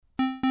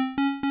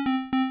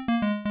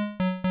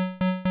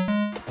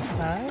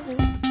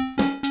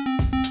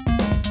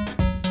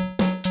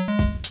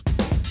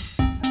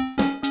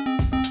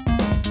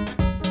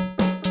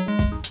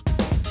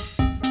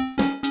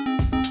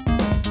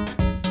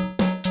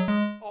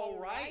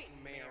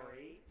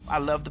I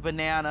love the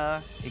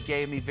banana. It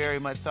gave me very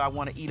much so I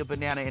want to eat a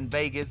banana in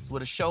Vegas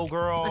with a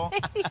showgirl.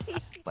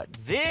 But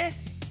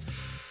this,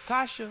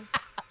 Kasha,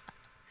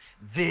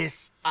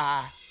 this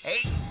I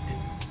hate.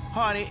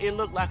 Honey, it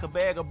looked like a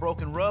bag of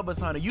broken rubbers,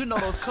 honey. You know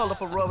those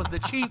colorful rubbers, the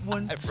cheap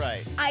ones.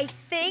 Right. I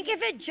think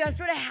if it just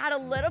would have had a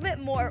little bit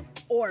more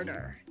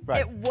order,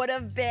 it would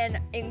have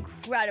been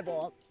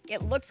incredible.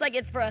 It looks like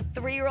it's for a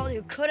 3-year-old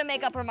who couldn't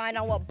make up her mind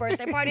on what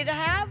birthday party to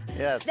have.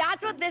 Yes.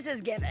 That's what this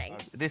is giving.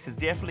 This is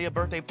definitely a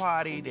birthday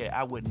party that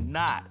I would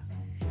not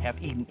have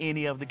eaten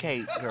any of the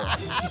cake, girl.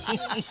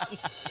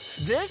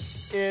 This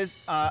is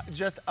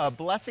just a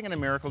blessing and a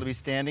miracle to be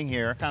standing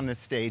here on this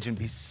stage and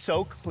be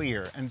so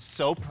clear and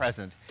so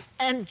present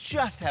and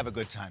just have a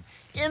good time.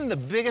 In the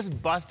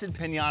biggest busted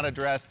pinata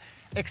dress,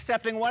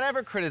 accepting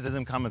whatever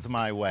criticism comes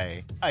my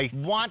way. I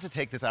want to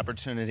take this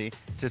opportunity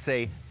to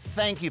say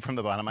thank you from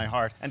the bottom of my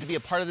heart, and to be a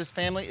part of this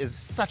family is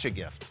such a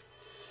gift.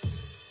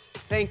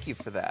 Thank you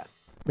for that.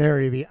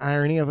 Mary, the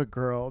irony of a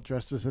girl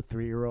dressed as a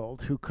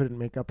 3-year-old who couldn't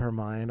make up her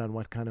mind on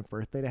what kind of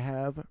birthday to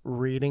have,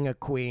 reading a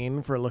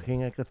queen for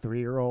looking like a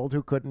 3-year-old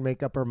who couldn't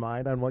make up her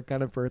mind on what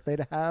kind of birthday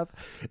to have,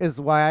 is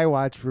why I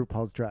watch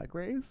RuPaul's Drag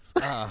Race.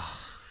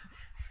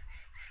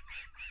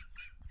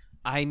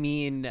 I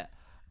mean,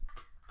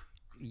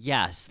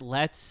 yes,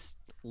 let's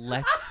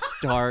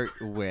start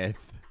with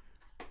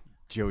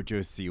JoJo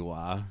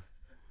Siwa.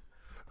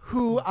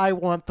 Who I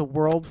want the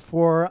world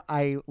for.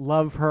 I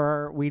love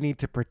her. We need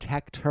to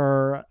protect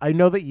her. I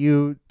know that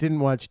you didn't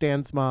watch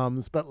Dance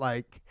Moms, but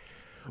like,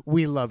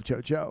 we love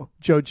JoJo.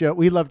 JoJo,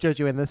 we love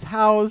JoJo in this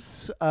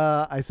house.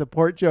 I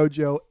support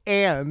JoJo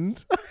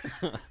and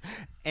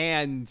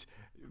And,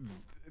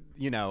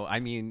 you know, I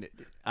mean,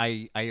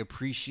 I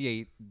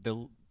appreciate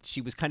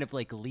she was kind of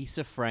like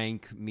Lisa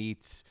Frank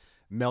meets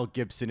Mel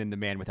Gibson in The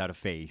Man Without a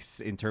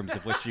Face in terms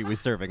of what she was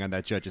serving on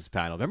that judges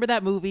panel. Remember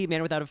that movie,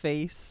 Man Without a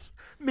Face?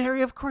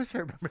 Mary, of course I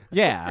remember.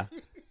 Yeah.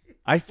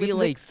 I feel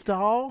With like Nick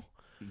Stahl?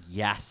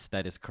 yes,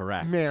 that is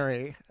correct.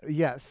 Mary,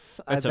 yes.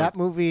 That's That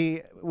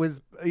movie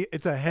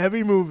it's a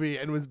heavy movie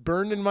and was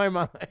burned in my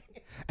mind.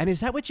 And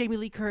is that what Jamie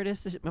Lee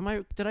Curtis did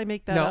I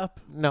make that No, up?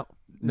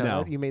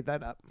 no, you made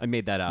that up. I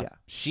made that up. Yeah.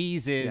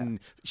 She's in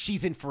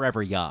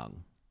Forever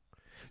Young.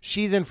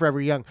 She's in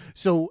Forever Young.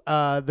 So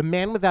the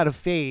Man Without a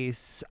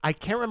Face, I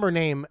can't remember her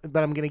name,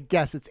 but I'm going to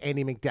guess it's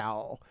Andie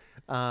MacDowell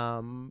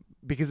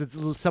because it's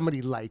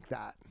somebody like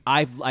that.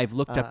 I've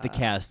looked up the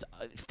cast.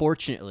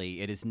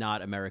 Fortunately, it is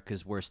not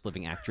America's Worst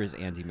Living Actress,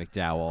 Andie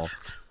MacDowell.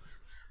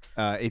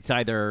 It's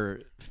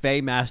either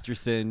Faye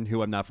Masterson,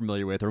 who I'm not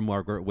familiar with, or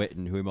Margaret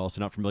Whitten, who I'm also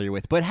not familiar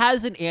with, but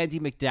has an Andie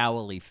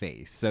MacDowell-y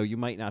face, so you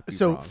might not be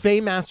So wrong. Faye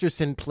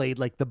Masterson played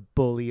like the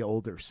bully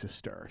older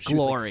sister. She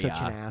was Gloria. like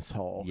such an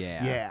asshole.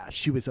 Yeah.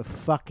 She was a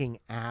fucking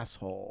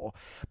asshole.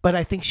 But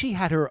I think she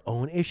had her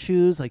own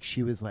issues. Like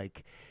she was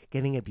like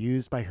getting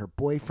abused by her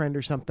boyfriend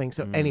or something.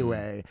 So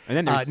anyway, And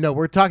then there's- no,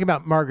 we're talking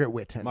about Margaret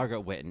Whitten.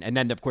 Margaret Whitten. And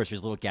then, of course,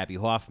 there's little Gabby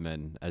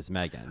Hoffman as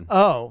Megan.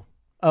 Oh,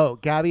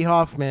 Gabby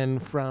Hoffman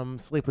from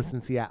Sleepless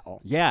in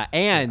Seattle. Yeah,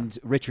 and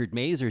Richard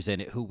Mazur's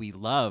in it, who we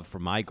love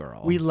from My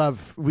Girl. We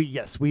love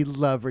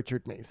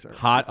Richard Mazer.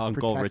 Hot Let's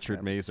Uncle protect Richard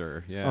him.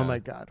 Mazer. Yeah. Oh my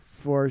God,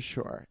 for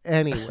sure.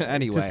 Anyway, to say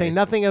Anyway.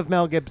 nothing of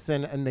Mel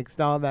Gibson and Nick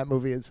Stahl in that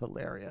movie is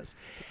hilarious.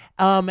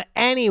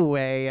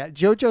 Anyway,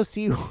 JoJo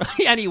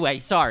Siwa. Anyway,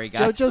 sorry,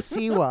 guys.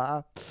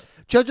 JoJo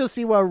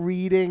Siwa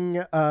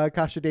reading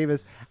Kasha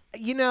Davis.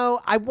 You know,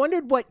 I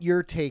wondered what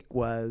your take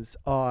was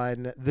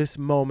on this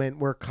moment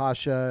where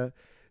Kasha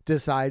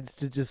decides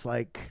to just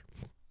like,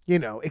 you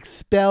know,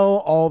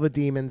 expel all the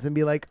demons and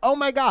be like, oh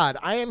my God,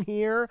 I am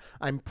here.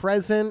 I'm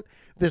present.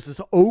 This is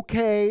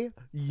okay.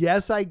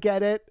 Yes, I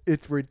get it.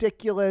 It's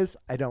ridiculous.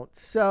 I don't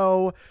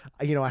sew.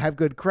 You know, I have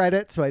good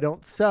credit, so I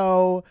don't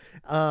sew.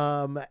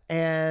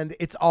 And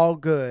it's all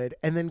good.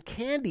 And then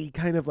Candy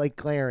kind of like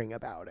glaring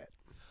about it.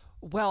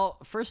 Well,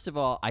 first of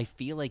all, I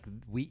feel like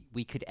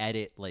we could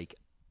edit like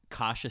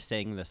Kasha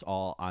saying this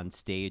all on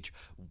stage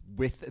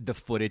with the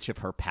footage of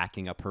her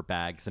packing up her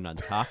bags and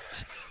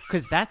Untucked,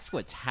 because that's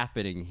what's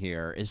happening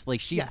here. Is like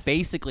she's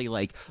basically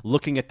like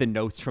looking at the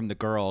notes from the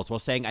girls while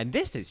saying, and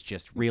this has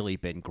just really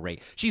been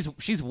great.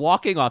 She's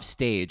walking off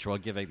stage while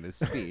giving this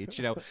speech.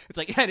 You know, it's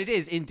like, and it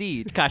is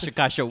indeed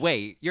Kasha.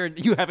 Wait,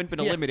 you haven't been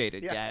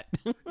eliminated yet.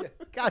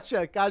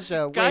 Kasha,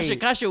 wait.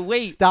 Kasha,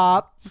 wait.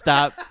 Stop.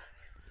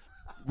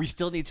 We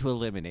still need to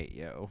eliminate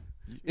you.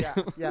 Yeah.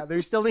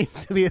 There still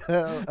needs to be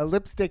a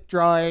lipstick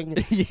drawing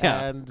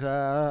and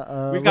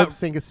a We've got lip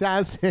sync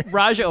assassin.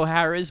 Raja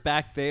O'Hara's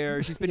back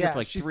there. She's been here for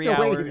like she's 3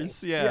 still hours.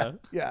 waiting.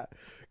 Yeah.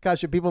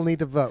 Kasha, people need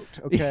to vote.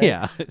 Okay.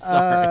 Yeah.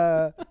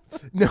 Sorry.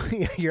 No,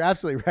 you're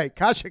absolutely right.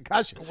 Kasha,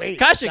 wait.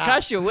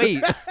 Kasha,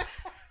 wait.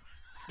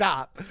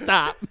 Stop.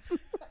 Stop.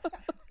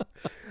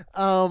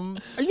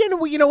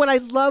 You know what I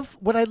love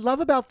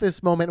about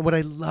this moment, what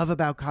I love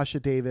about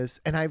Kasha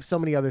Davis, and I have so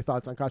many other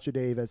thoughts on Kasha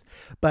Davis,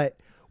 but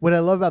what I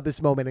love about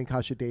this moment in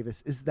Kasha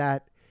Davis is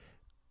that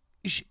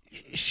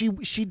she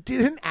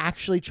didn't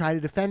actually try to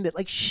defend it.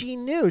 Like she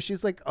knew.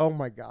 She's like, oh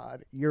my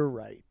God, you're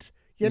right.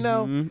 You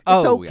know,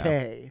 it's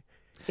okay.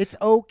 It's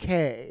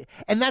okay.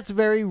 And that's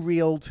very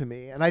real to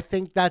me. And I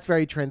think that's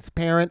very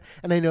transparent.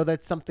 And I know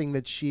that's something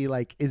that she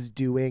like is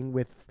doing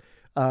with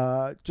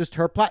just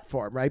her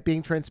platform, right?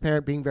 Being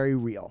transparent, being very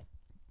real.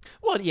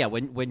 Well, yeah,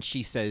 when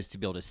she says to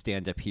be able to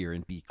stand up here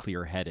and be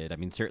clear-headed, I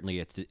mean, certainly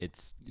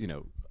it's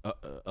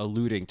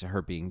alluding to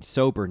her being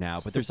sober now,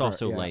 but there's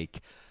also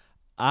like,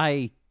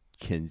 I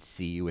can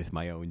see with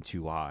my own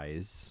two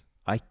eyes.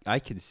 I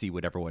can see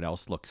what everyone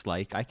else looks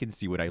like. I can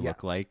see what I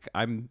look like.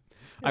 I'm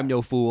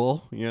no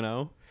fool, you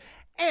know?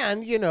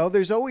 And,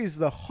 there's always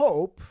the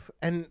hope,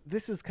 and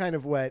this is kind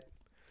of what,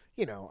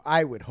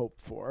 I would hope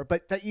for,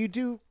 but that you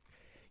do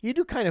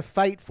kind of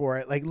fight for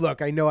it. Like,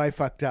 look, I know I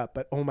fucked up,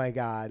 but oh my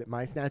God,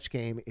 my snatch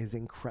game is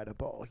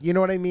incredible. You know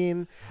what I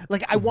mean?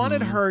 Like, I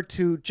wanted her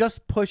to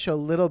just push a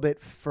little bit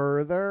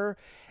further.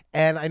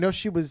 And I know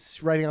she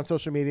was writing on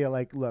social media,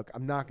 like, look,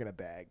 I'm not going to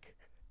beg.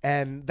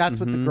 And that's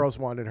what the girls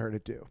wanted her to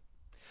do.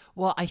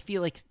 Well, I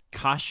feel like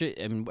Kasha,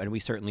 and we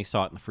certainly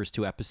saw it in the first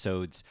 2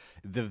 episodes,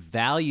 the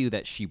value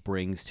that she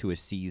brings to a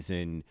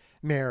season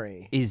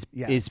Mary is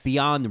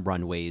beyond the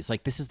runways.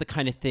 Like, this is the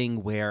kind of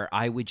thing where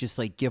I would just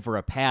like give her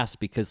a pass,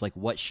 because like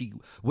what she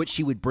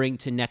would bring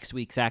to next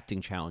week's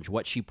acting challenge,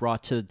 what she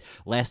brought to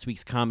last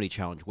week's comedy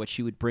challenge, what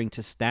she would bring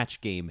to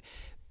Snatch Game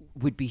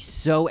would be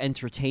so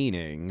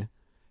entertaining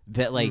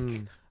that like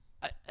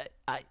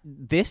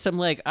I'm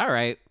like, all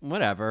right,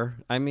 whatever.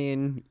 I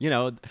mean,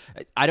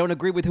 I don't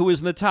agree with who was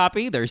in the top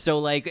either. So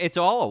like, it's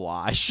all a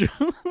wash.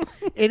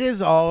 It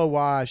is all a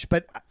wash.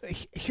 But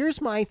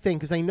here's my thing,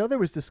 because I know there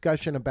was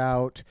discussion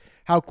about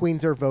how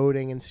queens are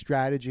voting and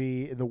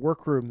strategy in the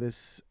workroom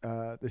this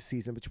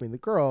season between the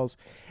girls.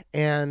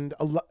 And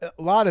a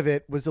lot of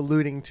it was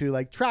alluding to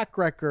like track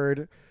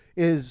record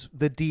is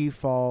the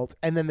default.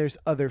 And then there's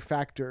other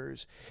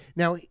factors.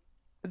 Now,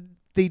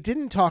 they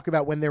didn't talk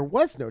about when there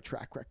was no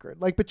track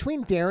record. Like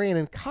between Darian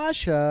and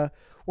Kasha,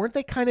 weren't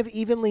they kind of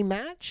evenly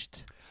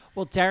matched?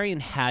 Well, Darian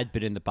had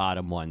been in the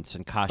bottom once,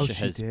 and Kasha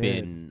has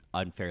been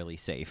unfairly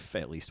safe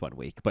at least 1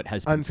 week, but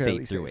has been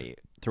safe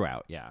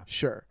throughout. Yeah,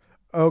 sure.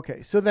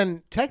 Okay, so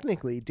then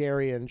technically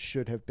Darian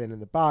should have been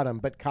in the bottom,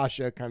 but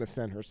Kasha kind of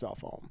sent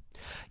herself home.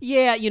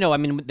 Yeah, I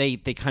mean, they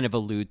kind of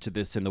allude to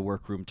this in the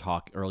workroom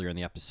talk earlier in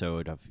the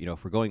episode of,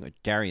 if we're going,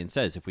 Darian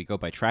says, if we go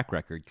by track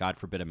record, God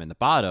forbid I'm in the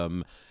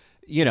bottom.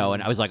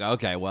 And I was like,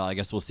 okay, well, I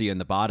guess we'll see you in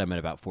the bottom in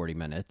about 40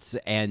 minutes.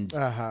 And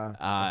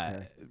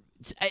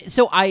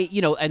so I,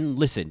 and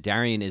listen,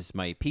 Darian is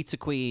my pizza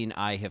queen.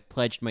 I have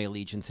pledged my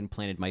allegiance and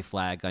planted my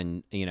flag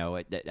on,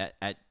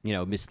 at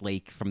Miss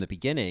Lake from the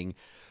beginning.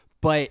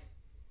 But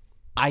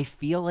I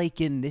feel like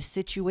in this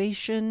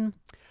situation,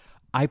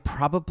 I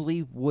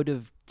probably would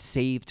have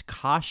saved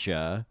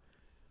Kasha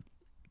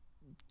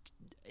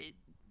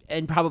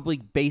and probably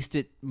based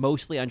it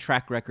mostly on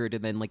track record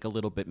and then like a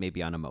little bit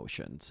maybe on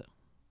emotions.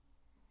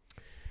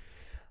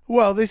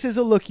 Well, this is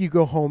a look you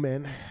go home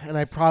in, and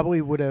I probably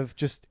would have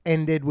just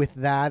ended with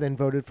that and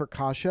voted for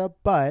Kasha.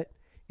 But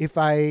if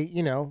I,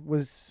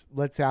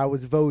 let's say I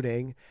was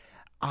voting,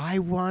 I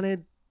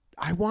want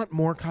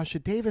more Kasha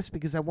Davis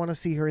because I want to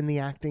see her in the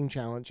acting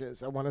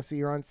challenges. I want to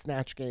see her on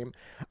Snatch Game.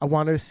 I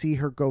want to see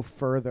her go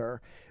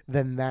further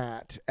than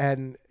that.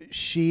 And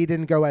she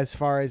didn't go as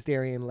far as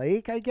Darian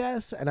Lake, I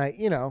guess. And I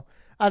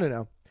don't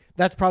know.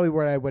 That's probably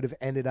where I would have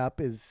ended up,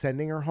 is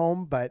sending her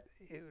home. But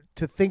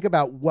to think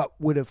about what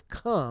would have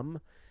come,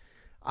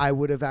 I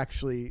would have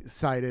actually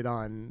sided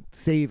on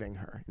saving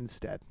her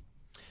instead.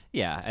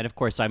 Yeah, and of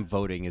course I'm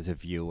voting as a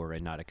viewer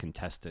and not a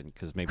contestant,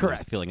 because maybe there's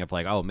a feeling of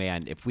like, oh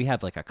man, if we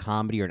have like a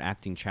comedy or an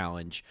acting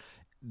challenge,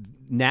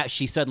 now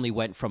she suddenly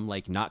went from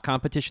like not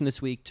competition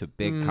this week to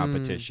big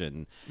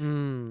competition.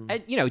 And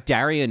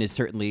Darian is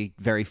certainly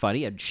very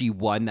funny, and she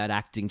won that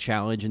acting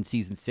challenge in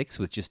season 6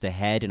 with just a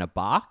head in a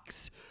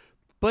box.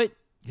 But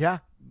yeah.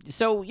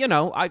 So,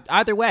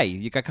 either way,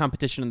 you got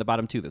competition in the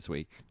bottom 2 this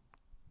week.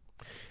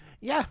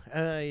 Yeah,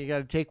 you got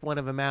to take one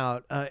of them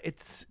out.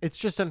 It's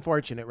just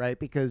unfortunate, right?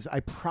 Because I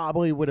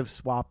probably would have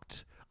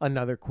swapped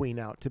another queen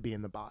out to be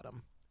in the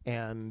bottom.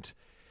 And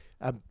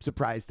I'm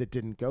surprised it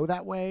didn't go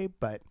that way,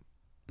 but...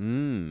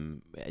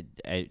 do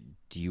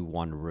you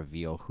want to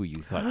reveal who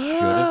you thought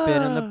should have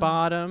been in the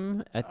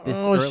bottom at this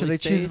early should I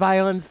stage? choose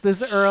violence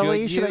this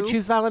early? Should I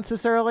choose violence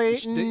this early?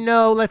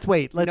 No, let's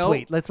wait.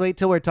 Let's wait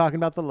till we're talking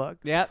about the looks.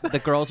 Yeah, the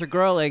girls are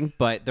girling,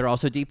 but they're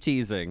also deep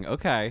teasing.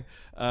 Okay.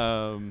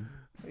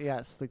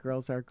 Yes, the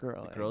girls are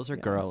girling. The girls are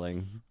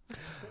girling.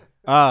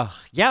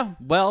 Yeah,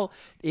 well,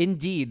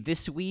 indeed,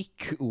 this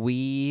week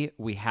we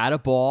had a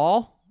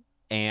ball,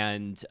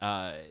 and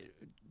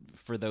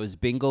for those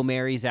bingo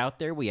Marys out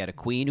there, we had a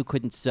queen who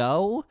couldn't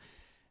sew.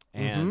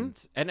 And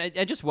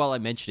just while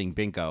I'm mentioning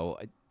bingo,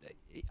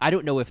 I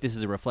don't know if this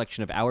is a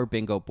reflection of our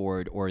bingo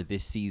board or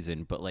this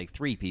season, but like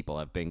 3 people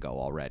have bingo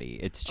already.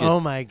 It's just,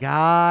 oh my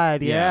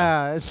God,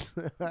 yeah.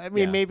 Yeah. I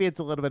mean, maybe it's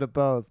a little bit of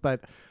both,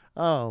 but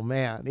oh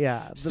man,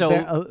 yeah.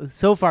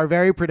 So far,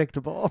 very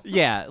predictable.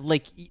 Yeah,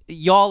 like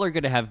y'all are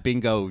gonna have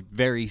bingo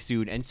very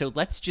soon, and so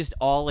let's just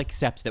all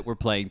accept that we're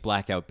playing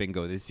blackout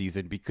bingo this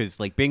season, because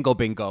like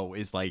bingo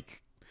is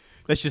like.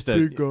 That's just a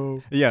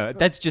Bingo. Yeah,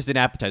 that's just an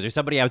appetizer.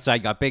 Somebody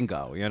outside got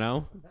bingo, you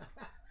know?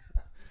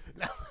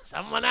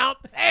 Someone out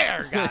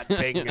there got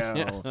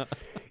bingo.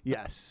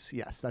 Yes,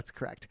 that's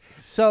correct.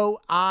 So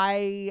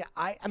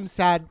I'm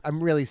sad.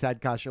 I'm really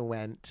sad Kasha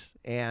went,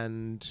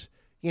 and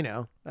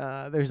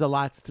there's a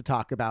lots to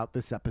talk about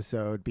this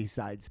episode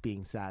besides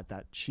being sad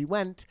that she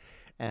went,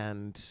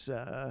 and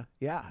I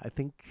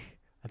think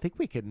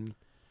we can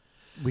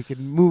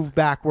move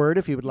backward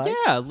if you would like.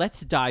 Yeah,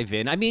 let's dive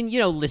in. I mean,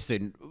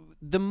 listen,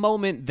 the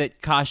moment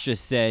that Kasha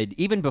said,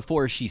 even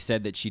before she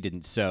said that she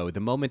didn't sew, the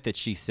moment that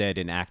she said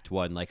in Act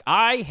 1, like,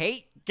 I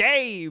hate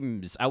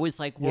games, I was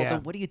like, well,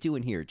 then what are you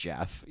doing here,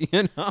 Jeff?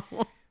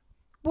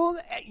 Well,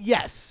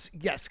 yes,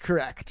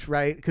 correct,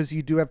 right? Because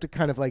you do have to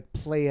kind of like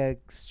play a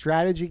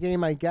strategy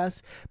game, I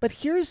guess. But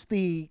here's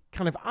the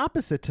kind of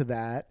opposite to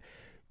that.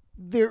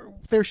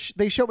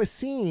 They show a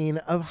scene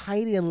of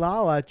Heidi and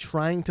Lala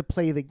trying to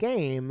play the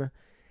game,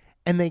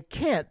 and they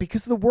can't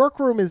because the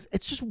workroom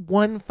it's just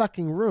one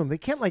fucking room. They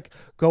can't like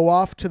go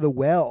off to the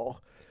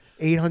well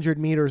 800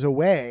 meters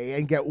away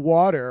and get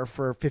water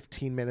for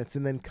 15 minutes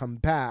and then come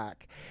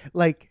back.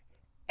 Like,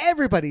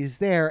 everybody's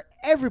there.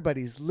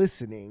 Everybody's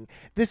listening.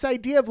 This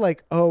idea of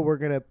like, oh, we're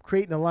going to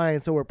create an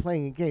alliance, so we're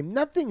playing a game.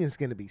 Nothing is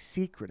going to be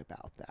secret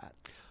about that.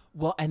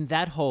 Well, and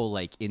that whole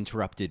like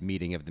interrupted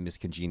meeting of the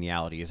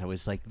miscongenialities, I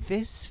was like,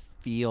 this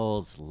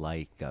feels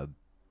like a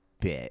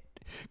bit.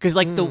 Because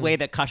like the way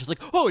that Kasha's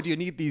like, oh, do you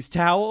need these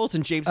towels?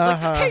 And James is like,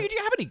 hey, do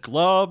you have any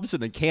gloves?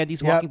 And then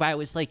Candy's walking by. I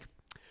was like,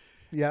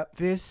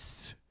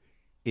 this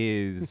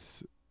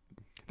is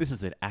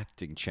an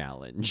acting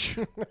challenge.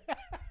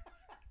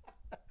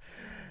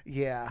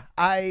 Yeah,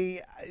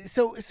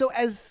 so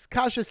as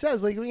Kasha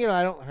says, like,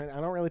 I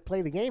don't really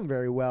play the game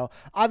very well.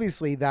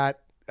 Obviously, that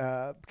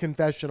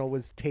confessional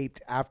was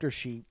taped after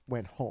she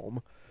went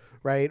home,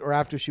 right, or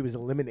after she was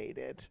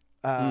eliminated,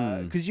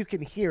 because you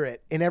can hear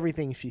it in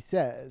everything she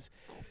says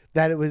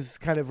that it was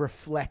kind of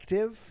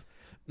reflective.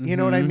 You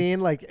know what I mean?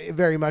 Like,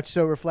 very much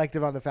so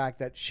reflective on the fact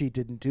that she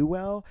didn't do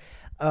well.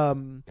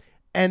 And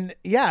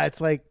yeah,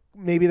 it's like,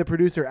 maybe the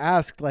producer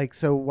asked, like,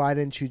 so why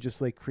didn't you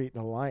just like create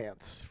an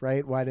alliance,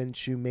 right? Why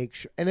didn't you make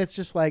sure? And it's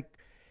just like,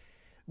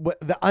 what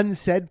the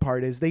unsaid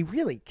part is, they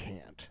really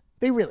can't.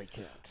 They really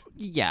can't.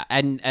 Yeah,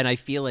 and I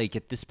feel like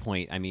at this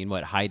point, I mean,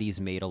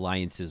 Heidi's made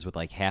alliances with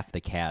like half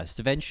the cast.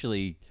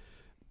 Eventually,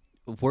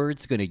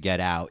 word's going to get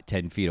out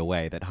 10 feet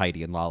away that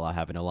Heidi and Lala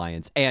have an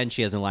alliance, and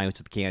she has an alliance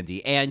with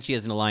Candy, and she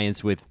has an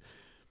alliance with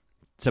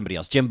somebody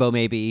else. Jimbo,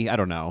 maybe? I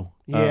don't know.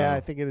 Yeah, I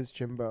think it is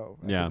Jimbo.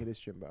 I think it is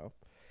Jimbo.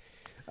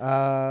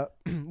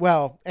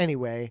 Well,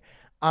 anyway,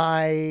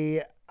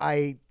 I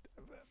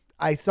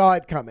saw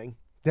it coming.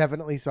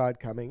 Definitely saw it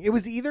coming. It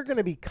was either going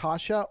to be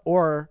Kasha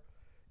or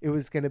it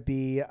was going to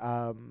be,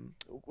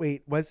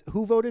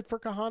 who voted for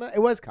Kahana? It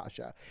was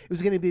Kasha. It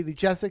was going to be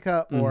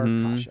Jessica or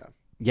Kasha.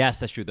 Yes,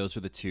 that's true. Those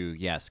were the two.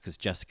 Yes, because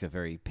Jessica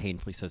very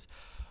painfully says,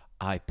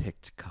 I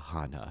picked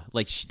Kahana.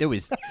 Like,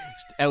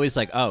 I was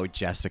like, oh,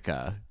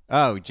 Jessica,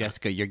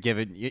 you're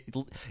giving,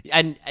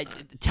 and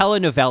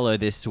telenovela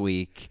this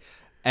week.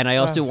 And I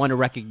also want to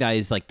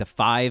recognize like the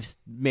 5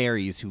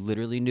 Marys who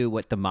literally knew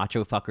what the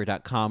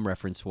machofucker.com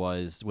reference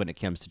was when it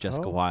comes to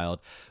Jessica Wilde.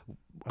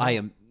 I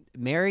am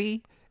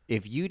Mary.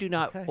 If you do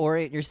not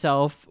orient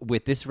yourself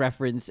with this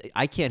reference,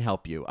 I can't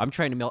help you. I'm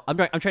trying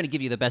to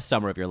give you the best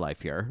summer of your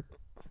life here.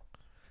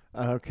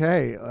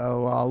 Okay.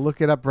 Well, I'll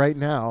look it up right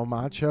now.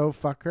 Macho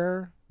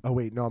fucker. Oh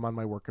wait, no, I'm on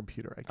my work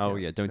computer. I can't. Oh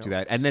yeah, don't do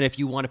that. And then if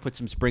you want to put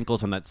some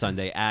sprinkles on that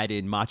sundae, add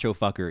in macho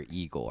fucker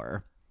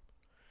Igor.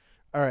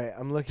 All right,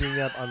 I'm looking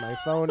up on my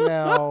phone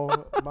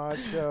now.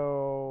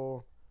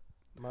 Macho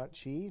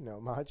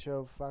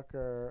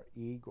fucker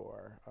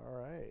Igor. All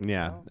right.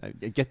 Yeah,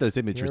 get those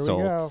image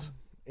results.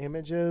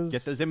 Images.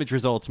 Get those image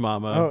results,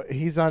 Mama. Oh,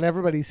 he's on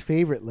everybody's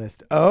favorite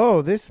list.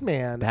 Oh, this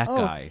man. That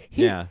guy.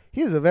 He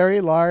has a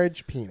very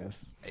large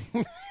penis.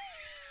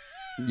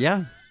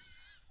 Yeah.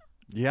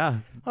 Yeah.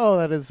 Oh,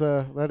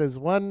 that is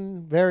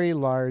one very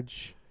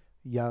large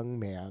young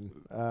man.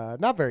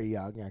 Not very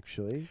young,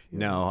 actually.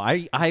 No,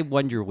 I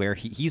wonder where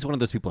he's one of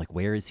those people, like,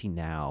 where is he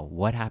now?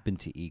 What happened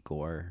to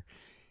Igor?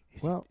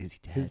 Is he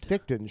dead? His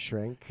dick didn't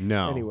shrink.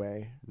 No.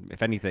 Anyway.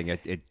 If anything,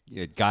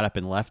 it got up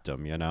and left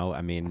him,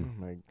 I mean.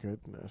 Oh, my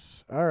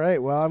goodness. All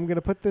right. Well, I'm going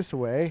to put this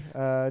away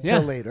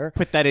till later.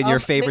 Put that in your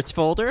favorites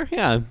folder.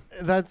 Yeah.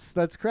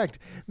 That's correct.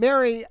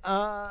 Mary,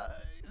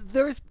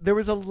 there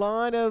was a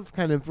lot of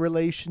kind of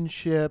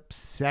relationship,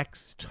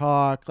 sex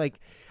talk. Like,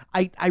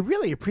 I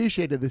really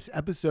appreciated this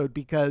episode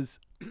because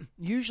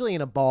usually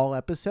in a ball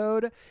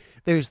episode,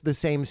 there's the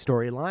same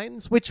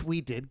storylines, which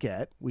we did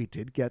get. We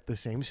did get the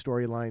same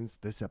storylines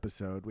this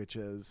episode, which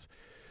is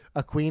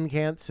a queen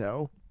can't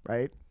sew,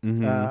 right?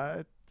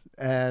 Mm-hmm.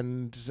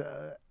 And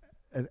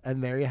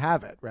there you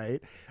have it,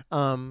 right?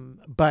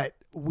 But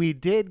we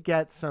did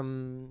get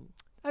some,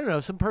 I don't know,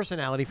 some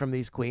personality from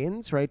these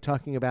queens, right?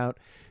 Talking about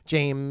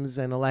James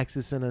and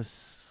Alexis in a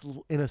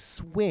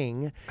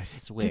swing. A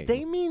swing. Did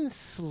they mean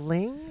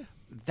sling?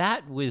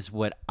 That was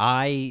what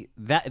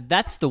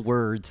that's the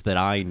words that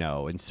I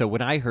know. And so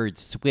when I heard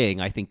swing,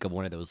 I think of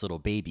one of those little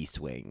baby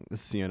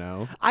swings, you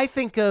know? I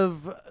think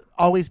of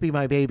Always Be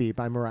My Baby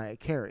by Mariah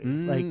Carey.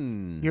 Mm.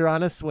 Like, you're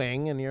on a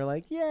swing and you're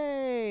like,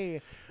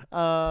 yay.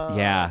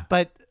 Yeah.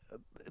 But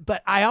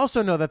I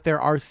also know that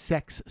there are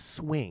sex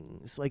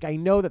swings. Like, I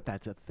know that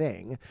that's a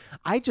thing.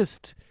 I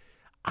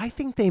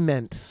think they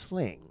meant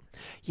sling.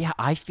 Yeah,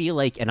 I feel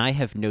like, and I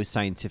have no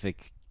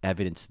scientific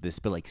evidence of this,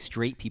 but like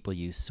straight people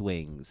use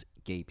swings,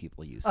 gay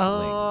people use slings.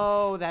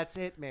 Oh, that's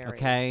it, Mary.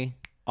 Okay.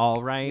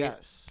 All right.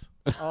 Yes.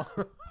 Oh.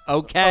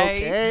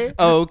 Okay.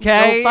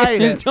 Okay. Okay. Don't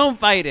fight it. Don't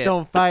fight it.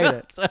 Don't fight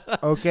it.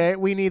 Okay,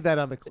 we need that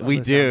on the. We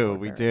the do. soundboard,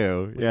 We Mary.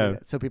 do. We Yeah. need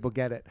it so people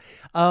get it.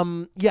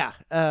 I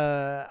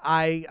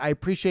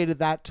appreciated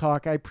that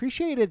talk. I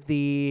appreciated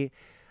the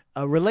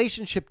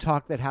relationship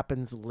talk that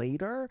happens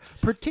later,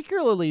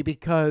 particularly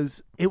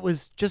because it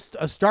was just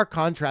a stark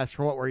contrast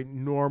from what we're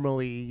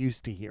normally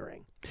used to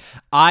hearing.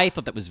 I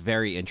thought that was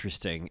very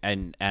interesting,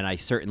 and I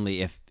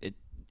certainly, if it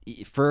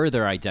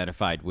further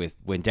identified with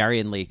when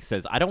Darian Lake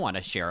says, "I don't want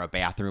to share a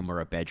bathroom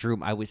or a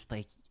bedroom," I was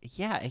like,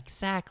 "Yeah,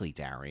 exactly,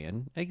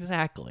 Darian,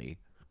 exactly."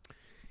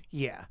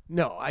 Yeah,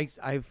 no,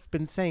 I've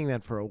been saying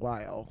that for a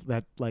while,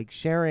 that like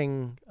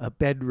sharing a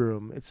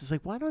bedroom, it's just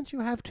like, why don't you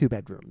have 2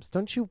 bedrooms?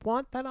 Don't you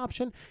want that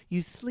option?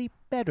 You sleep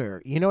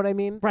better. You know what I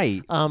mean?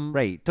 Right.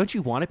 Right. Don't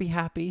you want to be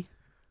happy?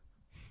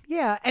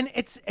 Yeah, and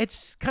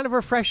it's kind of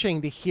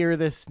refreshing to hear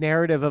this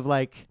narrative of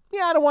like,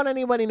 yeah, I don't want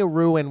anybody to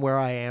ruin where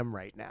I am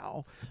right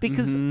now.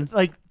 Because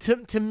like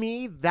to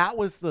me, that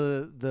was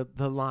the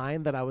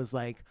line that I was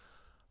like,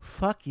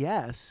 fuck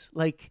yes.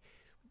 Like,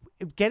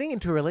 getting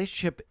into a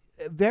relationship,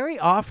 very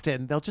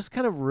often they'll just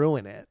kind of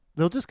ruin it.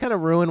 They'll just kind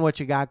of ruin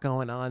what you got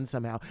going on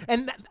somehow.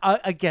 And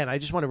again, I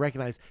just want to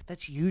recognize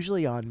that's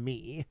usually on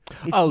me.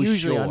 It's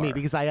usually on me sure.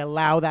 because I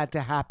allow that to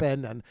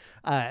happen,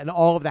 and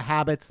all of the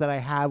habits that I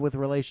have with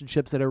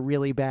relationships that are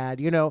really bad,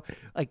 you know,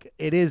 like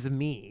it is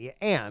me.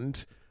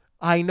 And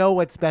I know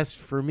what's best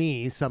for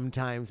me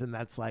sometimes, and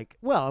that's like,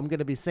 well, I'm going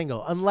to be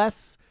single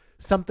unless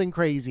something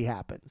crazy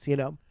happens, you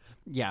know?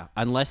 Yeah,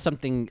 unless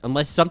something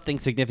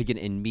significant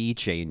in me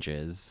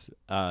changes.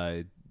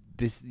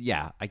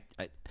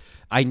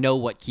 I know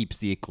what keeps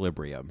the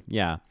equilibrium.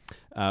 Yeah,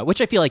 which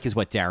I feel like is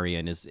what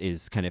Darian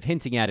is kind of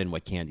hinting at, and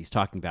what Candy's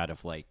talking about.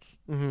 Of like,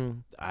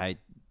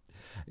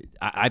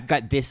 I've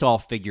got this all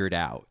figured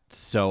out.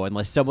 So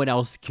unless someone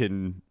else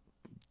can,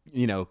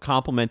 you know,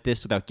 complement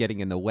this without getting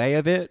in the way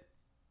of it,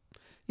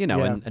 you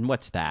know, Yeah. and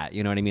what's that?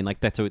 You know what I mean? Like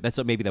that's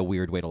maybe the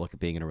weird way to look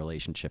at being in a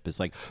relationship is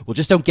like, well,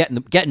 just don't get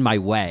in my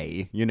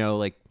way. You know,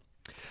 like.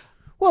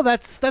 Well,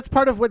 that's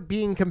part of what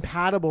being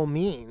compatible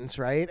means,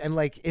 right? And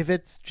like, if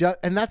it's just,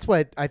 and that's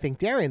what I think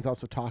Darian's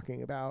also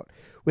talking about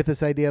with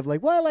this idea of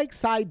like, well, I like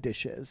side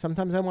dishes.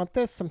 Sometimes I want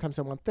this, sometimes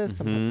I want this,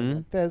 sometimes I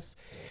want this.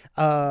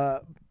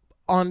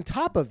 On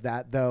top of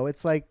that, though,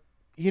 it's like,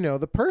 you know,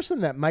 the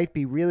person that might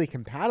be really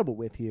compatible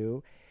with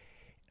you,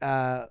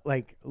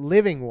 like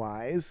living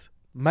wise,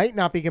 might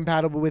not be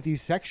compatible with you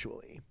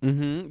sexually.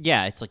 Mm-hmm.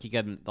 Yeah, it's like you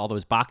get all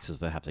those boxes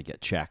that have to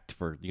get checked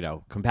for, you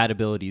know,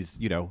 compatibilities,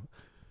 you know.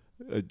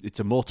 It's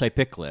a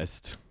multi-pick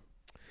list.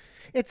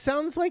 It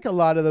sounds like a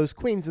lot of those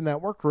queens in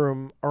that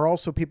workroom are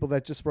also people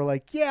that just were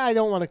like, yeah, I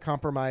don't want to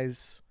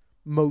compromise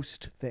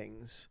most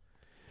things.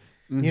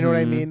 You know what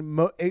I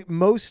mean?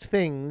 Most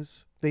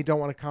things they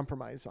don't want to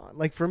compromise on.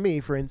 Like for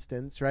me, for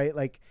instance, right?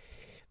 Like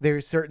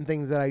there's certain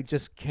things that I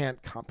just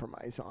can't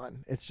compromise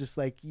on. It's just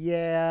like,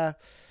 yeah,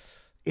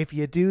 if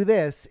you do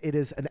this, it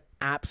is an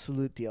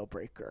absolute deal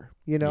breaker,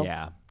 you know?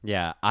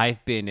 Yeah.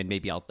 I've been, and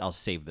maybe I'll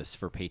save this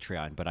for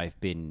Patreon, but I've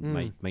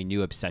been, my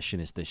new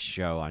obsession is this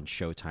show on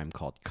Showtime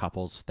called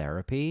Couples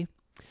Therapy.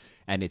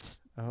 And it's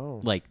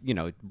like, you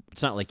know,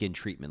 it's not like In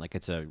Treatment, like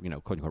it's a, you know,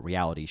 quote unquote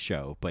reality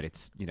show, but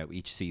it's, you know,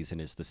 each season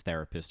is this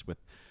therapist with,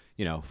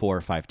 you know, 4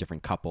 or 5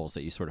 different couples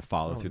that you sort of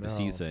follow through the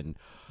season.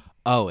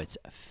 Oh, it's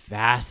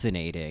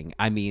fascinating.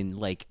 I mean,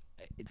 like,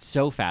 it's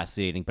so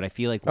fascinating, but I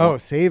feel like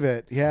Save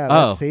it. Yeah,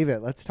 let's save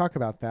it. Let's talk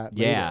about that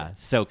later. Yeah.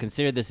 So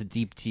consider this a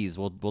deep tease.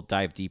 We'll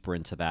dive deeper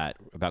into that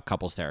about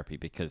couples therapy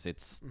because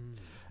it's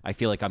I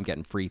feel like I'm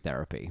getting free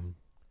therapy.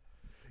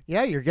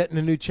 Yeah, you're getting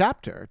a new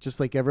chapter, just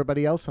like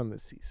everybody else on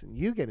this season.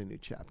 You get a new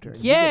chapter.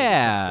 and you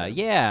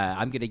Yeah.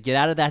 I'm going to get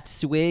out of that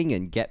swing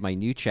and get my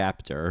new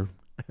chapter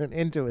get and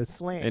into a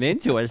slang. and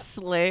into a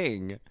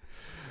sling.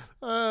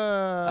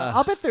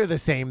 I'll bet they're the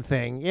same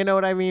thing. You know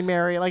what I mean,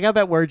 Mary? Like, I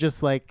bet we're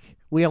just like,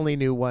 we only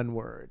knew one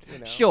word. You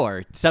know?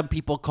 Sure. Some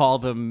people call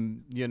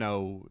them, you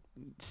know,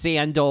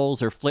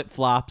 sandals or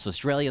flip-flops.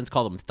 Australians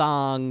call them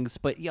thongs.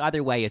 But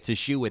either way, it's a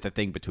shoe with a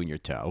thing between your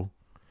toe.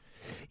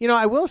 You know,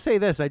 I will say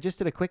this. I just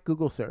did a quick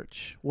Google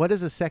search. What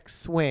is a sex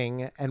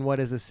swing and what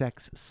is a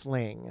sex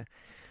sling?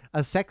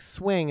 A sex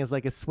swing is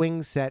like a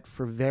swing set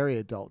for very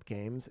adult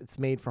games. It's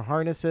made for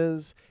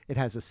harnesses. It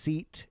has a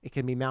seat. It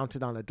can be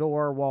mounted on a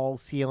door, wall,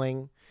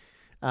 ceiling.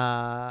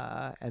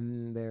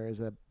 And there's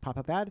a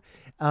pop-up ad.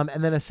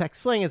 And then a sex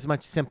sling is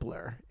much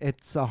simpler.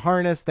 It's a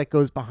harness that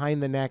goes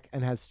behind the neck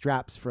and has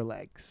straps for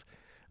legs.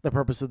 The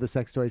purpose of the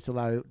sex toy is to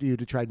allow you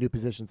to try new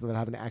positions without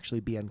having to actually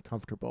be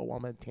uncomfortable while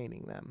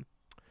maintaining them.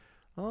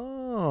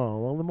 Oh,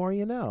 well, the more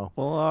you know.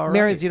 Well, all right.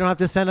 Marius, you don't have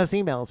to send us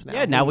emails now.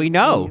 Yeah, now we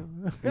know.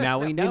 Now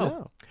we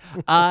know.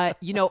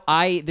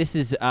 This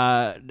is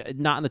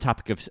not on the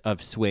topic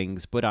of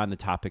swings, but on the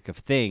topic of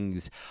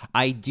things.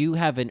 I do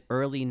have an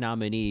early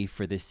nominee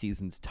for this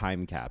season's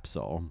time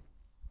capsule.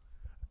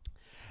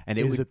 And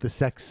Is it the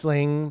sex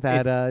sling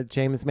that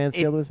James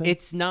Mansfield was in?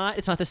 It's not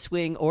the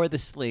swing or the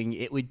sling.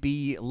 It would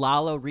be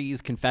Lala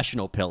Ree's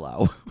confessional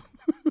pillow.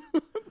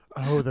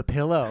 Oh, the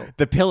pillow.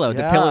 The pillow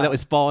that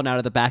was falling out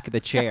of the back of the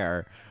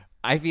chair.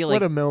 I feel like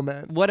what a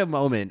moment. What a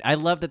moment. I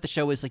love that the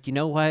show is like, you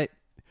know what?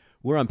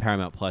 We're on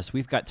Paramount Plus.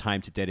 We've got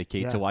time to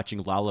dedicate to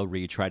watching Lala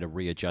Ree try to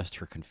readjust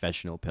her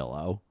confessional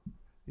pillow.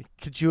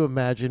 Could you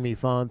imagine me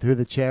falling through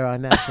the chair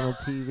on national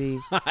TV?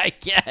 I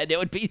can. It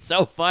would be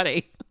so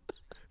funny.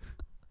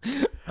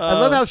 I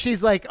love how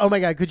she's like, oh my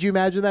God, could you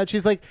imagine that?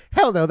 She's like,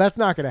 hell no, that's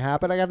not going to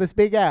happen. I got this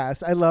big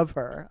ass. I love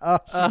her. Oh,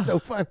 she's so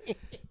funny.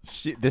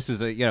 This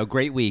is a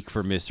great week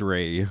for Miss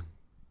Ray.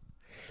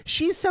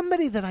 She's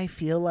somebody that I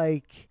feel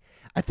like,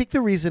 I think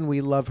the reason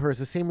we love her is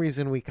the same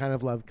reason we kind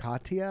of love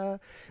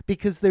Katya,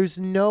 because there's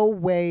no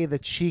way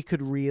that she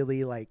could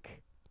really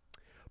like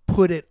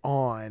put it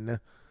on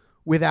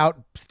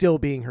without still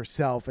being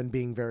herself and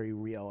being very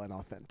real and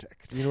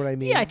authentic. You know what I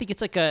mean? Yeah, I think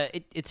it's like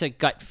it's a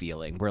gut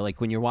feeling where like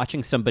when you're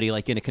watching somebody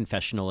like in a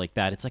confessional like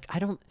that, it's like I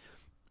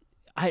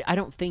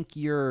don't think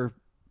you're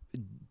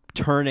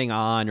turning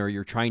on or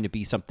you're trying to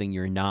be something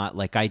you're not.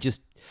 Like I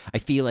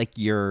feel like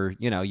you're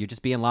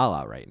just being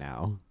Lala right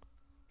now.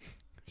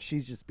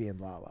 She's just being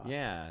Lala.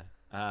 Yeah.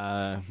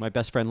 My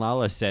best friend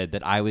Lala said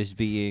that I'm just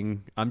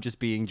being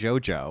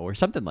JoJo or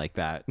something like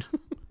that.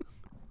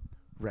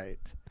 Right.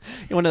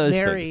 One of those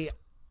things.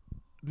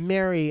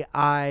 Mary,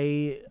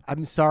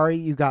 I'm sorry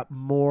you got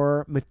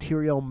more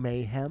material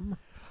mayhem.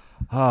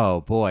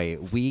 Oh boy,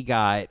 we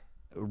got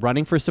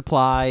Running for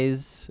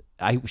Supplies.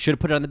 I should have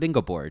put it on the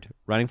bingo board.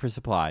 Running for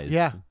Supplies.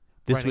 Yeah.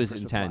 This Running was for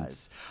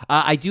intense.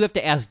 I do have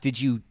to ask,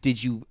 did you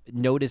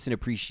notice and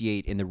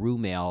appreciate in the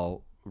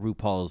RuMail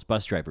RuPaul's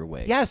bus driver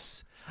wig?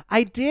 Yes,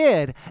 I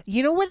did.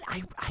 You know what?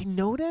 I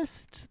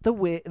noticed the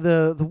wig,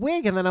 the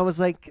wig, and then I was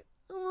like,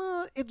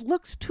 it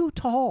looks too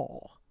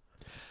tall.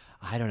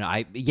 I don't know.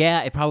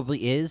 It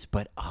probably is,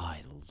 but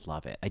I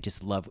love it. I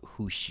just love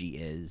who she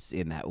is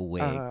in that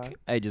wig.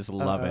 I just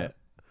love it.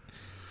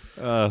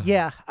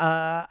 Yeah,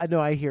 I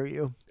know. I hear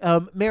you,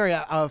 Mary.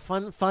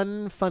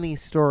 Funny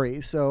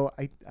story. So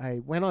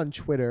I went on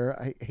Twitter.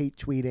 I hate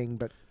tweeting,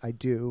 but I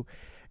do,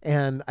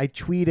 and I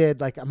tweeted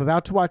like I'm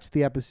about to watch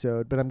the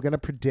episode, but I'm gonna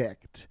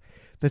predict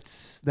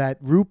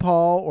that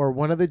RuPaul or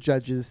one of the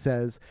judges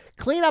says,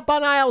 clean up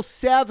on aisle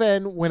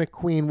 7 when a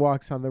queen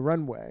walks on the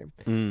runway.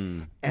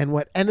 And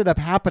what ended up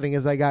happening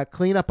is I got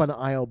clean up on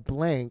aisle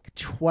blank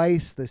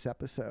twice this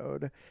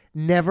episode,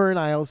 never in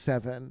aisle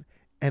 7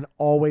 and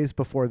always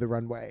before the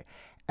runway.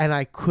 And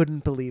I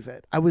couldn't believe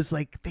it. I was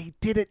like, they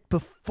did it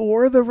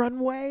before the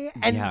runway?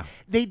 And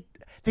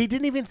they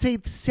didn't even say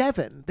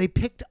 7. They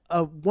picked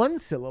a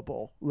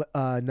 1-syllable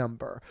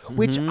number,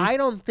 which I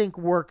don't think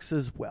works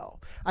as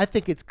well. I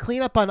think it's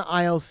clean up on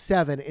aisle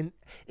 7 and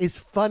is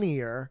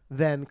funnier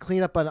than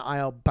clean up on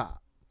aisle ba.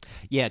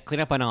 Yeah, clean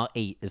up on aisle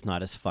 8 is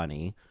not as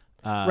funny.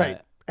 Right.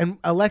 And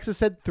Alexa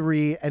said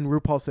 3 and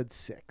RuPaul said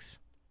 6.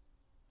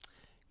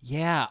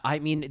 Yeah, I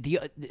mean,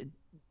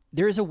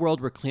 there is a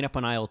world where clean up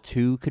on aisle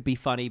 2 could be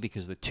funny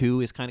because the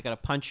 2 is kind of got a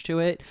punch to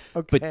it.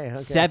 Okay, but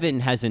 7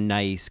 has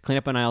clean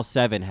up on aisle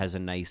 7 has a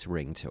nice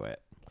ring to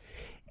it.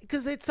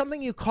 Because it's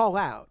something you call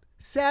out.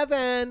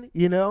 7,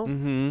 you know?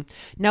 Mm-hmm.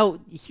 Now,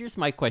 here's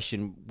my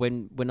question.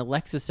 When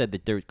Alexa said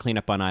that they're clean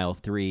up on aisle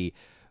 3,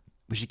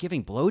 was she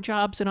giving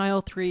blowjobs in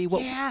aisle 3?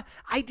 Yeah,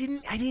 I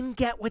didn't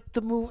get what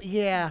the movie.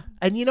 Yeah.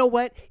 And you know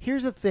what?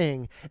 Here's the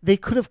thing. They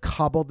could have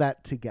cobbled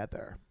that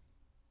together.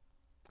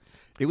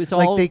 It was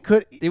all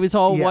It was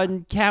all yeah.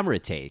 one camera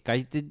take.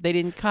 They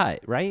didn't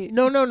cut, right?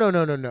 No.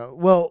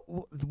 Well,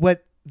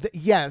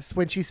 yes,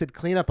 when she said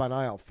clean up on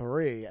aisle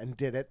 3 and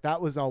did it, that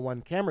was all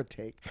one camera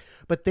take.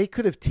 But they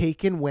could have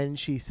taken when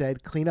she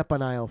said clean up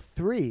on aisle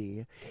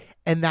 3,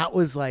 and that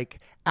was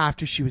like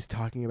after she was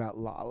talking about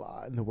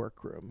Lala in the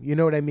workroom. You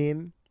know what I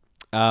mean?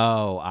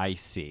 Oh, I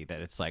see.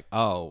 That it's like,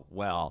 oh,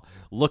 well,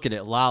 looking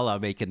at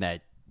Lala making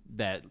that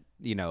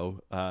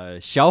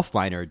shelf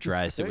liner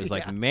dress. It was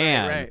like,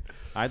 man, right.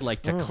 I'd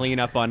like to clean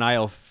up on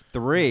aisle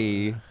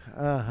 3,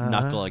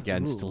 knuckle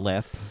against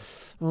lip.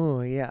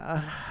 Oh,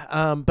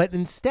 yeah. But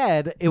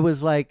instead, it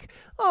was like,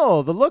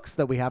 oh, the looks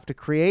that we have to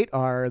create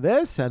are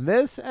this and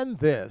this and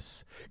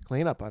this.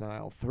 Clean up on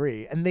aisle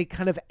 3. And they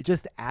kind of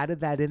just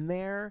added that in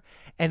there,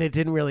 and it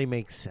didn't really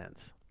make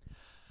sense.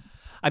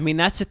 I mean,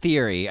 that's a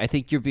theory. I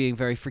think you're being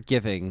very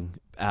forgiving.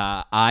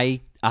 I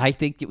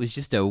think it was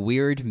just a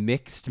weird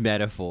mixed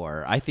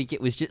metaphor. I think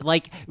it was just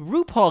like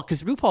RuPaul,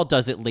 because RuPaul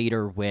does it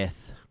later with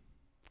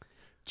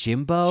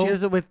Jimbo. She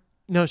does it with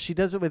No, she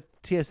does it with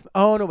T.S.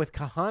 Oh no, with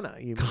Kahana.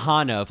 You mean.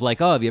 Kahana of like,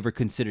 oh, have you ever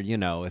considered,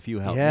 if you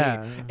help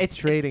Yeah, me? It's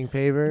trading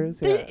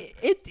favors. Yeah.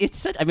 It's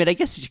such. I mean, I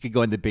guess you could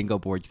go on the bingo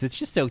board because it's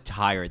just so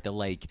tired. The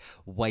like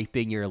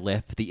wiping your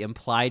lip, the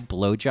implied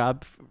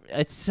blowjob.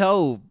 It's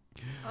so.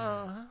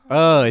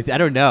 I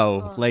don't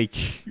know. Like,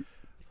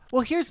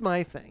 Well, here's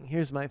my thing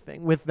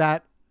with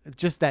that,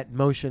 just that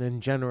motion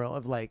in general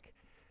of like,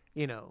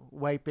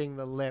 wiping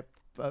the lip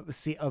of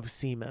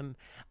semen.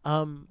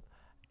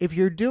 If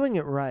you're doing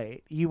it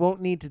right, you won't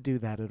need to do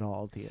that at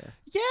all, dear.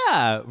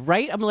 yeah,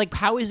 right. I'm like,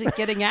 how is it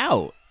getting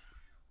out?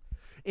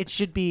 It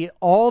should be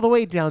all the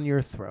way down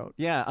your throat.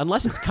 Yeah,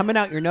 unless it's coming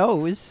out your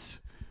nose.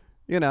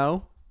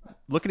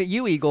 Looking at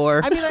you,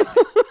 Igor. I mean,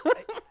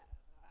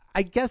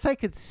 I guess I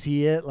could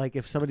see it, like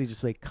if somebody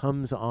just like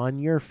comes on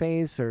your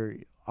face or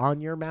on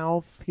your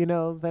mouth,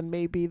 then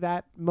maybe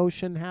that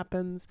motion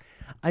happens.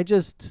 I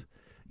don't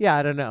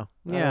know.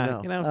 Yeah, I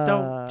don't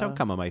know. don't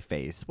come on my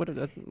face. What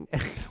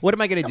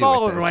am I gonna do? Come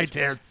all with over this? my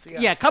tits.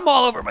 Yeah, come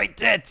all over my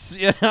tits.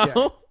 Yeah. Aim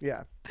All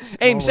over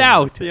my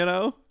south.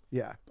 tits.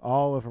 Yeah,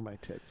 all over my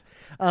tits.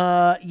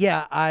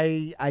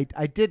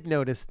 I did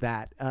notice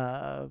that.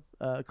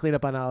 Clean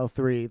up on aisle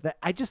 3. That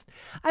I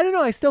don't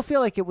know. I still feel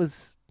like it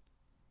was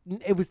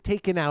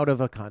taken out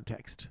of a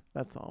context.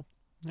 That's all.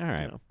 All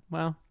right.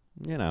 Well,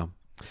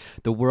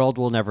 the world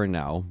will never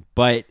know.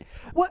 But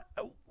What?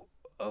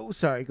 Oh,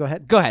 sorry. Go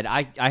ahead. go ahead.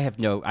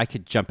 I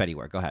could jump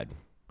anywhere. Go ahead.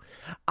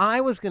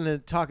 I was going to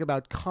talk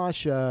about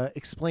Kasha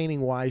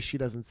explaining why she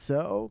doesn't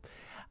sew.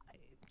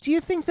 Do you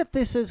think that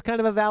this is kind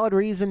of a valid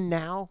reason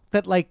now?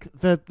 That like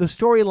the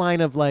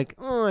storyline of like,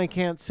 oh, I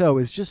can't sew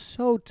is just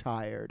so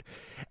tired.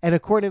 And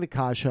according to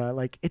Kasha,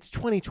 like it's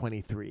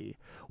 2023.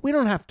 We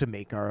don't have to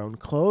make our own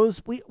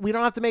clothes. We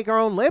don't have to make our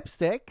own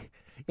lipstick.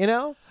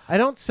 I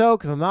don't sew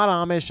because I'm not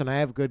Amish and I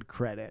have good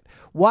credit.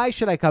 Why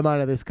should I come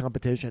out of this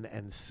competition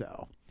and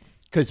sew?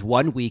 Because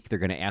 1 week they're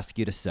going to ask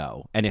you to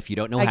sew, and if you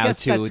don't know I how guess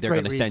to, that's they're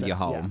great going to send you reason.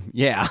 home.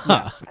 Yeah.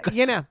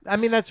 I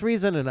mean, that's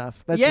reason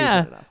enough. That's Yeah.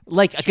 reason enough.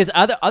 Like, because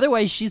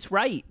otherwise she's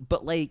right.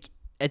 But like,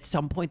 at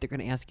some point they're going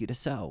to ask you to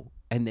sew,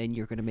 and then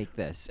you're going to make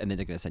this, and then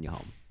they're going to send you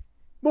home.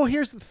 Well,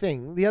 here's the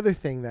thing. The other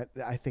thing that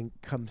I think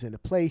comes into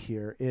play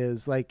here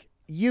is like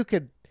you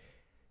could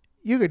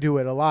do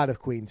what a lot of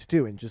queens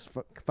do and just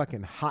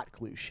fucking hot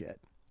glue shit.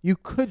 You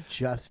could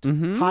just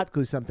hot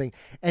glue something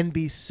and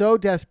be so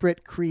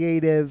desperate,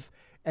 creative,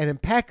 and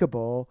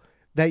impeccable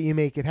that you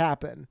make it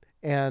happen.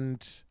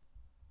 And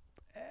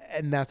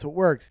that's what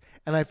works.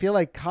 And I feel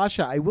like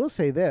Kasha, I will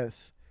say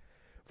this,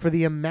 for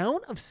the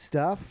amount of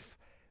stuff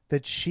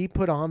that she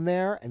put on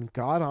there and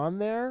got on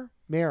there,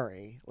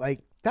 Mary,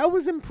 like that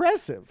was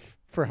impressive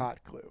for hot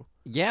glue.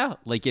 Yeah,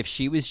 like if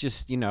she was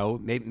just,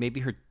 maybe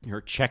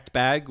her checked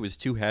bag was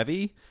too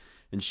heavy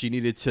and she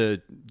needed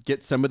to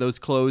get some of those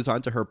clothes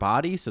onto her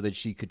body so that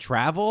she could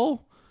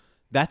travel.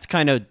 That's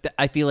kind of,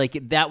 I feel like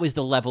that was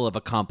the level of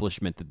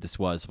accomplishment that this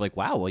was. Like,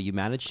 wow, well, you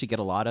managed to get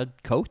a lot of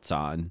coats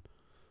on.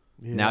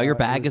 Yeah, now your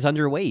bag is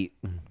underweight.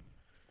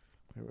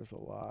 There was a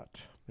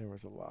lot.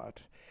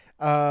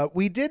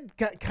 We did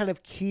kind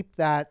of keep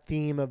that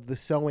theme of the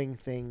sewing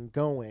thing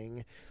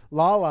going.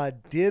 Lala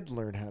did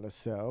learn how to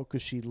sew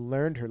because she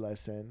learned her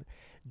lesson.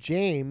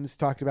 James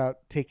talked about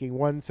taking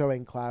one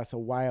sewing class a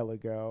while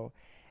ago.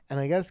 And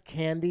I guess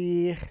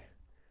Candy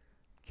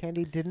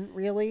didn't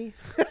really.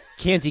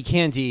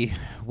 Candy,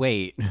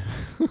 wait.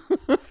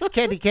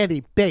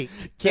 Candy, bake.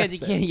 Candy.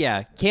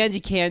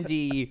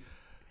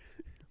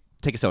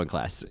 Take a sewing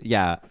class.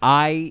 Yeah,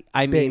 I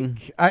mean,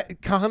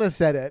 Kahana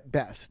said it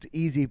best.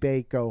 Easy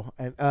bake,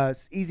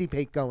 easy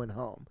bake going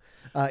home.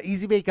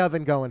 Easy bake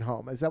oven going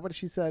home. Is that what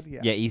she said?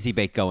 Yeah. Yeah, easy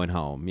bake going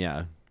home.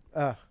 Yeah.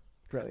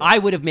 Brilliant. I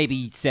would have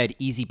maybe said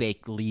easy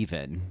bake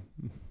leaving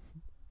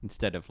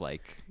instead of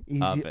like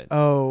Easy. oven.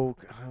 Oh,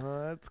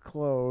 that's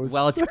close.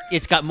 Well,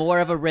 it's got more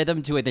of a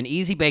rhythm to it than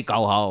easy bake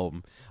go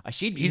home.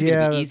 She's Yeah,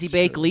 gonna be that's easy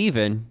bake true.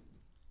 leaving.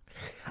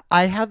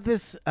 I have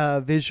this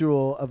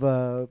visual of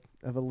a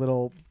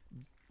little,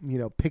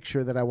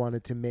 picture that I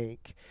wanted to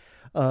make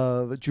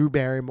of Drew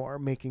Barrymore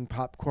making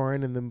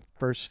popcorn in the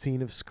first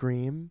scene of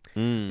Scream,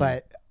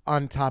 but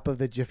on top of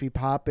the Jiffy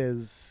Pop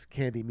is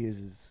Candy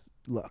Muse's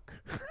look.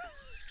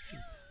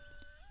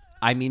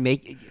 I mean,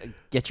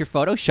 get your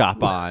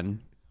Photoshop on.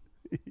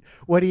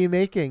 What are you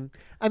making?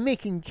 I'm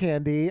making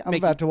candy. I'm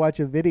about to watch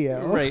a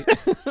video. Right.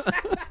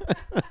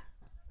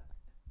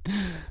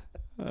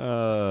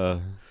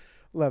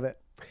 Love it.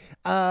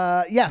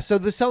 Yeah. So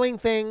the sewing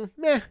thing,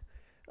 meh.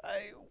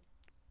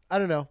 I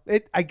don't know.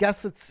 I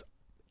guess it's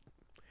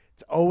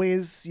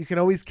always, you can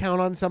always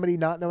count on somebody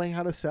not knowing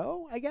how to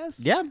sew, I guess.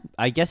 Yeah,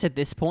 I guess at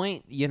this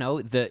point,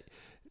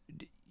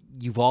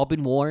 you've all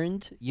been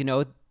warned.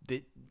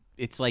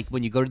 It's like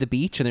when you go to the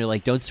beach and they're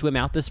like, "Don't swim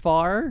out this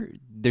far."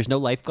 There's no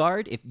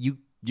lifeguard. If you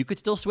could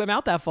still swim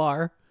out that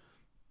far,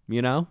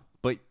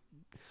 But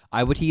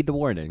I would heed the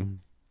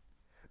warning.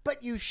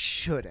 But you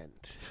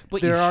shouldn't.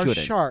 But there you are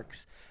shouldn't.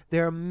 sharks.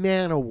 There are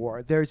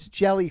man-o-war. There's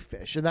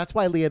jellyfish, and that's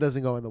why Leah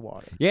doesn't go in the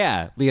water.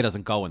 Yeah, Leah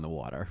doesn't go in the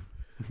water.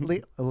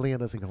 Leah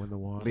doesn't go in the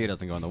water. Leah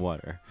doesn't go in the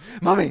water.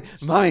 Mommy.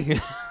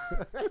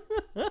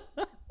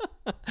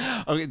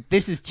 Okay,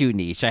 this is too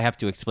niche. I have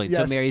to explain.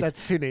 Yes, So Mary's,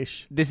 that's too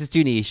niche. This is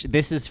too niche.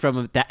 This is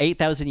from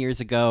 8,000 years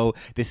ago.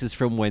 This is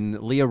from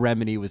when Leah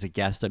Remini was a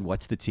guest on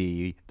What's the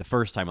Tea the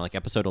first time, like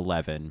episode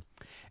 11.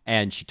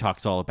 And she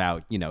talks all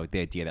about, the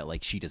idea that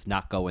like she does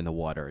not go in the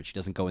water and she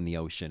doesn't go in the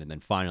ocean. And then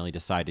finally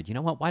decided, you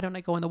know what? Why don't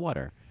I go in the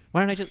water? Why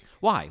don't I just,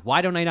 why?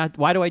 Why don't I not,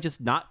 why do I just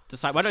not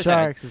decide? Why do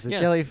Sharks, I it's a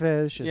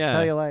jellyfish, it's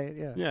cellulite.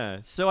 Yeah. Yeah.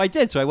 So I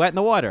did. So I went in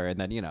the water. And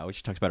then,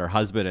 she talks about her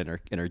husband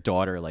and her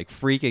daughter like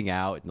freaking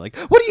out and like,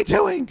 what are you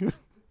doing?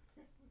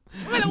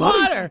 I'm in the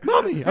water.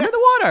 Mommy, I'm in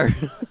the water.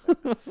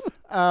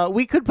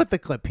 We could put the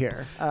clip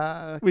here.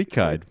 We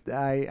could.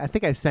 I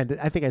think I sent it.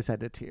 I think I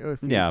sent it to you.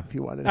 If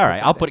you wanted. All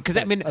right, I'll put it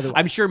because otherwise.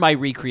 I'm sure my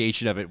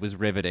recreation of it was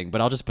riveting, but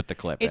I'll just put the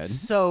clip in. It's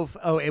so.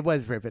 It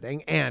was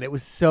riveting, and it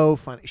was so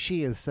funny.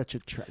 She is such a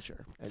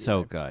treasure. Anyway.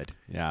 So good.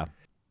 Yeah.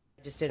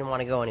 I just didn't want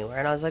to go anywhere,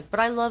 and I was like, but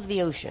I love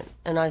the ocean,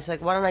 and I was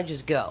like, why don't I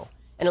just go?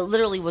 And it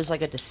literally was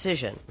like a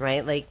decision,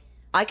 right? Like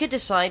I could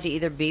decide to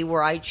either be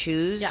where I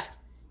choose. Yeah.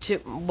 To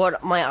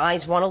what my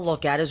eyes want to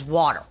look at is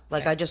water.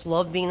 Like I just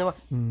love being there.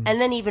 And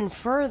then even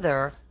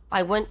further,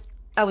 I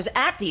was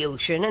at the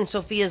ocean, and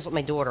Sophia's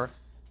my daughter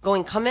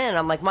going, come in.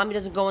 I'm like, Mommy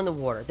doesn't go in the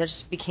water. That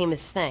just became a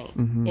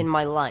thing in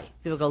my life.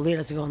 People go, Leah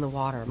doesn't go in the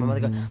water. My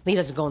mother goes, Leah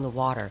doesn't go in the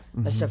water.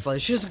 My stepfather,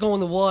 she doesn't go in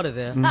the water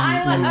there. And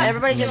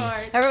everybody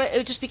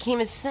it just became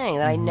a thing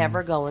that I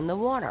never go in the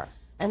water.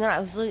 And then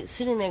I was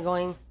sitting there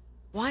going,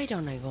 why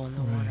don't I go in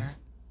the water?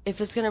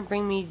 If it's going to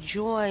bring me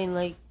joy,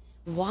 like,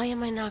 why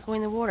am I not going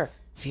in the water?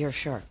 Fear of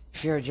shark,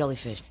 fear of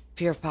jellyfish,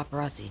 fear of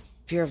paparazzi,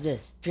 fear of this,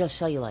 fear of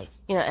cellulite.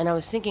 And I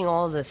was thinking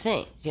all of the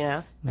things,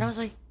 and I was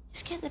like,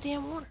 just get in the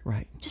damn water.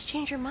 Right. Just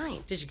change your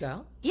mind. Did you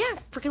go? Yeah,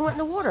 freaking went in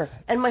the water.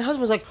 And my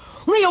husband was like,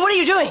 Leah, what are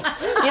you doing? And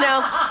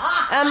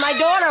my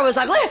daughter was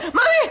like, Leah,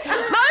 Mommy, and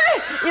and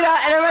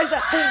I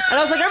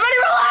was like, everybody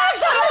relax,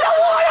 I'm in the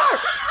water.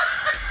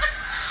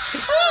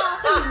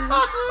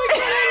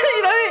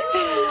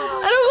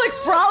 And I'm like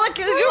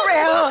frolicking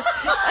around.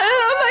 And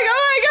I'm like,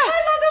 oh my God.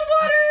 I love the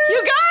water.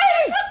 You guys.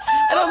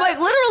 And I'm like,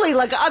 literally,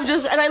 like,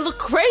 and I look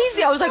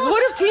crazy. I was like,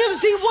 what if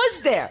TMZ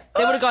was there?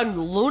 They would have gone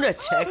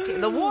lunatic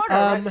in the water.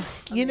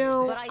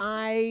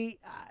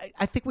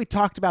 I think we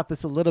talked about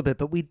this a little bit,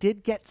 but we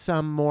did get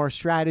some more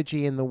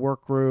strategy in the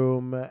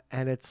workroom,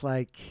 and it's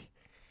like,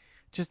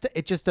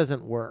 it just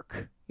doesn't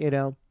work,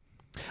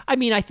 I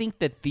mean, I think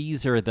that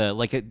these are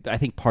I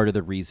think part of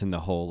the reason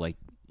the whole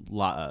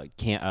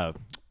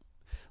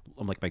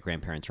I'm like my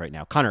grandparents right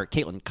now.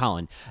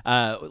 Colin,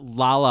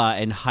 Lala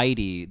and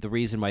Heidi, the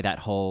reason why that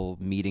whole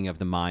meeting of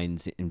the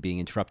minds and being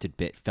interrupted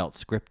bit felt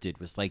scripted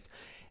was like,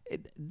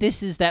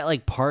 this is that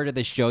like part of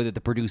the show that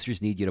the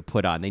producers need you to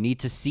put on. They need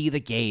to see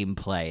the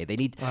gameplay. They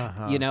need,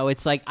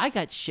 it's like, I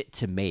got shit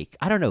to make.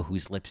 I don't know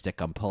whose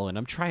lipstick I'm pulling.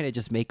 I'm trying to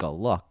just make a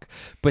look,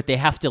 but they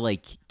have to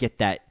like get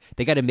that.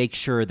 They got to make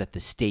sure that the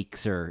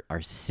stakes are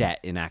set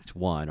in Act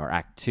 1 or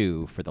Act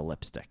 2 for the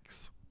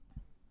lipsticks.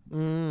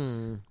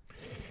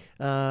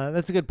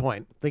 That's a good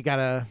point.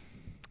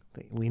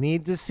 We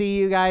need to see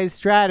you guys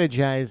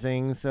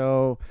strategizing.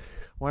 So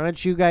why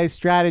don't you guys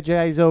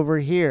strategize over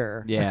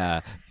here?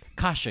 Yeah.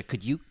 Kasha,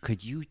 could you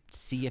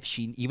see if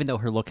she, even though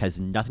her look has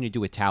nothing to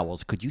do with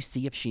towels, could you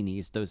see if she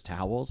needs those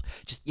towels?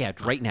 Just,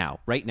 right now.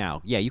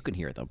 Yeah, you can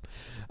hear them.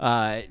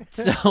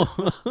 So,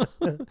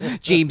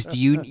 James, do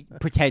you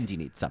pretend you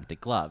need something?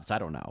 Gloves? I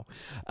don't know.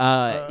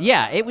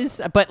 Yeah, it was,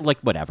 but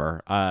like,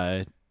 whatever.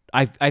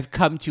 I've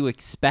come to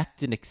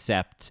expect and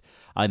accept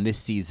on this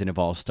season of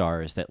All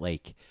Stars that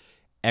like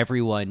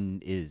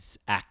everyone is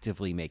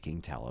actively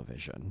making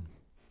television.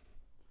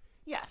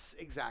 Yes,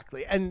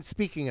 exactly. And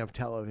speaking of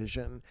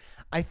television,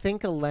 I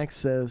think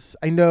Alexis,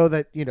 I know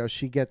that,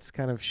 she gets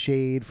kind of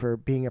shade for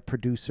being a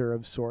producer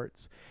of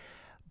sorts.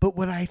 But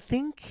what I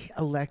think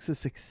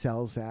Alexis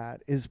excels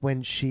at is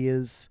when she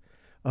is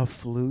a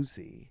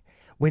floozy,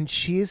 when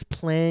she is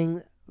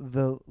playing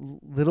the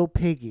little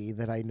piggy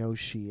that I know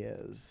she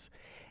is.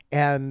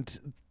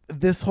 And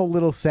this whole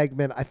little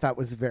segment I thought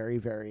was very,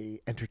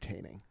 very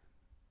entertaining.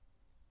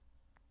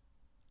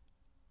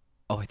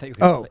 Oh, I thought you were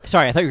going to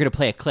sorry, I thought you were going to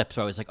play a clip,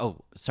 so I was like, oh,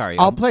 sorry.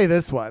 I'll play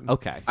this one.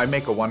 Okay. I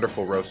make a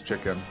wonderful roast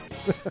chicken.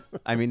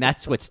 I mean,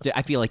 that's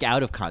I feel like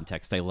out of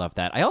context, I love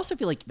that. I also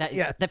feel like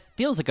that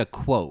feels like a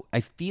quote.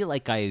 I feel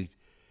like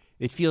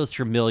it feels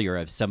familiar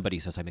if somebody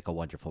says, I make a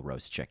wonderful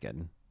roast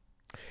chicken.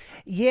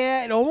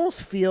 Yeah, it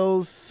almost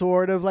feels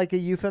sort of like a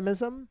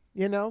euphemism,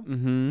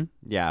 Mm-hmm.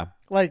 Yeah.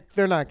 Like,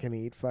 they're not going to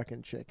eat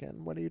fucking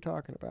chicken. What are you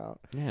talking about?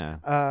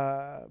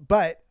 Yeah.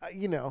 But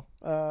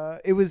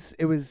it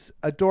was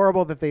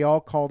adorable that they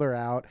all called her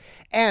out.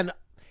 And,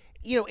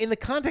 in the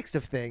context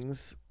of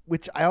things,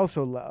 which I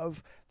also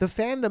love, the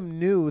fandom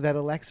knew that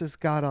Alexis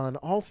got on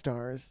All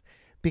Stars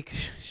because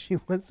she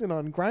wasn't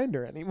on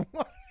Grindr anymore.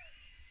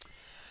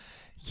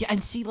 Yeah,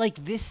 and see,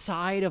 like, this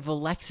side of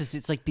Alexis,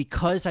 it's like,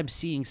 because I'm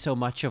seeing so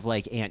much of,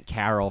 like, Aunt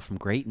Carol from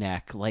Great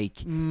Neck,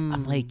 like,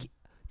 I'm like,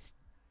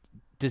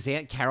 does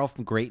Aunt Carol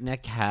from Great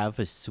Neck have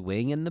a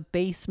swing in the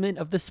basement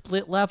of the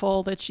split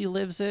level that she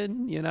lives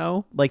in? You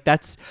know, like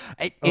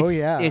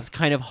it's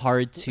kind of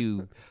hard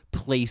to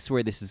place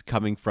where this is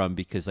coming from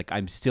because like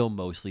I'm still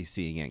mostly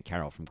seeing Aunt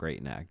Carol from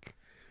Great Neck.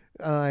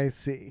 I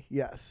see.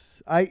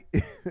 Yes.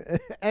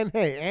 And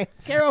hey, Aunt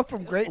Carol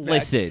from Great Neck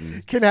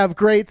Listen, can have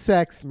great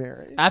sex,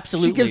 Mary.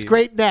 Absolutely. She gives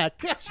great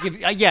neck.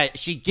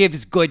 She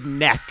gives good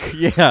neck.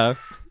 Yeah.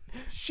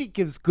 She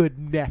gives good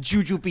neck.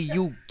 Jujubee,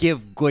 you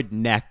give good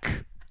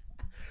neck.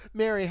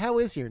 Mary, how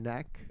is your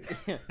neck?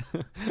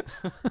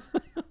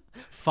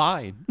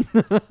 Fine.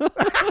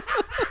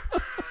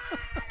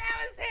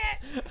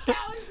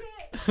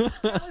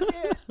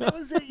 That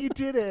was it. You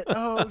did it.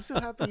 Oh, I'm so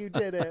happy you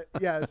did it.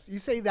 Yes, you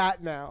say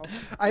that now.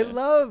 I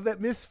love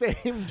that Miss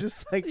Fame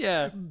just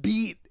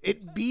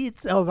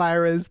beats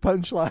Elvira's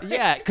punchline.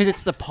 Yeah, because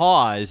it's the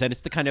pause and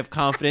it's the kind of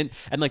confident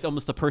and like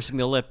almost the pursing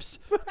the lips.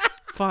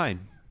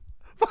 Fine.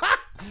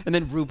 And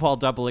then RuPaul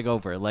doubling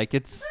over. Like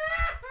it's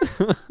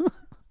fine.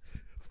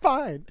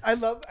 Fine.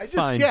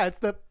 It's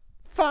the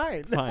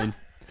fine. Fine.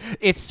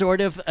 It's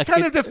sort of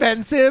kind of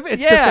defensive.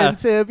 It's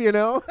defensive, you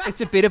know? It's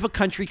a bit of a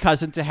country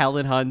cousin to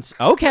Helen Hunt's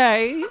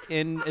okay,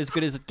 in as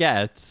good as it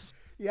gets.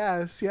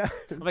 Yes. Oh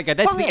my God,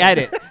 that's the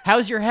edit.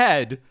 How's your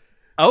head?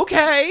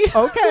 Okay.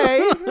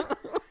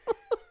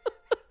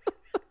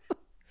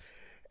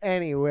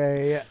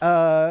 Anyway,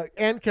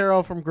 Aunt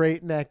Carol from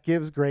Great Neck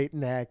gives great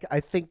neck.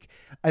 I think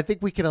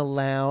we can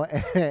allow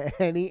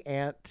any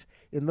aunt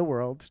in the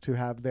world to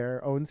have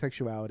their own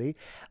sexuality.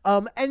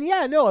 And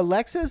yeah, no,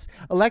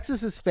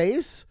 Alexis's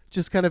face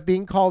just kind of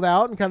being called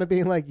out and kind of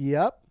being like,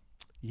 yep,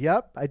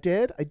 I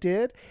did.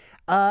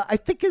 I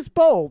think is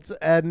bold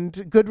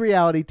and good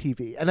reality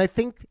TV. And I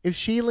think if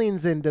she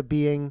leans into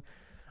being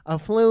a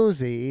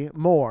floozy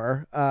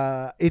more,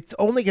 it's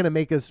only going to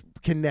make us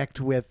connect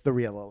with the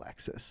real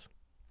Alexis.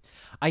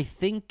 I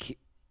think,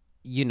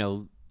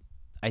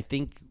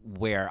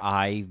 where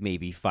I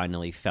maybe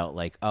finally felt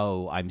like,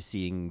 oh, I'm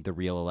seeing the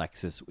real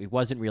Alexis, it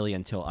wasn't really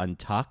until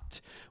Untucked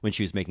when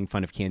she was making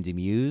fun of Candy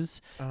Muse.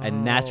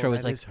 And that's where I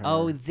was like,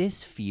 oh,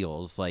 this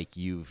feels like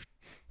you've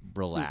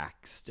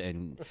relaxed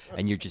and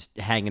you're just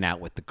hanging out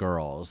with the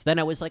girls. Then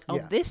I was like,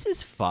 this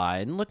is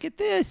fun. Look at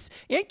this.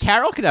 Aunt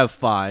Carol could have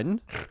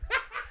fun.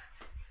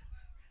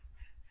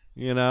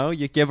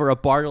 You give her a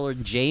Bartle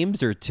and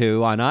James or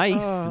two on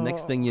ice.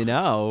 Next thing you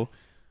know.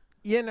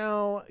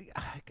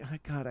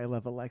 God, I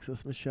love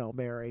Alexis Michelle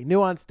Mary.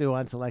 Nuance,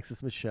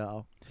 Alexis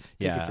Michelle.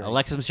 Yeah,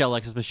 Alexis Michelle,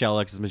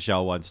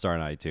 1 star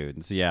on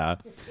iTunes. Yeah.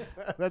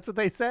 That's what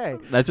they say.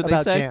 That's what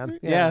about they say? Jan.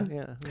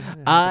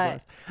 Yeah.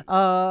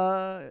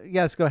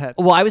 Yes, go ahead.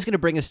 Well, I was going to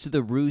bring us to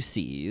the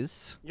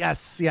Roosies.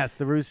 Yes,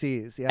 the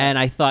Roosies. Yes. And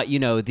I thought,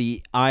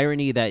 the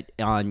irony that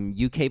on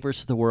UK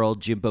versus the World,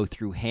 Jimbo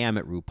threw ham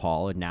at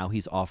RuPaul, and now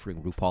he's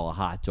offering RuPaul a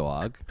hot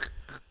dog.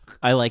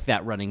 I like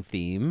that running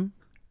theme.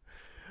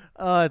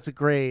 Oh, it's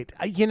great.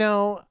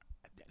 Jimbo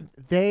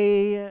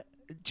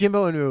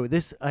and Ru,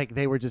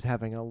 they were just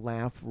having a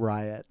laugh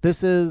riot.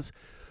 This is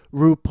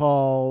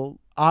RuPaul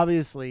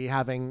obviously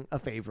having a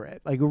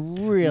favorite, like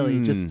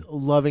really just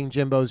loving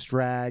Jimbo's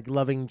drag,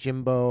 loving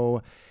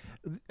Jimbo's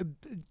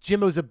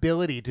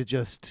ability to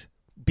just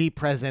be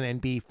present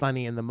and be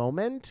funny in the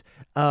moment,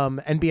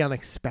 and be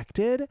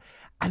unexpected.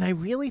 And I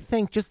really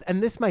think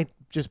and this might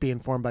just be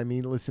informed by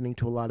me listening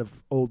to a lot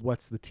of old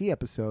What's the Tea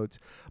episodes,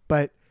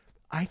 but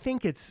I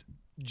think it's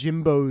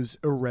Jimbo's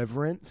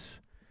irreverence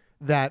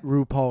that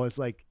RuPaul is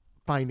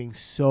finding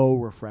so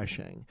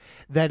refreshing,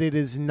 that it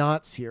is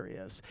not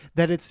serious,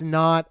 that it's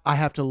not, I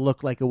have to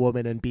look like a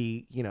woman and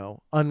be,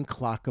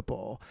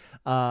 unclockable,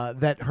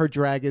 that her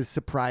drag is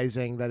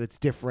surprising, that it's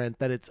different,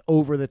 that it's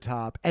over the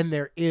top. And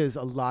there is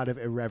a lot of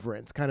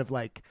irreverence, kind of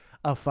like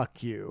a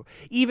fuck you,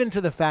 even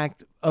to the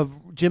fact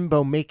of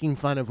Jimbo making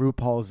fun of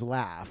RuPaul's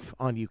laugh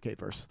on UK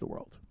versus the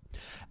World.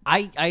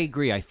 I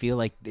agree. I feel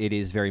like it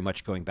is very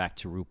much going back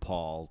to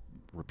RuPaul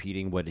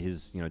repeating what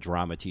his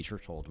drama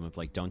teacher told him of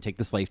don't take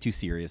this life too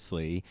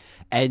seriously,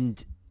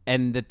 and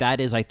that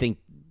is, I think,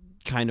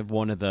 kind of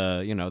one of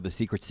the the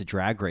secrets to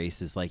Drag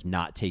Race is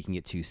not taking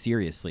it too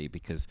seriously,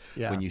 because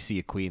when you see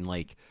a queen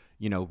like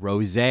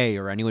Rosé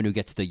or anyone who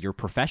gets the "you're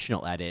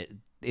professional" at it,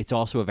 it's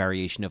also a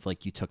variation of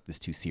you took this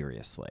too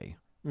seriously.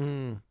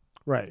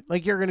 Right.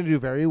 You're going to do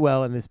very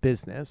well in this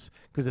business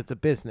because it's a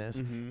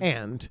business,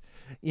 and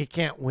you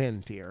can't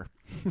win, dear.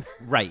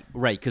 Right.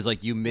 Because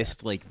you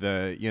missed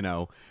the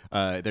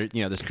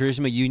there's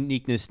charisma,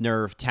 uniqueness,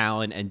 nerve,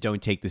 talent, and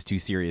don't take this too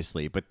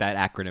seriously. But that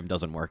acronym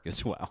doesn't work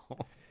as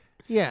well.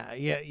 Yeah.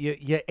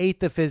 You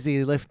ate the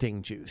fizzy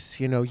lifting juice.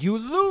 You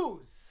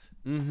lose.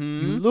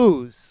 You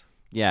lose.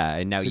 Yeah,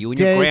 and now you and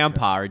your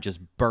grandpa are just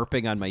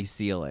burping on my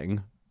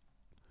ceiling.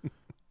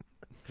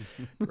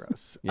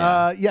 Gross.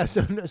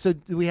 So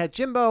we had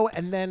Jimbo,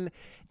 and then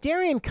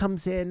Darian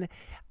comes in.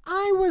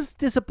 I was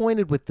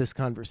disappointed with this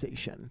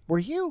conversation. Were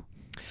you?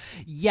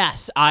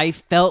 Yes, I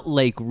felt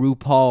like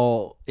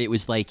RuPaul, it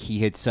was like he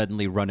had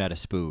suddenly run out of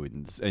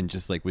spoons and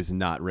just was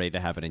not ready to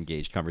have an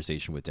engaged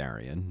conversation with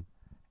Darian.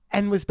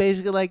 And was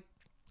basically like,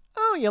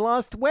 oh, you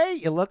lost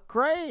weight. You look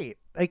great.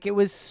 Like it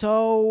was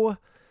so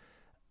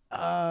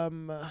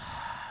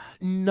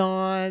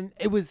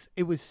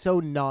it was so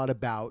not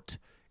about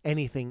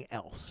anything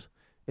else,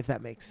 if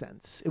that makes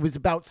sense. It was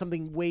about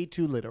something way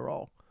too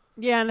literal.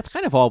 Yeah, and it's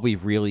kind of all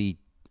we've really,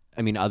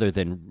 I mean, other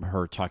than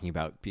her talking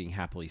about being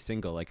happily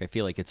single, like I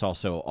feel like it's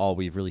also all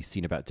we've really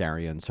seen about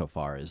Darian so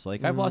far is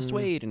like I've lost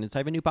weight and I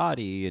have a new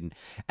body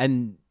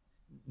and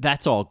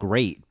that's all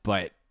great,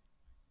 but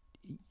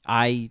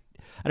I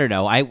don't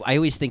know. I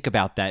always think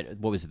about that.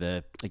 What was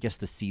the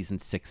season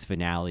 6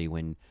 finale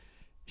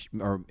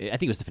or I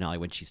think it was the finale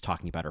when she's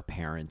talking about her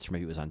parents, or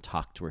maybe it was on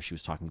Tucked where she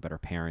was talking about her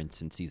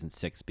parents in season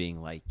 6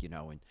 being like, you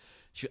know, and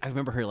I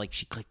remember her like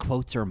she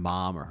quotes her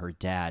mom or her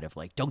dad of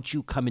like, "Don't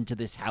you come into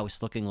this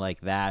house looking like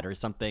that" or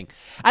something.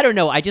 I don't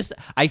know.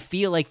 I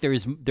feel like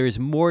there's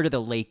more to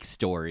the Lake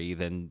story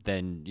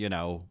than you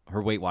know her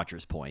Weight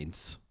Watchers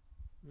points.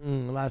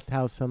 Last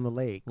House on the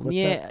Lake. What's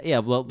that? Yeah.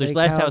 Well, there's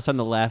Lake Last House on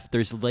the left.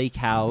 There's Lake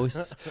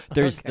House.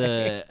 There's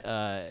Okay.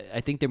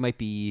 I think there might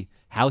be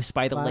House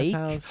by the Glass Lake.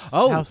 House.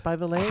 Oh, House by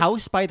the Lake?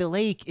 House by the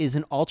Lake is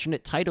an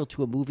alternate title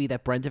to a movie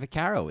that Brenda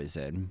Vaccaro is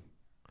in.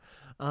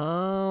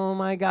 Oh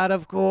my God!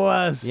 Of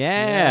course.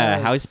 Yeah,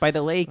 Yes. House by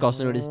the Lake,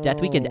 also known as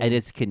Death Weekend, and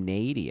it's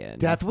Canadian.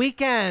 Death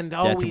Weekend.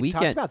 Oh, Death we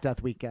Weekend. talked about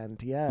Death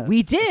Weekend. Yes,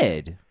 We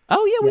did.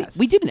 Oh yeah, Yes.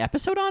 we did an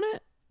episode on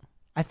it.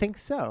 I think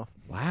so.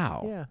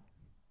 Wow. Yeah,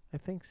 I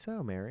think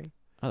so, Mary.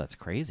 Oh, that's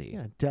crazy.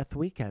 Yeah, Death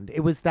Weekend. It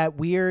was that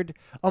weird.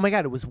 Oh my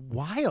God! It was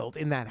wild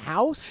in that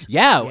house.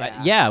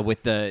 Yeah,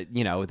 with the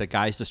the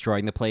guys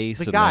destroying the place.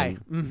 The and guy.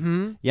 then-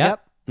 Mm-hmm.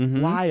 Yep.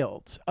 Mhm.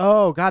 Wild.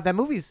 Oh God, that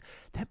movie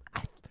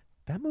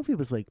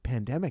was like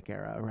pandemic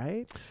era,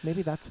 right?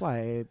 Maybe that's why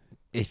it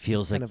It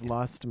feels kind like of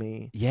lost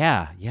me.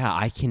 Yeah.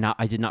 I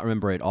did not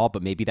remember it all,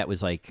 but maybe that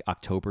was like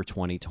October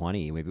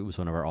 2020. Maybe it was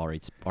one of our all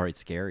right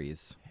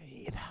scaries.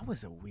 That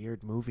was a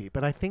weird movie,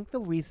 but I think the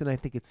reason I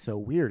think it's so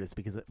weird is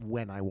because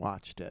when I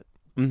watched it.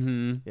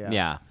 Mm-hmm.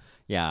 Yeah.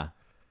 Yeah.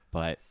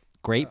 But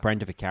great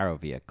Brenda Vaccaro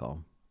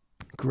vehicle.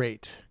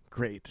 Great.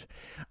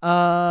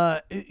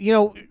 You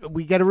know,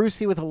 we get a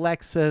Rusi with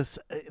Alexis.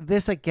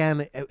 This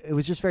again, it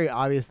was just very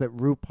obvious that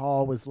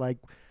RuPaul was like,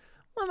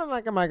 "What the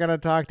fuck am I going to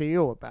talk to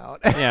you about?"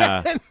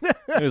 Yeah.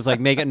 It was like,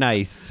 make it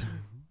nice.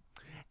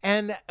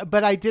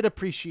 But I did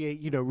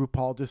appreciate,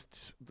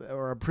 RuPaul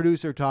or a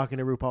producer talking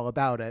to RuPaul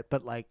about it,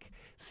 but like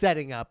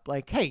setting up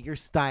like, hey, your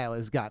style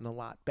has gotten a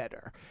lot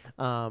better.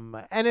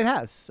 And it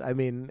has. I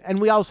mean, and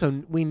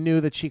we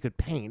knew that she could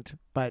paint,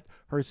 but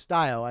her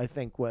style, I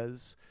think,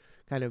 was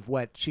kind of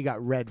what she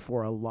got read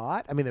for a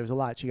lot. I mean, there was a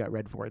lot she got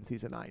read for in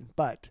season 9,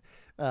 but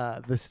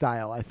the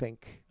style, I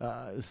think,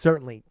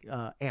 certainly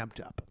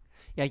amped up.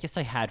 Yeah, I guess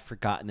I had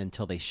forgotten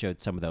until they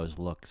showed some of those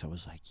looks. I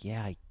was like,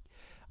 yeah,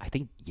 I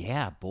think,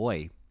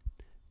 boy,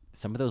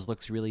 some of those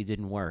looks really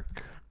didn't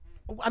work.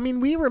 I mean,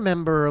 we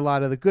remember a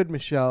lot of the good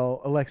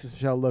Alexis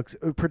Michelle looks,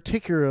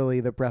 particularly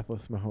the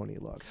Breathless Mahoney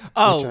look.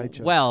 Oh,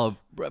 well,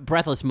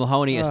 Breathless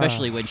Mahoney,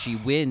 especially when she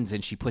wins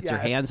and she puts her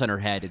Yes. hands on her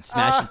head and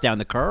smashes down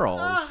the curls.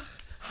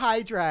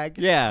 High drag.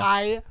 Yeah.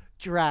 High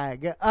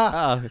drag.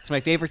 Oh, it's my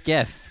favorite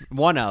gif.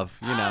 One of,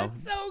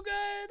 It's so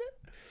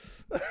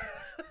good.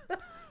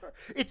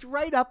 It's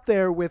right up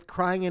there with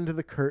crying into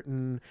the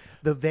curtain,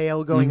 the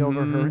veil going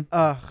over her.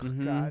 Oh,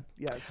 God.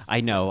 Yes.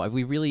 I know. Yes.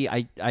 We really,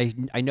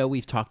 I know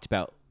we've talked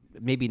about,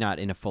 maybe not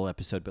in a full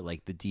episode, but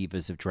like the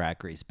divas of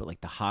Drag Race, but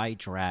like the high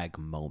drag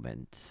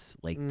moments,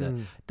 like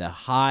the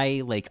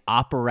high, like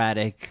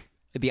operatic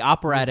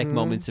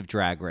moments of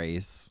Drag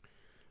Race.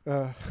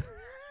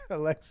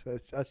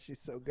 Alexis, she's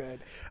so good.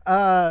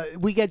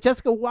 We get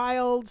Jessica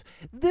Wilde.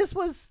 This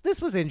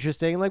was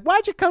interesting. Like,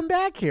 why'd you come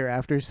back here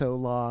after so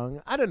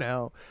long? I don't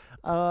know.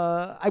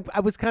 I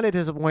was kind of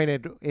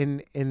disappointed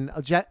in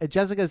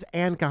Jessica's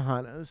and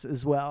Kahana's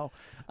as well.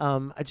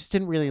 I just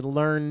didn't really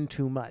learn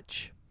too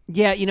much.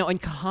 Yeah, and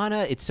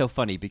Kahana, it's so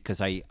funny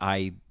because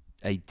I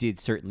did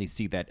certainly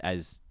see that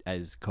as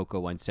Coco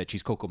once said,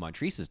 she's Coco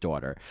Montrese's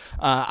daughter.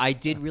 I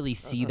did really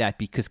see that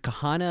because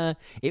Kahana,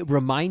 it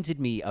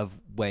reminded me of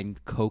when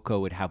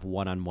Coco would have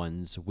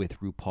one-on-ones with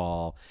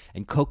RuPaul,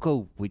 and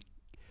Coco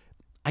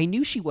I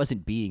knew she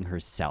wasn't being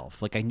herself.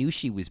 Like I knew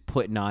she was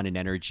putting on an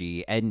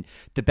energy. And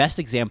the best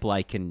example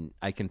I can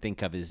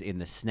think of is in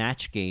the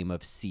Snatch Game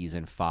of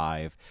season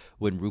 5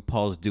 when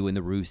RuPaul's doing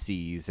the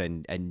Rusies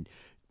and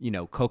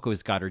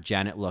Coco's got her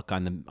Janet look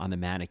on the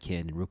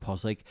mannequin, and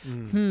RuPaul's like,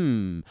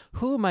 who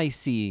am I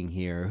seeing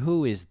here?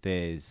 Who is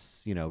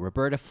this?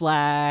 Roberta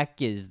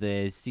Flack? Is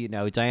this,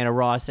 Diana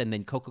Ross? And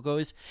then Coco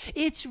goes,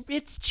 it's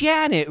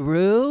Janet,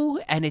 Ru.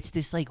 And it's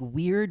this like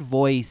weird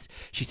voice.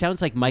 She sounds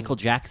like Michael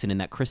Jackson in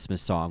that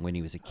Christmas song when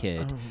he was a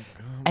kid.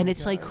 And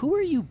it's like, who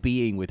are you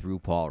being with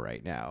RuPaul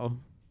right now?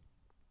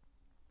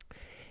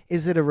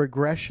 Is it a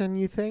regression,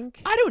 you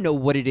think? I don't know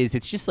what it is.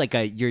 It's just like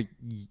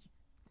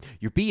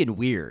you're being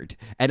weird,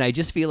 and I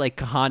just feel like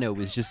Kahana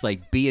was just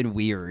like being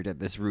weird at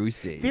this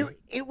Rusi.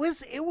 It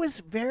was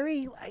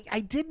very. I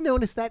did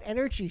notice that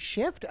energy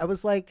shift. I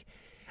was like,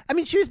 I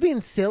mean, she was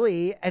being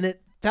silly, and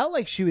it felt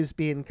like she was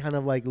being kind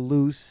of like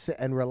loose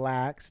and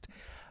relaxed,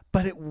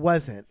 but it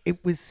wasn't.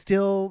 It was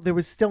still, there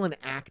was still an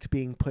act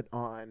being put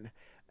on,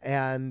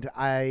 and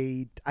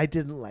I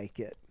didn't like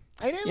it.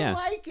 I didn't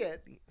like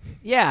it.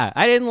 Yeah,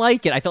 I didn't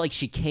like it. I felt like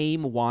she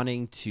came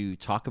wanting to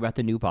talk about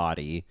the new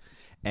body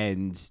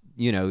and,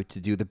 you know, to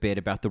do the bit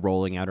about the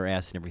rolling out her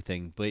ass and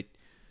everything. But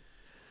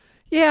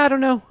yeah, I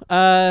don't know.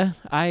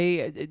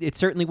 It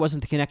certainly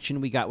wasn't the connection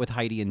we got with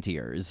Heidi and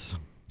Tears.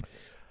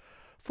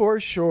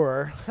 For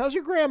sure. How's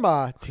your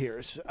grandma,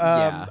 Tears?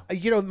 Yeah.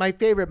 You know, my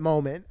favorite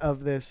moment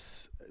of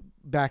this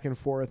back and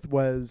forth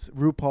was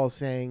RuPaul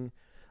saying,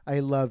 "I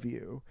love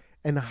you,"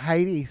 and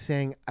Heidi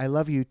saying, "I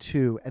love you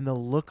too," and the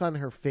look on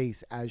her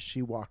face as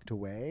she walked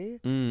away.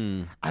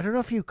 I don't know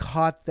if you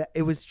caught that.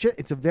 It was just,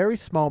 it's a very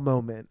small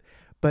moment,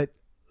 but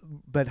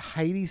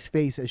Heidi's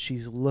face as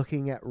she's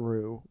looking at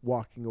Ru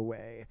walking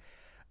away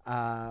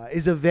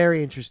is a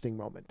very interesting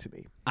moment to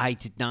me. I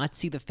did not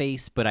see the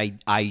face, but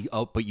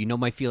but you know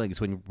my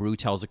feelings when Ru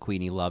tells a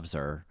queen he loves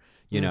her.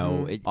 You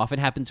know, it often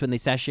happens when they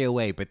sashay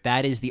away, but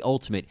that is the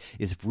ultimate,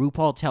 is if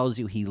RuPaul tells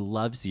you he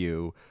loves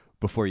you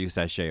before you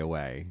sashay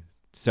away.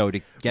 So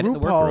to get in the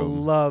workroom.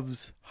 RuPaul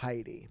loves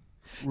Heidi.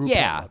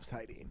 RuPaul loves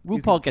Heidi.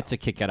 RuPaul gets a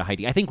kick out of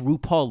Heidi. I think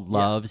RuPaul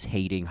loves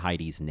hating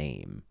Heidi's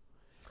name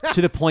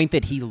to the point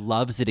that he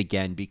loves it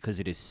again because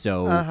it is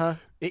so,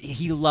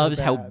 he loves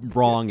how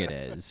wrong it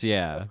is.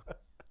 Yeah.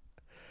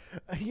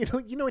 You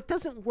know, it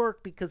doesn't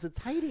work because it's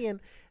Heidi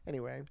and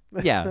anyway.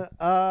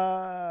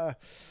 Yeah.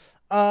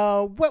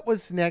 What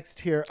was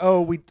next here?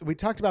 Oh, we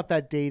talked about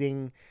that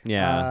dating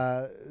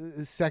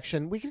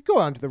section. We could go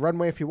on to the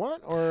runway if you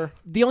want, or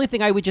the only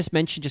thing I would just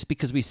mention, just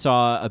because we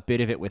saw a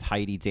bit of it with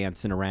Heidi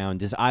dancing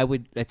around, is I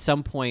would, at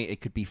some point, it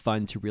could be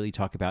fun to really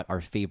talk about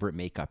our favorite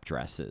makeup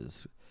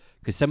dresses.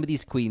 Because some of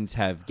these queens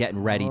have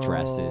getting ready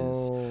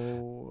dresses.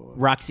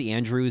 Roxy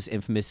Andrews,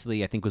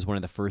 infamously, I think was one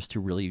of the first to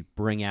really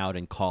bring out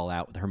and call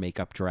out her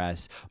makeup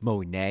dress.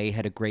 Monet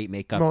had a great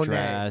makeup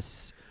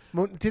dress.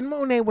 Didn't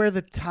Monet wear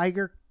the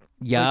tiger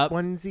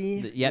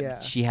onesie?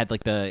 Yep. She had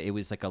like it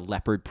was like a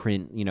leopard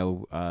print,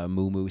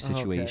 moo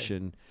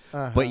situation.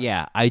 But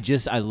yeah,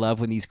 I love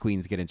when these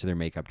queens get into their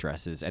makeup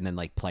dresses and then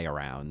like play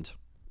around.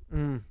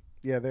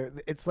 Yeah,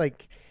 it's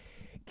like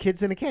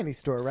kids in a candy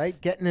store, right?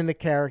 Getting into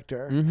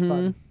character. It's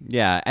fun.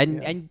 Yeah,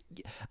 and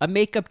a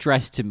makeup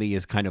dress to me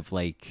is kind of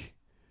like,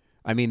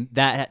 I mean,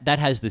 that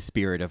has the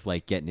spirit of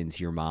like getting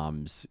into your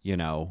mom's,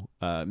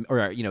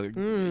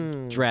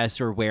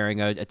 dress, or wearing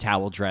a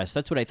towel dress.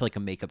 That's what I feel like a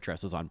makeup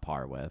dress is on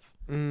par with.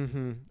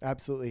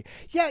 Absolutely.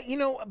 Yeah,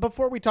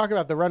 before we talk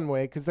about the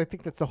runway, because I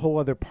think that's a whole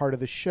other part of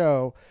the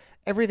show,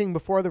 everything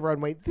before the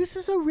runway, this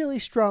is a really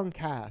strong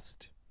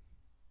cast.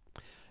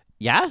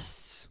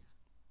 Yes.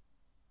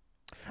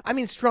 I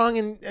mean, strong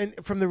and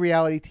from the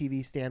reality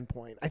TV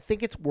standpoint. I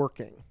think it's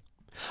working.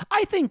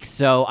 I think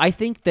so. I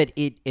think that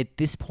at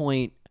this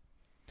point,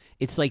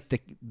 it's like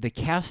the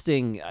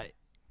casting.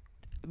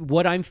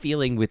 What I'm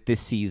feeling with this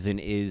season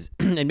is,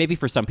 and maybe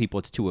for some people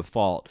it's to a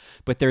fault,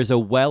 but there's a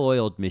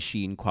well-oiled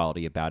machine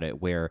quality about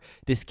it where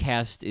this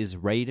cast is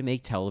ready to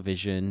make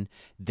television.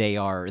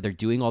 They're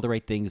doing all the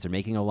right things. They're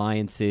making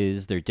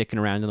alliances. They're dicking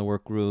around in the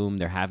workroom.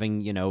 They're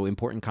having,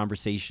 important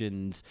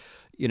conversations.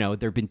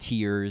 There've been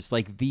tears.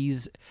 Like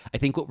these, I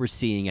think what we're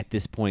seeing at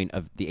this point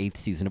of the 8th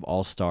season of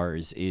All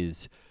Stars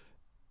is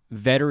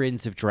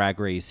veterans of Drag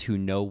Race who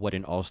know what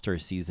an All-Star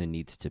season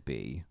needs to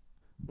be.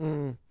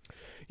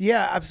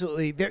 Yeah,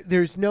 absolutely.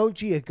 There's no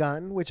Gia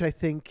Gunn, which I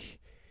think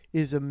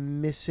is a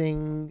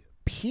missing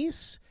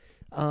piece.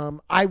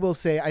 I will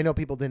say, I know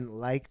people didn't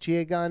like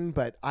Gia Gunn,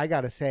 but I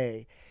gotta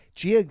say,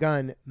 Gia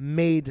Gunn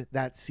made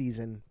that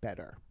season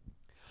better.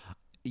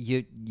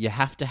 You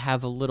have to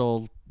have a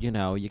little, you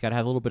got to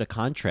have a little bit of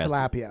contrast.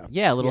 Tilapia.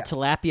 Yeah, a little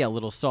tilapia, a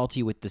little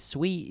salty with the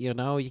sweet, you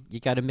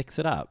got to mix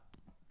it up.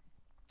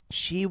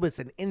 She was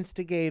an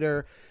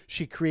instigator.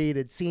 She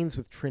created scenes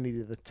with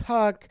Trinity the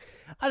Tuck.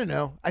 I don't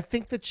know. I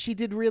think that she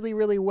did really,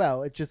 really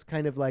well. It's just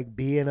kind of like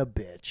being a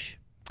bitch.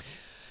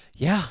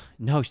 Yeah.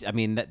 No, I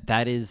mean,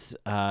 that is,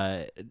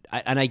 I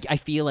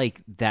feel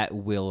like that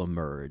will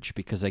emerge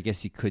because I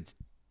guess you could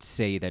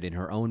say that in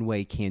her own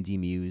way, Candy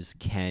Muse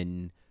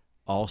can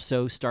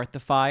also start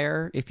the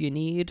fire if you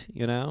need,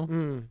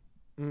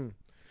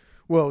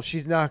 Well,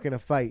 she's not going to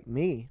fight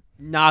me.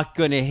 Not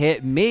going to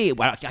hit me.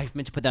 Well, I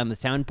meant to put that on the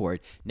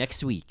soundboard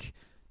next week.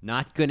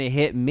 Not going to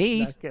hit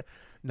me.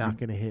 Not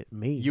going to hit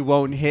me. You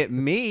won't hit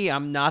me.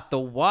 I'm not the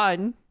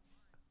one.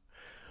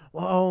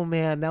 Well, oh,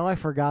 man. Now I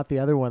forgot the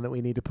other one that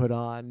we need to put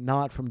on.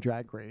 Not from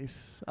Drag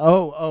Race.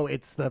 Oh,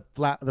 it's the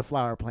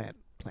flower plant.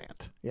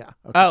 Yeah.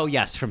 Okay. Oh,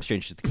 yes. From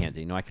Stranger to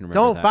Candy. No, I can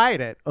remember Don't fight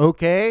it.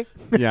 Okay.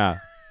 Yeah.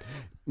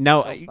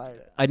 No,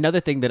 another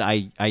thing that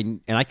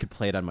I could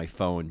play it on my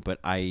phone, but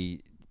I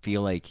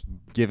feel like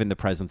given the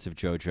presence of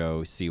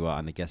JoJo Siwa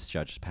on the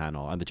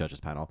judges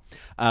panel,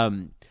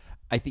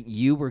 I think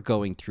you were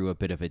going through a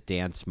bit of a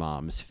Dance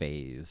Moms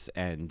phase,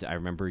 and I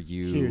remember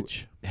you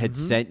had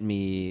sent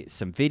me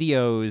some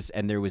videos,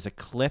 and there was a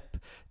clip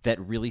that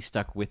really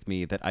stuck with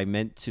me that I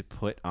meant to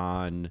put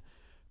on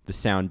the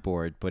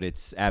soundboard, but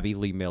it's Abby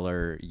Lee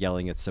Miller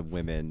yelling at some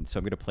women, so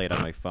I'm going to play it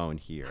on my phone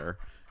here.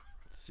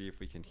 Let's see if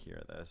we can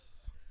hear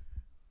this.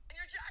 And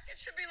your jacket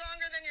should be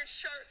longer than your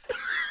shirt.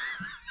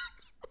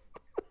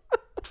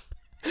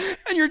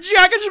 And your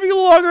jacket should be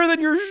longer than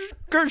your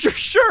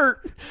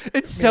shirt.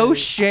 It's so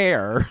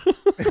Cher.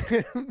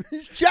 Your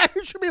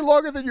jacket should be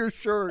longer than your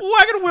shirt.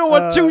 Wagon Wheel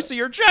Watusi,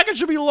 your jacket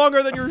should be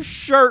longer than your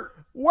shirt.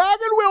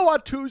 Wagon Wheel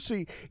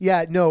Watusi.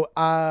 Yeah, no,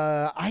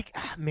 I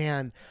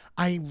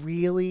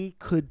really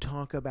could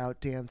talk about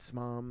Dance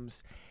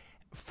Moms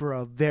for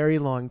a very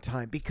long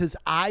time because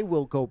I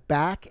will go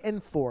back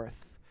and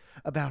forth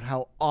about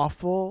how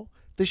awful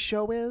the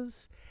show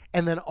is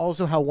and then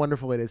also how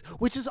wonderful it is,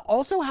 which is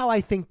also how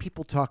I think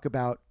people talk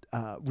about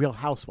Real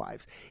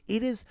Housewives.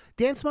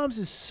 Dance Moms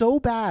is so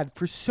bad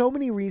for so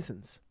many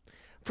reasons.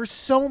 For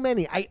so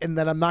many, and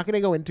that I'm not going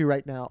to go into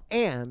right now.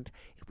 And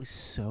it was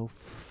so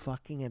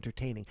fucking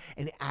entertaining.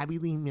 And Abby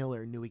Lee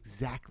Miller knew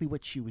exactly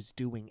what she was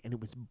doing, and it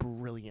was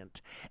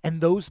brilliant.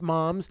 And those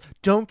moms,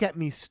 don't get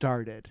me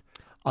started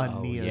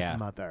on Nia's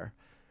mother.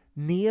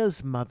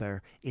 Nia's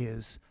mother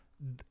is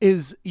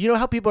you know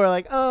how people are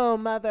like, oh,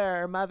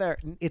 mother.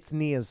 It's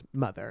Nia's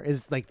mother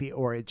is like the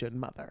origin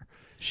mother.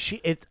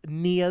 It's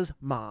Nia's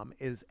mom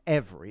is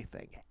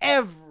everything.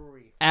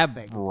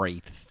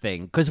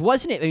 Everything. Because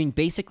wasn't it, I mean,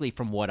 basically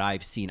from what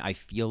I've seen, I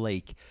feel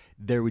like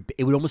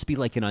it would almost be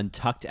like an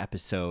Untucked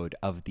episode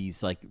of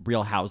these like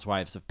Real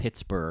Housewives of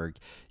Pittsburgh,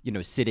 you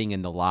know, sitting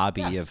in the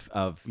lobby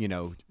of you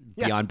know,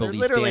 Beyond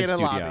Belief Dance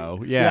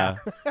Studio. Yeah.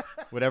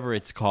 Whatever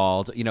it's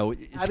called, you know.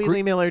 Abby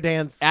Lee Miller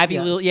Dance.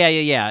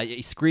 Yeah.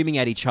 Screaming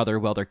at each other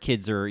while their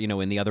kids are, you know,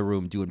 in the other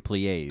room doing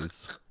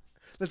pliés.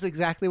 That's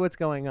exactly what's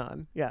going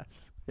on.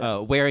 Yes.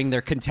 Wearing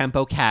their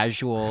Contempo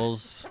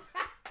casuals.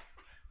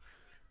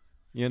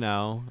 You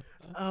know.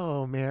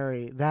 Oh,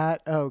 Mary,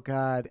 oh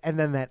God. And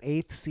then that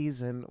 8th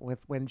season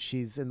when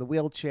she's in the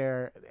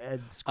wheelchair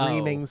and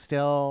screaming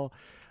still.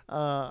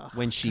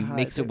 When she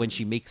makes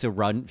a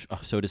run,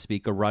 so to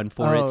speak, a run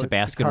for it to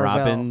Baskin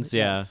Robbins.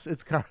 Yes, I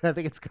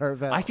think it's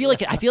Carvel. I feel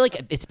like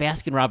it's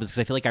Baskin Robbins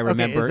because I feel like I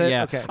remember. Okay,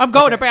 yeah, okay. I'm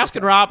going to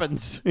Baskin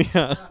Robbins.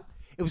 Yeah.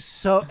 It was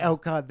so. Oh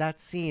God, that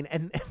scene,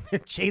 and they're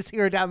chasing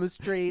her down the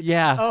street.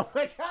 Yeah. Oh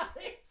my God,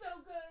 it's so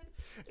good.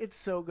 It's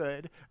so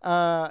good,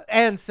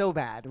 and so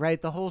bad,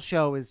 right? The whole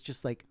show is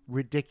just like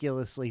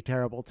ridiculously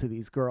terrible to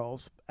these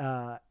girls,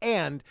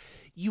 and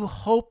you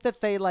hope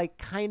that they like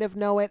kind of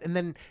know it, and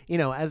then you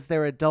know, as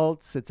they're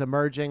adults, it's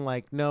emerging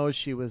like, no,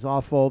 she was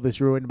awful.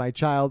 This ruined my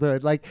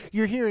childhood. Like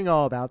you're hearing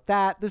all about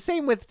that. The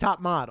same with Top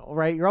Model,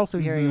 right? You're also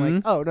hearing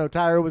like, oh no,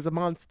 Tyra was a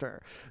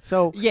monster.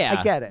 So yeah,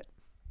 I get it.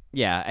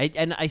 Yeah,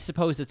 and I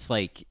suppose it's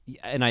like,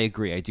 and I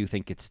agree. I do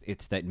think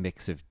it's that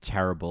mix of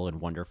terrible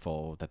and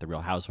wonderful that the Real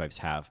Housewives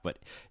have, but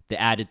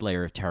the added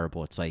layer of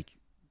terrible, it's like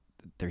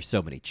there's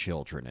so many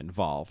children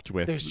involved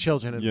with. There's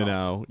children involved. You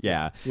know,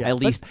 yeah. Yeah. At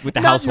least with the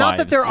Housewives. Housewives. Not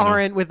that there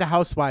aren't with the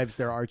Housewives.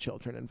 There are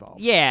children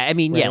involved. Yeah, I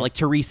mean, right? yeah, like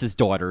Teresa's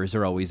daughters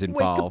are always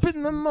involved. Wake up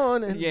in the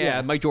morning.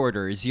 Yeah, my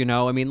daughters. You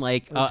know, I mean,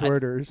 like my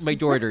daughters. My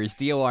daughters.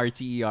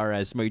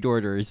 DORTERS. My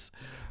daughters.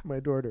 My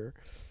daughter.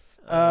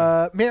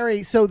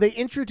 Mary, so they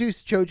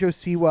introduced JoJo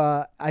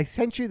Siwa. I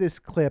sent you this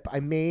clip. I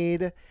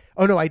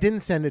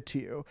didn't send it to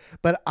you,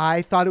 but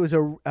I thought it was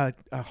a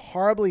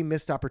horribly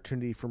missed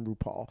opportunity from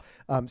RuPaul.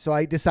 So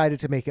I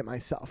decided to make it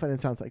myself, and it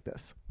sounds like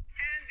this.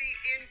 And the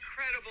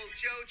incredible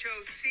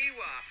JoJo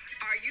Siwa.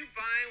 Are you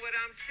buying what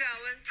I'm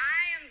selling?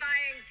 I am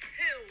buying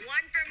 2.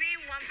 One for me,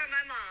 one for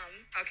my mom.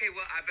 Okay,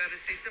 well, I better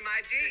see some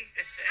ID.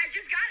 I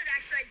just got it,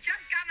 actually. I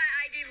just got my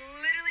ID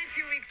literally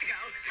 2 weeks ago.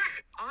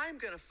 I'm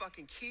gonna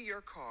fucking key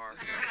your car.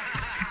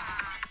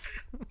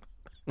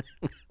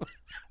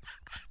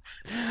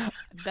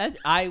 That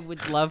I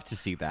would love to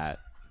see that.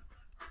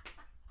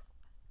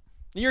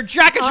 Your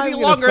jacket should be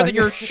longer than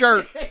your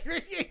shirt.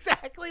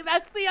 Exactly.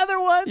 That's the other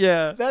one.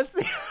 Yeah. That's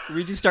the.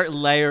 We just start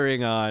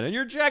layering on, and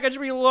your jacket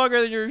should be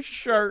longer than your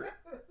shirt.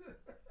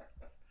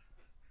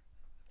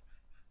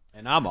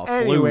 And I'm a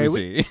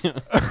floozy.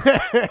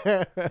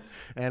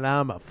 And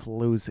I'm a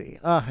floozy.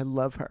 Oh, I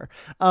love her.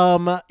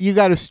 You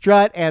got to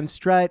strut and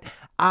strut.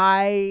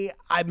 I'm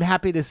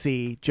happy to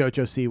see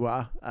JoJo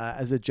Siwa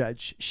as a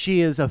judge.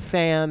 She is a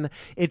fan.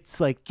 It's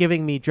like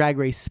giving me Drag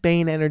Race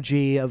Spain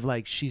energy of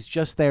like she's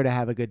just there to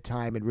have a good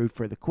time and root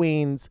for the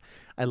queens.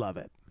 I love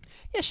it.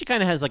 Yeah, she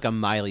kind of has like a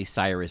Miley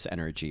Cyrus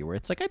energy where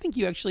it's like, I think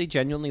you actually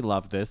genuinely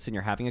love this and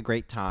you're having a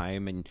great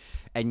time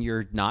and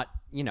you're not,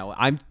 you know,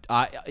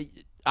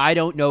 I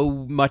don't know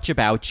much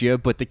about you,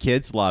 but the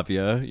kids love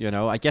you. You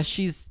know, I guess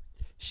she's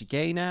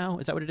gay now.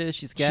 Is that what it is?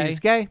 She's gay.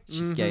 She's gay.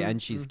 She's gay,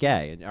 and she's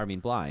gay. I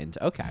mean, blind.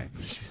 Okay,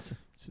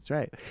 that's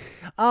right.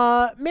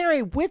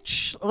 Mary,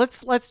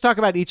 let's talk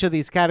about each of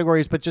these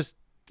categories, but just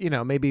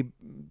maybe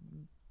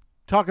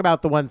talk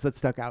about the ones that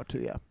stuck out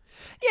to you.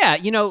 Yeah,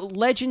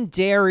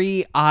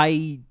 legendary.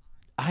 I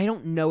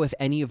don't know if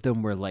any of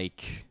them were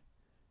like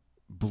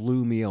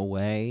blew me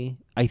away.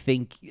 I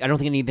don't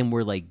think any of them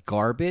were like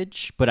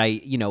garbage, but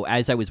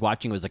as I was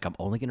watching, I was like, I'm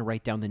only going to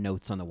write down the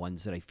notes on the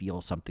ones that I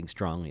feel something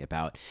strongly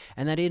about.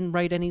 And I didn't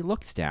write any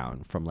looks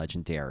down from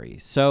Legendary.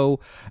 So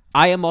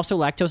I am also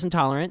lactose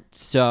intolerant,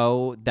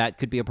 so that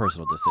could be a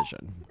personal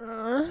decision.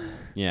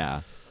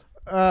 Yeah.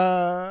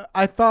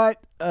 I thought,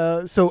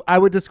 so I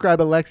would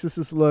describe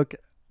Alexis's look,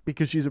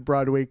 because she's a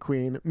Broadway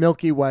queen,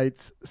 Milky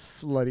White's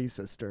slutty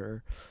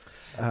sister.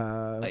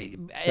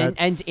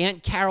 And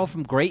Aunt Carol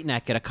from Great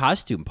Neck at a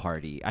costume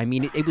party. I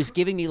mean, it was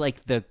giving me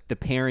like the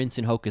parents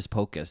in Hocus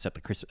Pocus at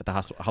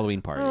the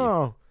Halloween party.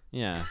 Oh,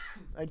 yeah,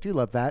 I do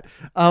love that.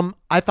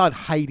 I thought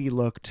Heidi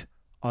looked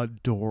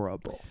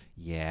adorable.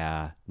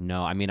 Yeah,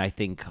 no, I mean, I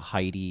think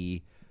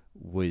Heidi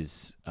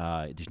was.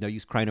 There's no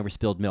use crying over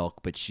spilled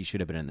milk, but she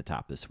should have been in the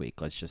top this week.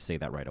 Let's just say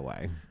that right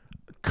away.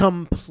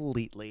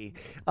 Completely.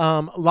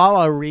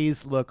 Lala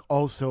Ree's look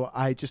also,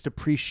 I just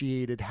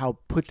appreciated how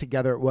put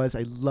together it was.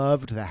 I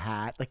loved the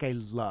hat. I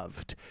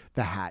loved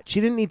the hat. She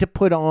didn't need to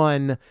put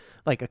on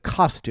like a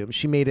costume.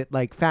 She made it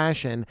like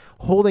fashion,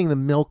 holding the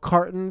milk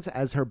cartons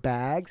as her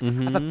bags.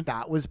 Mm-hmm. I thought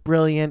that was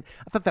brilliant.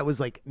 I thought that was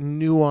like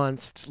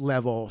nuanced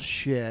level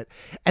shit.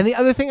 And the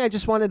other thing I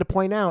just wanted to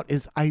point out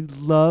is I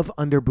love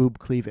underboob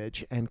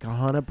cleavage, and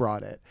Kahana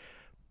brought it.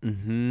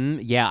 Mm-hmm.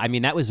 Yeah, I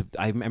mean,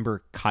 I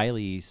remember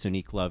Kylie,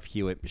 Sonique Love,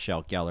 Hewitt,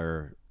 Michelle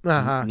Gellar,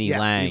 Nee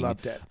Lang we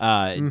loved it.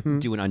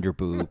 doing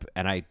underboob,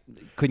 and I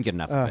couldn't get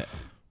enough of it.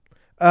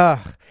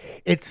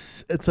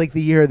 It's like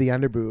the year of the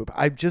underboob.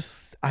 I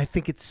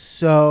think it's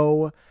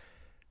so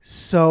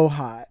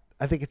hot.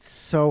 I think it's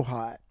so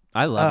hot.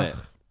 I love it.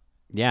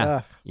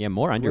 Yeah. Yeah,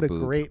 more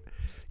underboob.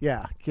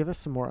 Give us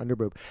some more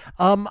underboob.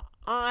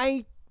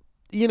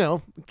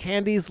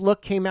 Candy's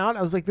look came out.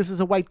 I was like, this is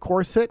a white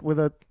corset with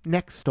a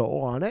neck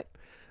stole on it.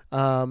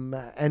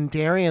 And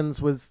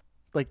Darian's was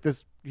like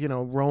this,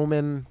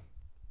 Roman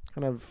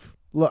kind of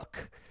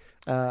look,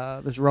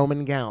 this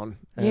Roman gown.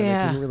 And it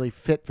didn't really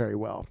fit very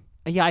well.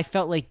 Yeah, I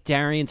felt like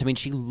Darian's, I mean,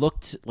 she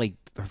looked like,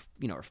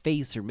 her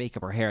face, her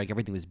makeup, her hair, like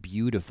everything was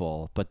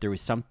beautiful, but there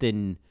was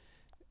something,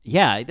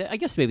 I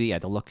guess maybe,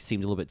 the look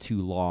seemed a little bit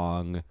too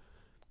long.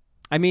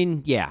 I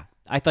mean,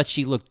 I thought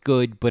she looked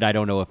good, but I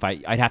don't know if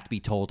I'd have to be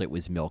told it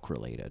was milk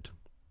related.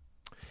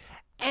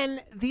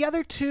 And the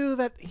other two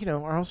that,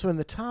 are also in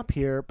the top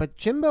here, but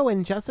Jimbo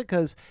and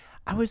Jessica's,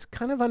 I was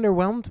kind of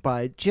underwhelmed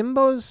by.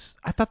 Jimbo's,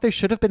 I thought there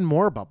should have been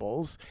more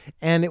bubbles,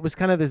 and it was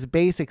kind of this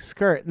basic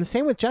skirt. And the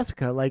same with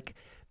Jessica, like,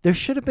 there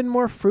should have been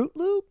more Fruit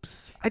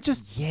Loops.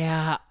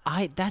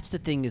 That's the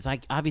thing is,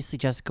 obviously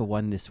Jessica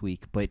won this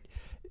week, but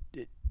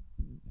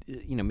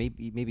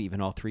maybe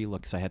even all three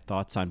looks I had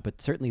thoughts on, but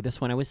certainly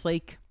this one I was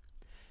like,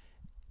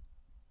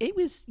 it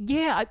was,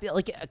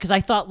 because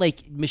I thought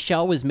like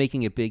Michelle was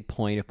making a big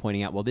point of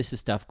pointing out, well, this is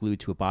stuff glued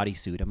to a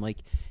bodysuit. I'm like,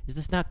 is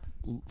this not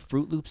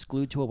Fruit Loops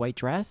glued to a white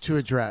dress? To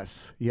a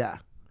dress, yeah.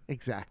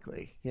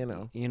 Exactly,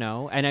 and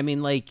I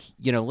mean, like,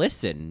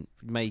 listen,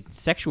 my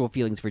sexual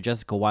feelings for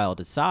Jessica Wilde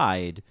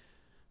aside,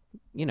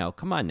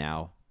 come on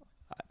now,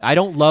 I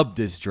don't love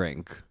this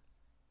drink.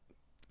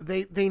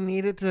 They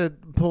needed to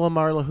pull a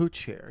Marla Hooch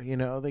here,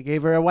 they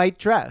gave her a white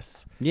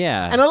dress,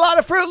 and a lot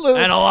of Fruit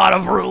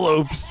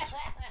Loops,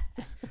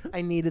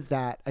 I needed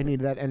that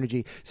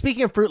energy.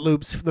 Speaking of Fruit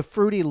Loops, the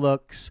fruity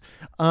looks,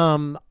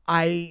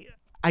 I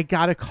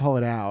gotta call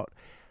it out.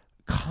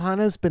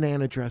 Kana's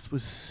banana dress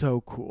was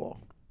so cool.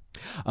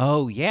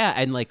 Oh, yeah.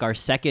 And like our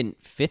second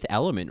Fifth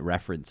Element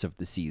reference of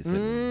the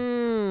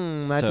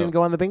season. That didn't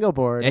go on the bingo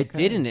board. It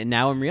didn't. And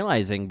now I'm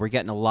realizing we're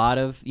getting a lot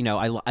of,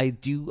 I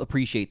do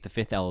appreciate the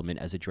Fifth Element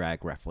as a drag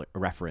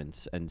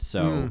reference. And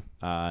so,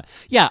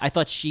 I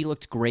thought she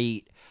looked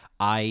great.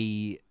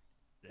 I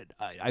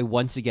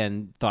once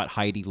again thought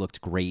Heidi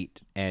looked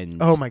great.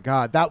 And oh my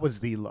God, that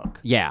was the look.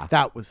 Yeah.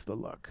 That was the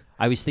look.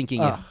 I was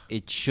thinking if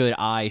it should,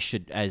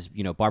 as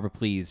Barbara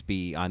Please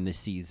be on this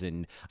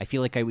season, I feel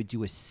like I would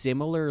do a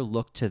similar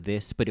look to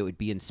this, but it would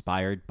be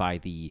inspired by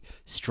the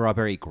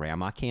strawberry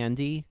grandma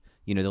candy.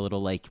 The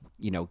little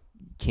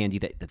candy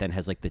that then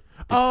has like the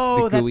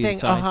gooey that thing.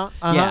 inside.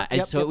 Yeah,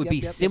 and so it would be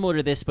similar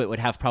to this, but it would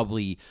have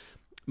probably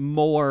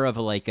more of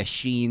a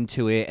sheen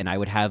to it, and I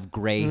would have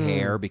gray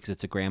hair because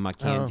it's a grandma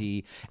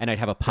candy, and I'd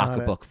have a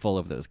pocketbook full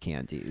of those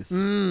candies.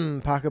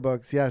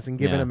 Pocketbooks, yes, and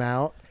giving them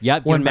out. Yeah,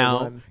 giving them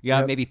out. One.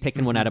 Yeah, maybe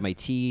picking one out of my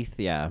teeth.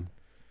 Yeah.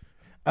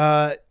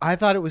 I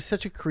thought it was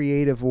such a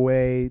creative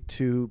way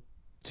to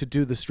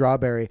do the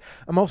strawberry.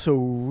 I'm also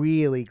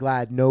really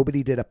glad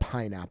nobody did a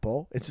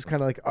pineapple. It's just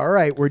kind of like, all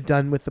right, we're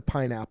done with the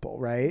pineapple,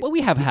 right? Well,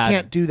 we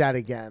can't do that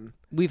again.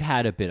 We've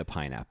had a bit of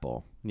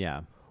pineapple.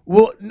 Yeah.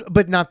 Well,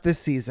 but not this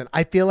season.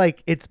 I feel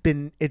like it's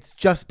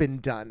just been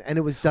done, and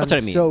it was done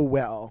so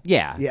well.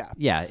 Yeah,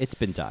 it's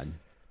been done.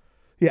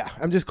 Yeah,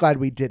 I'm just glad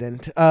we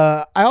didn't.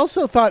 I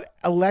also thought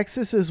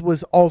Alexis's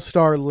was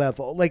all-star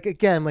level. Like,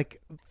 again,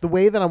 like the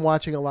way that I'm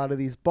watching a lot of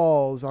these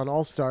balls on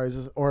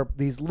All-Stars or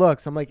these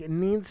looks, I'm like, it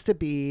needs to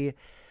be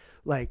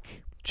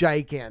like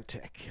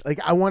gigantic. Like,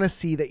 I want to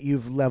see that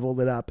you've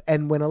leveled it up.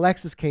 And when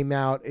Alexis came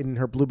out in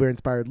her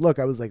Blueberry-inspired look,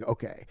 I was like,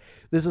 okay,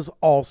 this is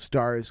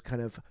All-Stars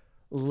kind of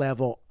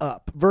level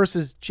up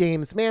versus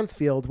James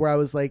Mansfield, where I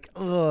was like,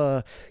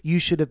 ugh, you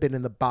should have been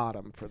in the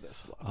bottom for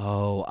this look.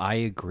 Oh, I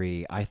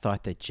agree. I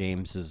thought that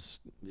James's,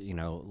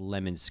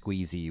 lemon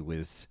squeezy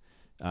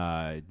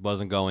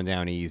wasn't going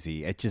down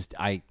easy. It just,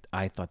 I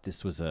thought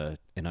this was an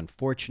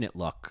unfortunate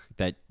look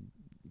that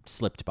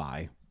slipped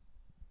by.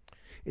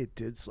 It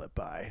did slip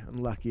by.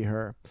 Unlucky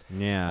her.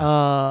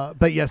 Yeah.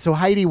 But yeah, so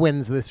Heidi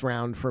wins this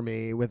round for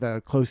me with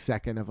a close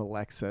second of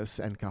Alexis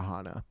and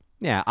Kahana.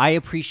 Yeah, I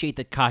appreciate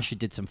that Kasha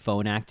did some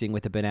phone acting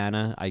with a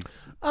banana. I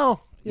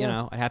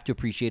have to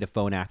appreciate a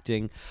phone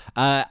acting.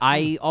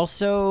 I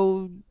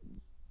also...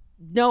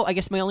 No, I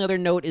guess my only other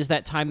note is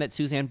that time that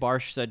Suzanne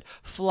Barsh said,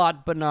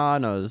 "Flot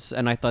bananas."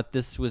 And I thought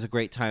this was a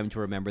great time to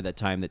remember that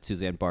time that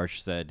Suzanne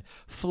Barsh said,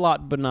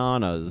 "Flot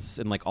bananas"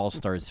 in like All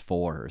Stars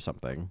 4 or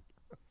something.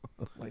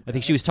 Like I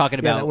think she was talking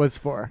about that was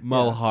for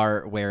Mo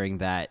Hart wearing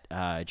that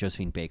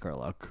Josephine Baker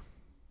look.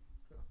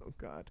 Oh,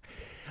 God.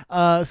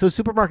 So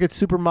Supermarket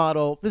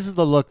Supermodel, this is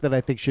the look that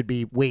I think should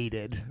be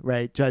weighted,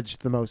 right?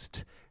 Judged the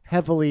most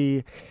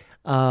heavily.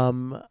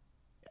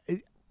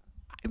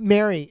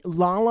 Mary,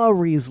 Lala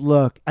Ree's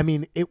look, I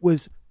mean, it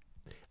was,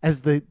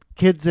 as the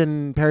kids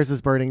in Paris is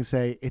Burning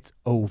say, it's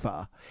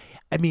over.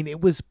 I mean,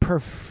 it was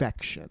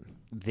perfection.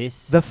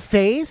 The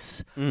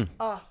face.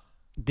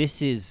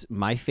 This is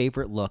my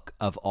favorite look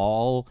of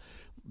all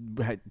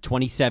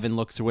 27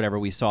 looks or whatever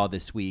we saw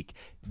this week.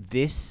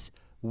 This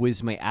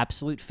was my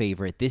absolute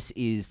favorite. This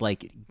is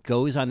like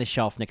goes on the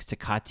shelf next to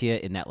Katya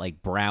in that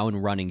like brown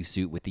running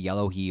suit with the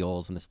yellow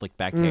heels and the slick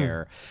back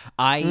hair.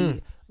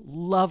 I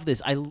love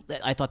this.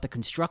 I thought the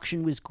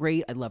construction was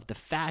great. I love the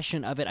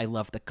fashion of it. I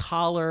love the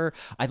collar.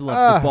 I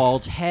love the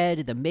bald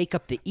head, the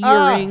makeup, the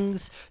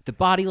earrings, the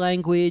body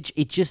language.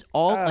 It just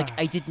all like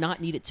I did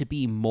not need it to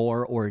be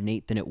more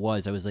ornate than it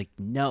was. I was like,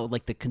 no,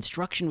 like the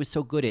construction was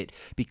so good.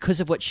 Because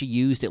of what she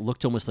used, it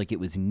looked almost like it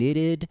was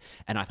knitted,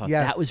 and I thought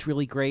that was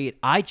really great.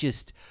 I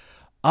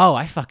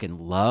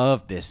fucking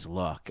love this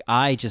look.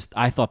 I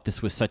thought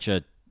this was such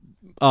a,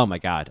 oh my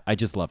God, I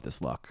just love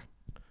this look.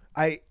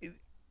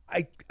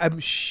 I'm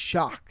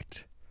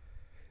shocked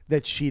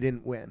that she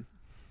didn't win.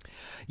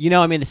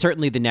 I mean,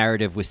 certainly the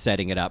narrative was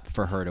setting it up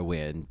for her to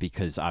win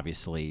because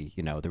obviously,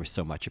 there was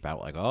so much about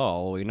like,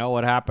 oh, you know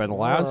what happened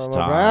last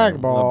time?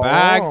 The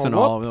bags and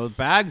all those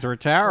bags are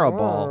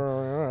terrible.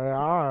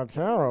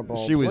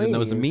 Terrible. She was in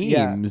those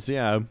memes.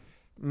 Yeah.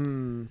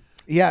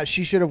 Yeah,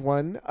 she should have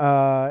won,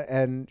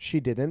 and she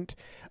didn't.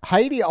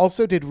 Heidi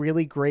also did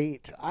really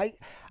great.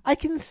 I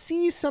can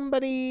see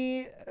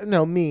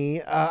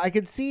I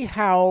could see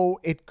how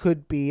it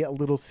could be a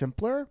little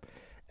simpler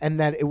and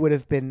that it would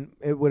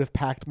have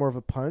packed more of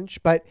a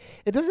punch, but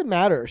it doesn't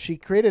matter. She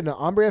created an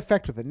ombre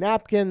effect with the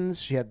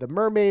napkins. She had the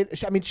mermaid.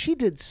 She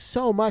did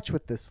so much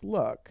with this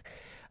look.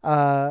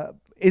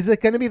 Is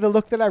it going to be the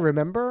look that I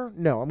remember?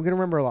 No, I'm going to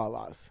remember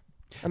Lala's.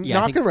 I'm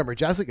not going to remember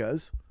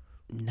Jessica's.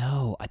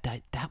 No,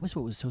 that was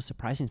what was so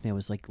surprising to me. I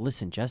was like,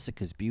 listen,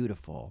 Jessica's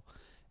beautiful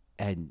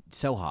and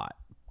so hot,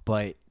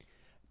 but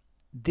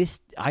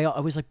this, I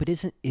was like, but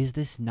is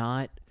this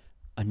not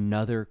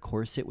another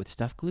corset with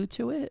stuff glued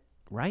to it?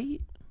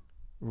 Right.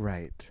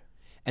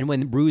 And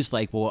when Rue's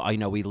like, well, I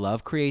know we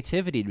love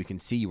creativity and we can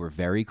see you were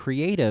very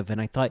creative. And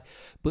I thought,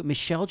 but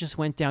Michelle just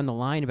went down the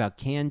line about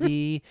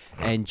Candy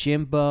and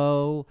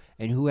Jimbo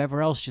and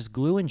whoever else just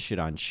gluing shit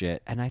on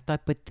shit. And I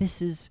thought, but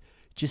this is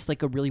just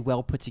like a really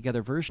well put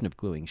together version of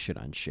gluing shit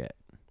on shit.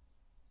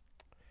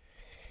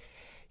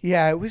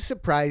 Yeah, it was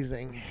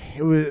surprising.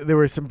 There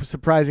were some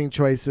surprising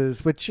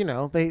choices, which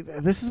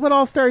this is what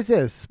All Stars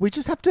is. We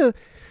just have to,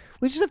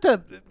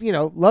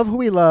 love who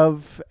we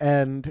love,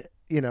 and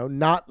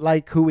not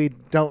like who we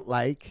don't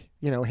like.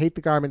 Hate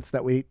the garments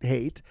that we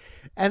hate,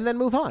 and then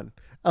move on.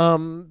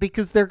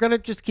 Because they're gonna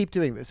just keep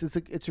doing this.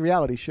 It's a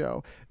reality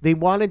show. They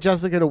wanted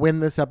Jessica to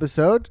win this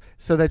episode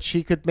so that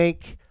she could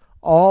make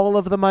all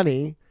of the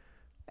money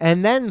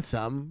and then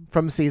some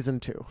from season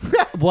 2.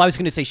 Well, I was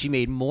going to say she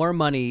made more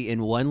money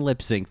in one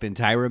lip sync than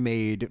Tyra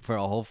made for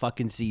a whole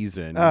fucking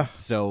season.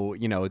 So,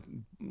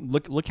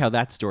 look how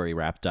that story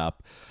wrapped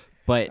up.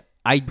 But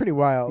pretty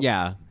wild.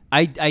 Yeah.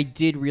 I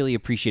did really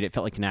appreciate it. It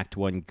felt like an Act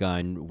 1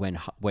 gun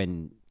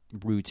when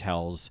Rue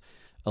tells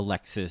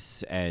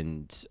Alexis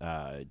and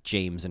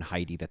James and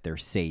Heidi that they're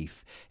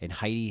safe. And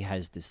Heidi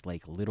has this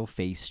like little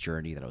face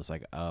journey that I was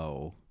like,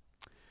 oh,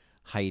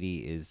 Heidi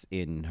is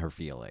in her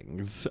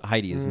feelings.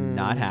 Heidi is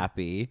not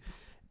happy.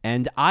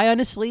 And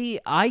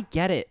I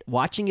get it.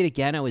 Watching it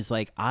again, I was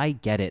like, I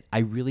get it.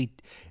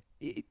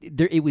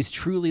 It was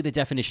truly the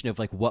definition of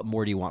like, what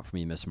more do you want from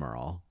me, Miss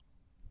Merle?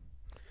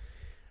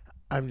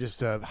 I'm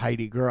just a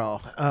Heidi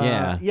girl.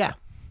 Yeah.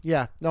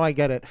 No, I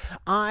get it.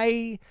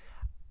 I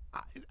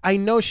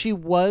know she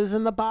was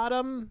in the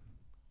bottom,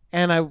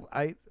 and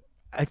I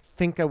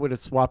think I would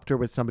have swapped her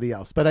with somebody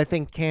else. But I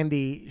think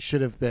Candy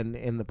should have been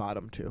in the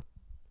bottom too.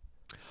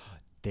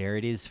 There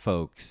it is,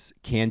 folks.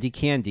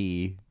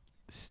 Candy,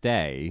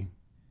 stay.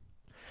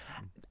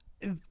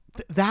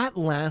 Let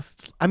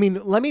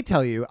me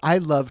tell you, I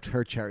loved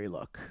her cherry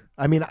look.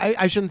 I mean,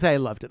 I shouldn't say I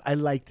loved it. I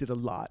liked it a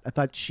lot. I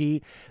thought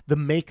the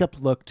makeup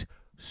looked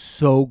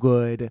so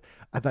good.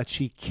 I thought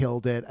she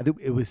killed it. I think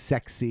it was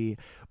sexy,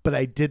 but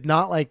I did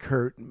not like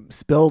her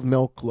spilled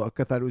milk look.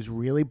 I thought it was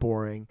really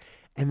boring.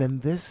 And then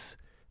this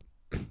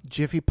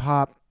Jiffy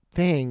Pop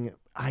thing,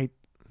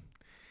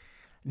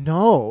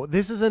 no,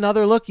 this is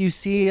another look you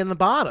see in the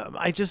bottom.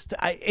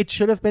 It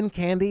should have been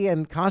Candy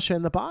and Kasha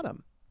in the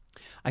bottom.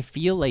 I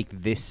feel like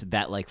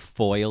that like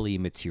foily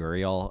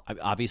material,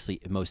 obviously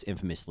most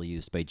infamously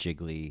used by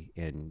Jiggly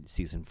in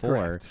season 4,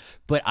 Correct.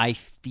 but I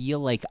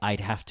feel like I'd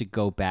have to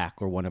go back,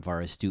 or one of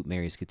our astute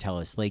Marys could tell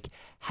us, like,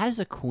 has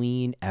a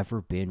queen ever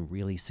been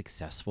really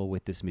successful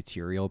with this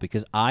material?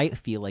 Because I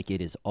feel like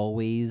it is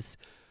always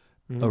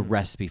a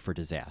recipe for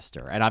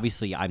disaster. And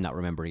obviously I'm not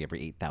remembering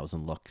every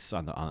 8,000 looks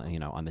on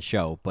the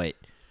show, but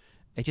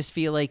I just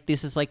feel like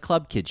this is like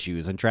club kid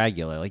shoes on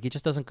Dragula. Like, it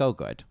just doesn't go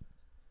good.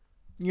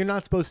 You're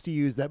not supposed to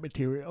use that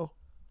material.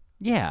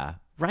 Yeah,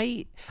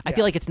 right? I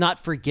feel like it's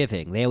not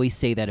forgiving. They always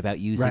say that about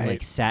using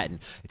like satin.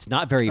 It's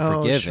not very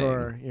Oh, forgiving.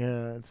 sure.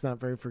 Yeah, it's not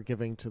very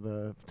forgiving to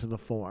the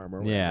form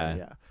or whatever.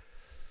 Yeah.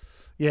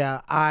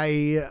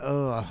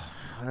 Yeah,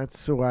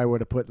 that's who I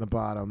would have put in the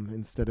bottom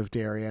instead of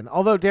Darian.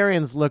 Although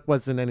Darian's look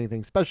wasn't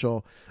anything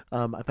special,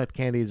 I thought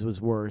Candy's was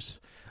worse.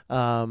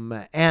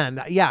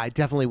 And yeah, I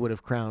definitely would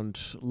have crowned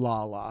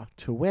Lala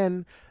to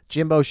win.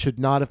 Jimbo should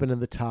not have been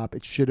in the top.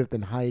 It should have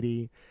been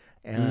Heidi.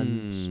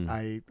 And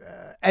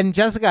and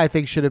Jessica, I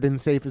think, should have been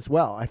safe as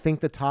well. I think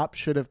the top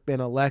should have been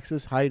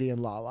Alexis, Heidi,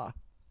 and Lala.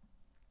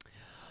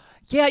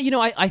 Yeah,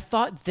 I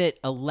thought that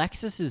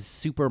Alexis's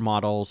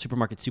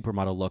supermarket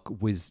supermodel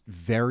look was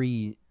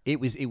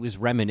it was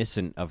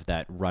reminiscent of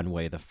that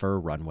runway, the fur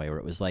runway, where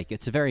it was like,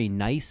 it's a very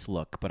nice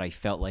look, but I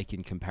felt like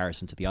in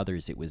comparison to the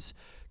others, it was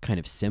kind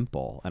of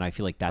simple. And I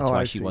feel like that's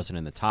why she wasn't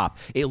in the top.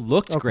 It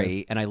looked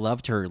great, and I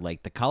loved her,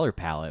 like, the color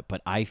palette,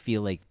 but I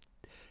feel like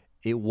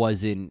it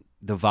wasn't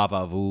the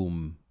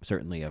va-va-voom,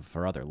 certainly, of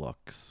her other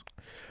looks.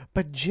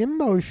 But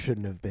Jimbo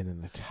shouldn't have been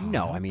in the top.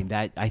 No, I mean,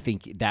 I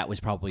think that was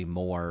probably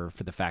more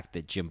for the fact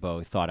that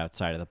Jimbo thought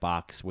outside of the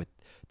box with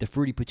the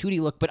fruity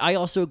patootie look. But I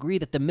also agree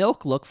that the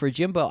milk look for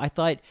Jimbo, I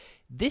thought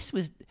this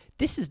was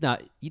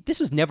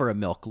never a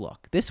milk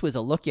look. This was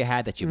a look you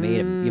had that you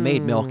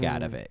made milk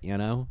out of it,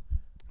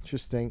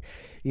 Interesting.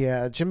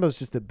 Yeah, Jimbo's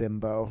just a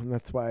bimbo, and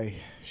that's why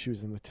she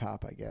was in the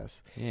top, I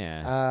guess.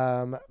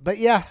 Yeah. But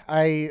yeah,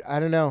 I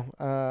don't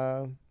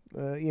know.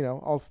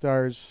 All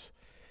Stars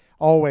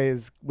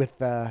always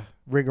with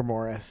rigor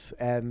mortis,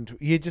 and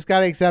you just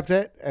got to accept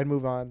it and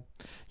move on.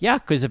 Yeah,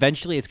 because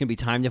eventually it's going to be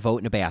time to vote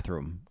in a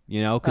bathroom,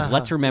 because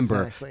let's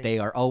remember,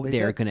 exactly.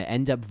 they're going to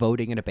end up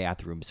voting in a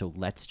bathroom, so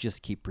let's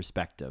just keep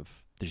perspective.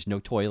 There's no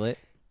toilet.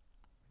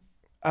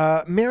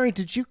 Mary,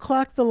 did you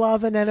clock the La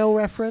Veneno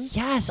reference?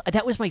 Yes,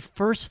 that was my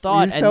first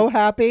thought. Were you so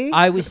happy?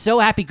 I was so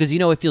happy because,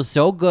 it feels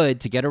so good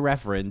to get a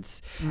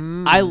reference.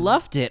 I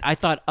loved it. I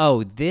thought,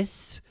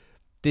 this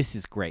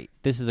is great.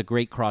 This is a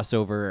great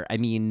crossover. I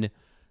mean,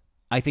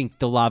 I think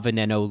the La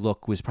Veneno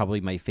look was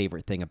probably my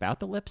favorite thing about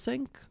the lip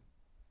sync.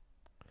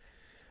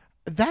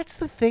 That's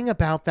the thing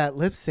about that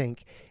lip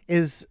sync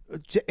is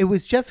it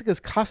was Jessica's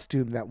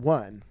costume that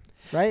won,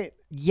 right?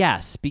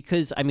 Yes,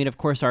 because, I mean, of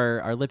course,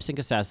 our lip sync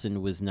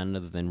assassin was none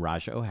other than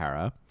Raja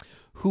O'Hara,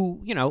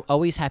 who,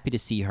 always happy to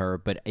see her,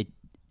 but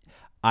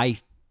I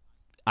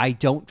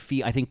don't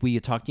feel, I think we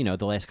had talked,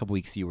 the last couple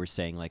weeks you were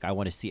saying, like, I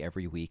want to see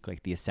every week,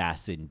 like, the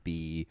assassin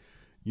be,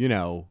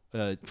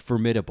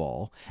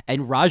 formidable.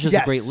 And Raja's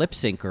a great lip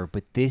syncer,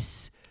 but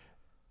this,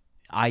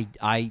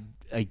 I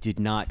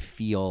did not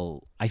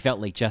feel, I felt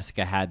like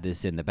Jessica had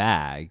this in the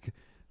bag,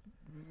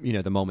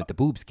 the moment the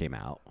boobs came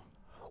out.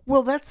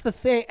 Well, that's the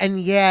thing. And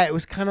yeah, it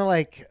was kind of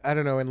like, I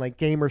don't know, in like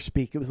gamer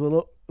speak, it was a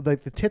little,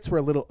 like the tits were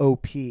a little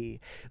OP.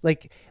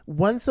 Like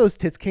once those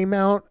tits came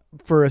out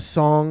for a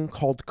song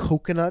called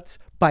Coconuts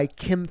by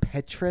Kim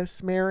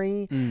Petras,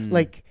 Mary,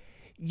 like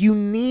you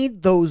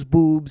need those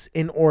boobs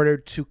in order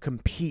to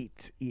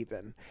compete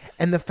even.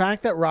 And the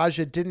fact that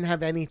Raja didn't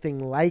have anything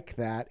like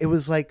that, it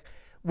was like,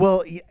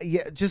 well,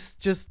 yeah,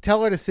 just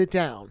tell her to sit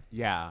down.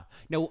 Yeah.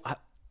 No, I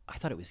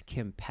thought it was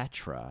Kim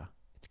Petra.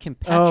 Kim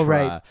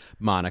Petra,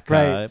 Monica.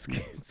 Right,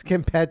 it's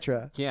Kim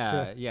Petra.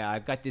 Yeah.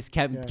 I've got this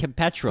Kim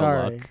Petra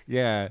Sorry. look.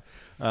 Yeah.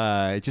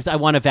 I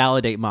want to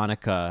validate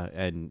Monica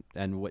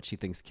and what she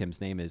thinks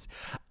Kim's name is.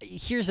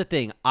 Here's the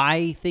thing.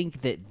 I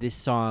think that this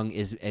song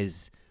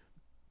is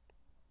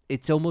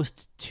it's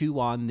almost too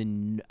on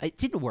the. It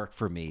didn't work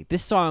for me.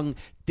 This song,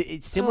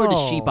 it's similar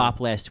to She Bop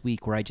last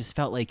week, where I just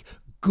felt like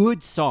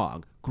good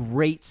song,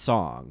 great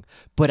song,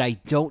 but I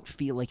don't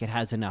feel like it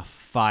has enough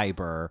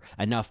fiber,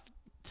 enough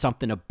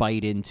something to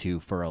bite into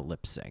for a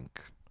lip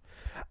sync.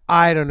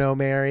 I don't know,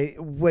 Mary.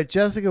 What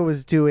Jessica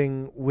was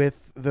doing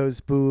with those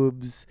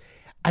boobs,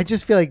 I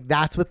just feel like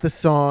that's what the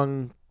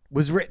song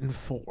was written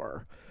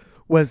for,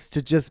 was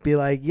to just be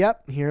like,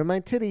 yep, here are my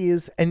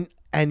titties.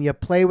 And you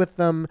play with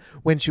them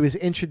when she was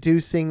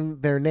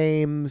introducing their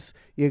names.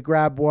 You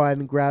grab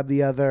one, grab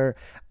the other.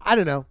 I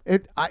don't know.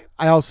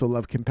 I also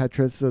love Kim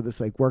Petras, so this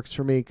like works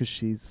for me because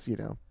she's,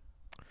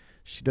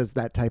 she does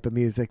that type of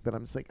music that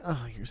I'm just like,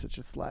 oh, you're such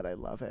a slut. I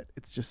love it.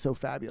 It's just so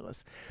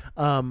fabulous.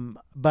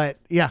 But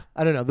yeah,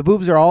 I don't know. The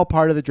boobs are all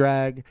part of the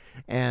drag,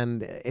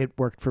 and it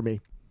worked for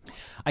me.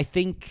 I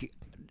think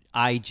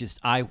I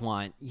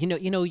want,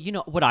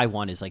 what I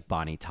want is like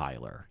Bonnie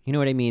Tyler. You know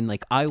what I mean?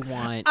 Like I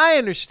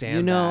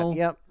understand that.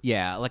 Yep.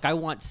 Yeah. Like I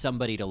want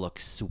somebody to look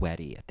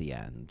sweaty at the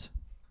end.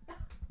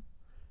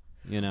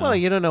 Well,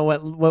 you don't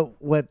know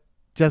what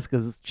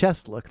Jessica's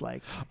chest looked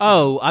like.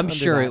 Oh, I'm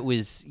sure it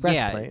was.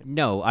 breastplate. Yeah,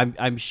 no,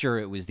 I'm sure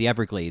it was the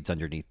Everglades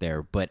underneath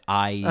there. But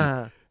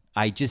I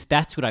just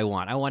that's what I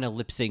want. I want a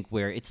lip sync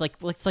where it's like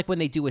when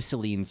they do a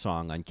Celine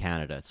song on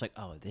Canada. It's like,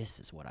 oh, this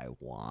is what I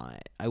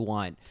want. I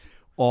want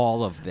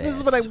all of this. This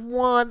is what I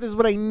want. This is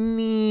what I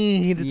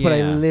need. This is what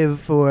I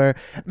live for.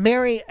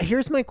 Mary,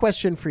 here's my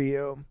question for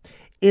you: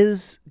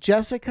 is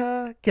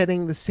Jessica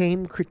getting the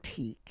same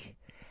critique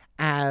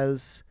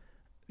as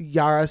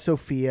Yara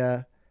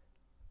Sofia,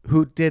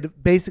 who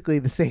did basically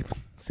the same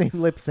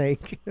lip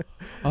sync?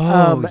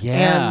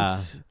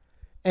 And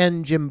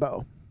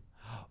Jimbo.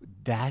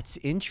 That's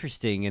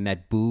interesting, and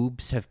that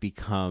boobs have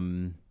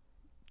become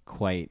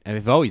quite.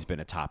 They've always been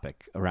a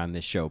topic around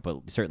this show,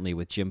 but certainly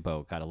with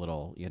Jimbo, got a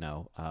little,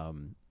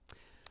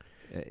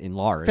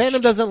 enlarged.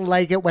 Fandom doesn't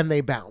like it when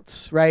they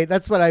bounce, right?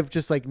 That's what I've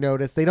just like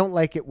noticed. They don't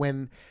like it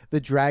when the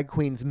drag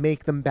queens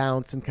make them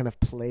bounce and kind of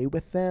play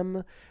with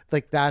them.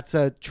 Like that's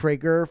a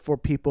trigger for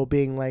people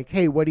being like,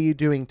 hey, what are you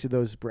doing to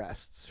those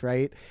breasts,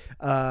 right?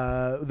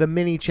 The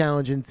mini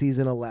challenge in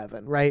season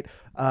 11, right?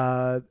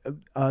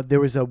 There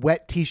was a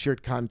wet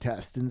t-shirt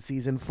contest in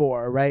season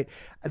 4, right?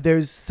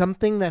 There's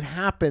something that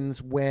happens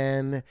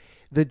when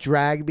the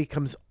drag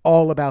becomes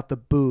all about the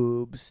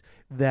boobs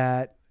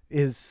that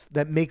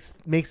makes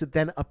it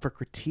then up for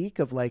critique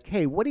of like,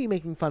 hey, what are you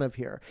making fun of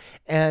here?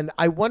 And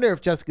I wonder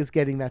if Jessica's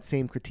getting that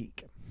same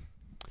critique.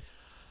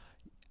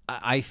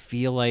 I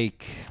feel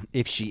like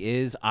if she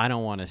is, I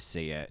don't want to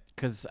see it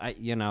because I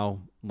feel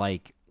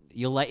like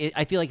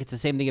it's the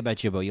same thing about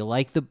Jimbo. You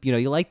like the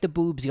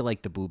boobs, you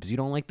like the boobs. You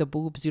don't like the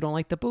boobs, you don't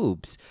like the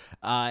boobs.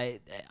 I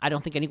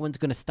don't think anyone's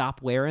going to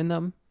stop wearing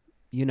them.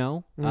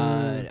 I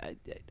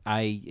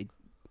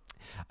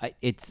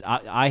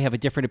have a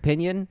different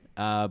opinion,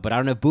 but I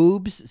don't have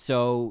boobs,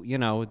 so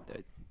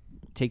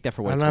take that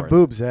for what it's worth. Not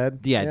boobs,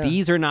 Ed. Yeah,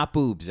 these are not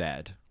boobs,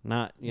 Ed.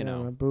 Not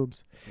not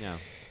boobs. Yeah.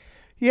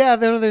 Yeah,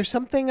 there's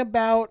something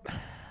about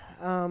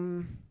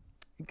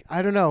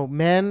I don't know,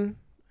 men,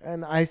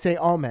 and I say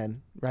all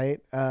men, right?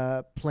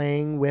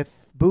 Playing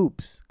with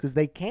boobs because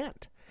they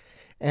can't,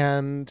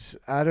 and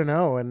I don't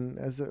know. And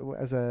as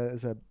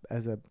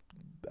a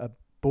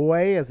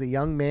boy, as a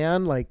young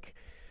man, like.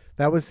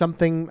 That was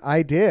something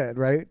I did,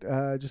 right?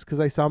 Just because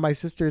I saw my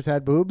sisters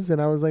had boobs,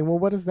 and I was like, well,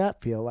 what does that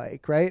feel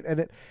like, right? And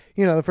it,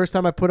 the first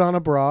time I put on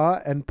a bra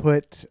and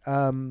put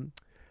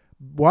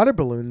water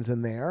balloons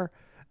in there,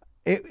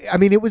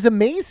 it was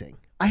amazing.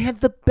 I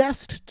had the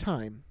best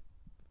time.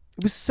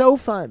 It was so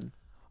fun.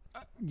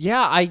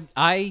 Yeah,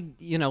 I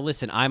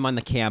listen, I'm on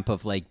the camp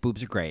of like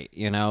boobs are great,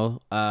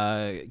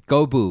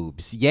 go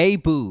boobs, yay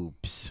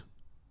boobs,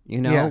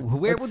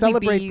 where would we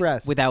be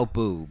breasts without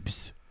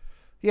boobs?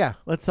 Yeah,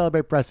 let's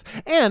celebrate breasts.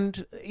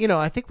 And,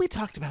 I think we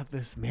talked about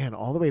this,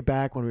 all the way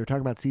back when we were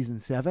talking about season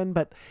 7,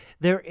 but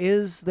there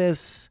is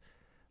this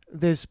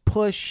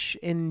push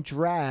in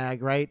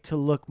drag, right, to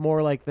look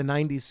more like the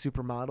 90s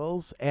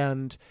supermodels,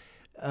 and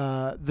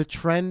the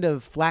trend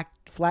of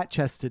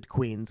flat-chested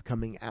queens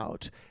coming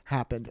out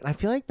happened. And I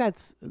feel like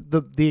that's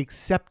the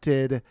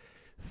accepted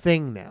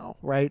thing now,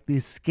 right?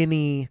 These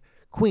skinny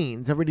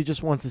queens. Everybody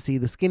just wants to see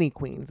the skinny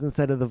queens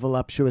instead of the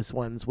voluptuous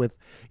ones with,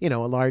 a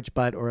large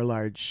butt or a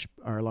large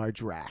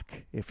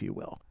rack, if you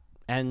will.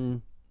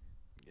 And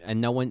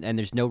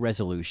there's no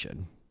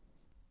resolution.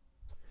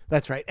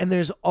 That's right. And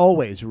there's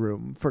always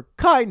room for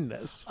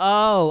kindness.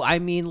 Oh, I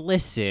mean,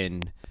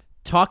 listen.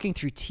 Talking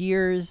through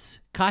tears.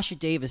 Kasha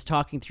Davis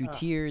talking through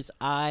tears.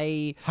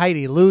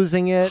 Heidi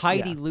losing it.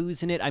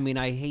 Losing it. I mean,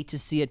 I hate to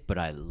see it, but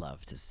I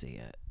love to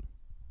see it.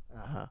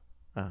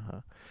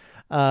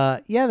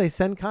 They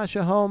send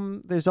Kasha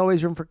home. There's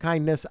always room for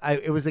kindness.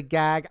 It was a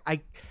gag.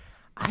 I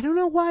don't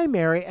know why,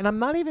 Mary, and I'm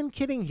not even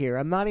kidding here.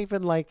 I'm not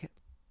even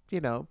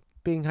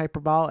being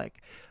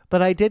hyperbolic,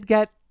 but I did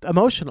get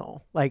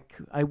emotional. Like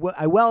I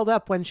welled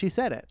up when she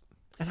said it,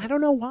 and I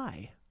don't know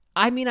why.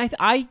 I mean,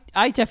 I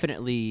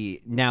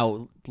definitely,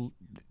 now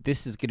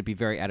this is going to be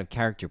very out of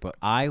character, but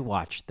I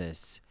watched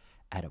this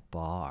at a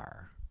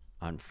bar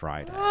on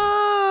Friday.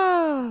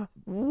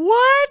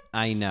 What?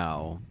 I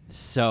know.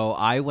 So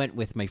I went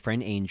with my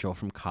friend Angel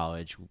from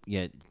college.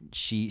 Yeah,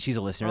 she's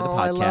a listener of the podcast.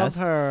 I love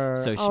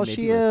her. So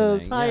she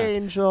is. Hi,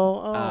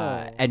 Angel.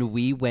 And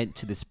we went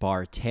to this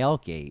bar,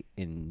 Tailgate,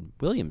 in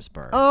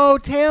Williamsburg. Oh,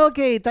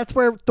 Tailgate. That's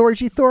where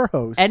Thorgy Thor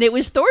hosts. And it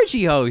was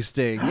Thorgy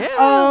hosting. Yeah.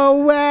 Oh,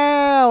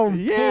 wow.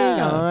 Yeah. Hey,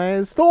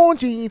 guys.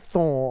 Thorgy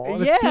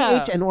Thor.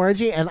 Yeah. TH and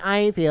orgy, and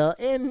I feel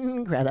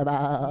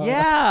incredible.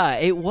 Yeah,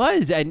 it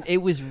was. And it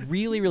was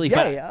really, really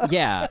fun. Yeah.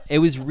 Yeah, it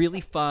was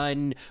really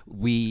fun.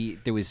 We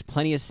there was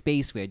plenty of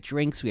space. We had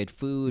drinks, we had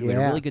food, we had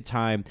a Yeah. really good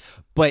time.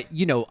 But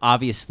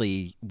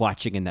obviously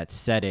watching in that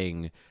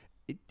setting,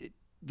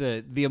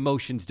 the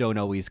emotions don't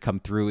always come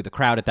through. The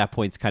crowd at that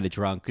point's kind of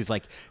drunk because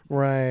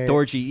Right.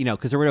 Thorgy,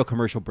 because there were no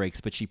commercial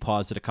breaks, but she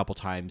paused it a couple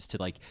times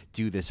to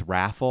do this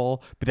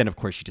raffle. But then of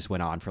course she just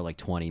went on for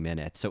 20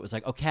 minutes. So it was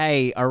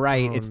okay, all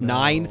right, it's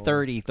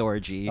 9:30,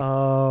 Thorgy.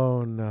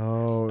 Oh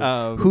no.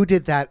 Um, Who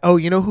did that? Oh,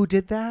 you know who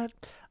did that?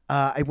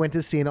 I went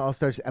to see an All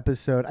Stars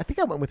episode. I think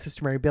I went with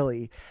Sister Mary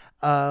Billy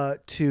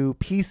to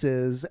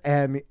Pieces,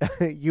 and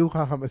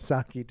Yuha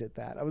Hamasaki did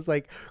that. I was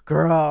like,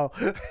 girl,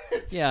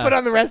 Yeah. put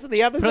on the rest of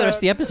the episode. For the rest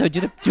of the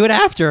episode, do it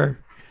after.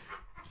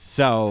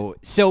 So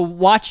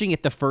watching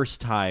it the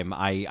first time,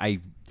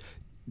 I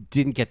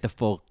didn't get the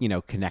full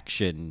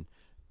connection,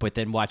 but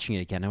then watching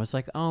it again, I was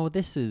like, oh,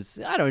 this is,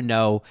 I don't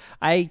know,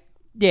 I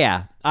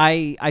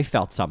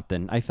felt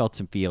something. I felt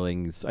some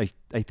feelings. I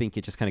think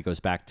it just kind of goes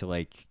back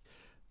to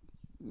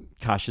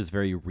Kasha's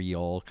very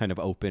real, kind of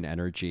open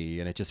energy,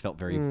 and it just felt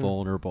very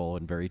vulnerable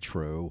and very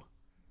true.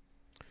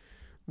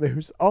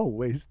 There's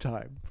always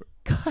time for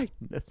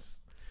kindness.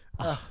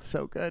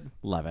 So good.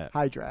 Love it.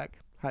 High drag.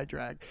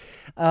 Yeah,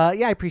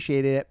 I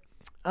appreciated it.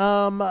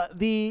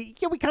 We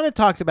kind of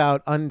talked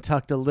about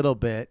Untucked a little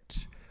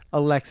bit.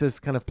 Alexis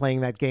kind of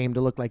playing that game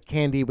to look like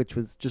Candy, which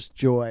was just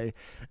joy.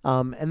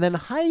 And then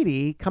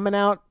Heidi coming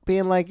out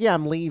being like, yeah,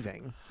 I'm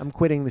leaving. I'm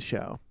quitting the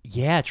show.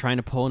 Yeah, trying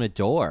to pull in a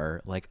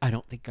door. I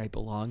don't think I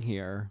belong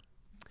here.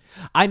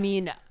 I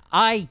mean,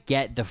 I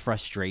get the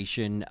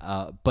frustration,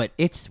 but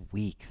it's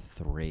week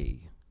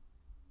 3.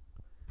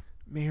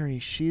 Mary,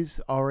 she's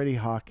already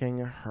hawking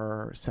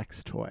her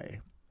sex toy.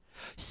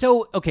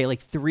 So, okay,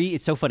 3,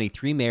 it's so funny.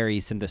 3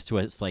 Marys sent this to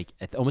us,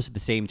 almost at the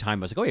same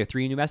time. I was like, oh, you have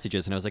 3 new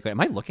messages. And I was like,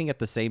 am I looking at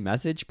the same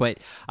message? But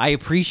I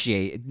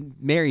appreciate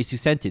Marys who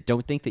sent it.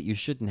 Don't think that you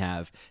shouldn't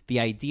have.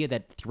 The idea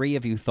that 3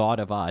 of you thought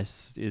of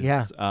us is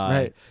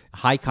right.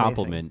 high It's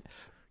compliment. amazing.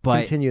 But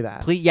Continue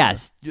that. Please,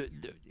 yes.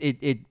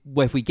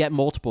 If we get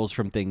multiples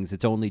from things,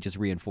 it's only just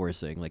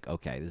reinforcing,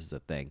 okay, this is a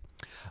thing.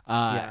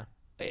 Yeah.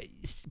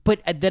 But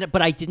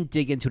I didn't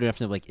dig into it enough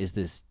to know, is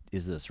this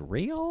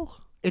real?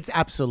 It's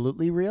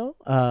absolutely real.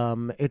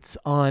 It's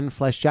on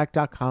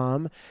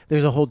fleshjack.com.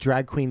 There's a whole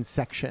drag queen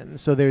section.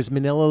 So there's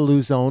Manila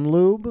Luzon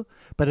Lube,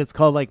 but it's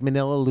called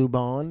Manila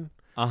Lubon.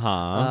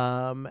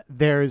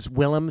 There's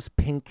Willem's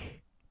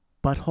Pink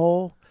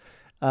Butthole,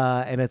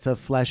 and it's a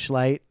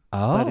fleshlight,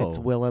 but it's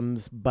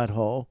Willem's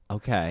butthole.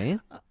 Okay.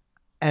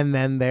 And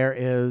then there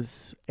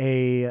is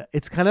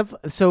it's kind of,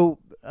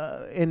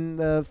 in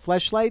the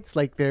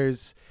fleshlights,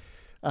 there's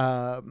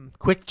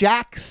quick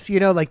jacks,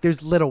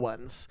 there's little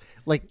ones,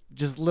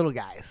 just little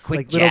guys,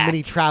 Quick little Jack.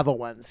 mini travel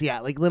ones. Yeah,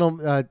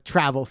 little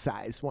travel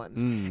size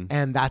ones.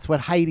 And that's what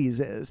Heidi's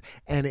is.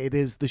 And it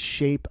is the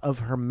shape of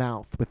her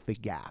mouth with the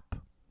gap.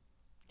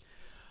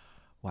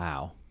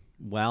 Wow.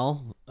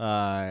 Well,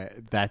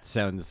 that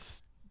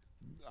sounds...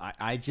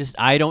 I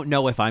don't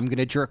know if I'm going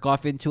to jerk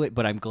off into it,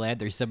 but I'm glad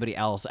there's somebody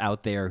else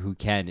out there who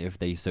can if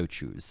they so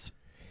choose.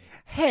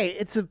 Hey,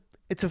 it's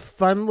a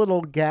fun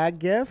little gag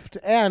gift,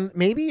 and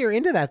maybe you're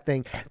into that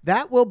thing.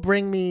 That will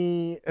bring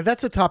me...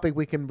 That's a topic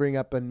we can bring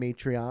up on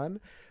Matreon.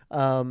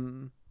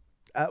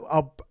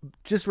 I'll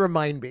just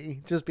remind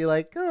me. Just be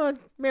like, oh,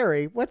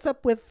 Mary, what's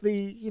up with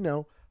the,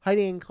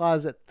 hiding in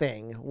closet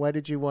thing? What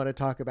did you want to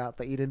talk about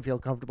that you didn't feel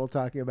comfortable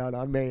talking about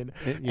on Maine?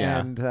 Yeah.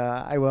 And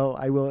I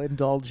will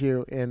indulge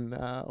you in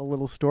a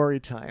little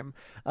story time.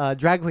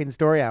 Drag Queen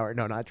Story Hour.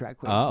 No, not Drag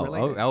Queen.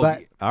 related,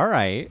 but, all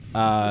right.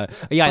 I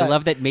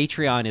love that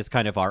Matreon is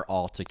kind of our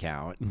alt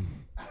account.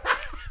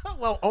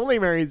 well, Only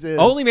Mary's is.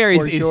 Only Mary's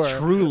for is sure.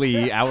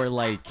 truly our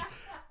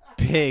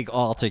big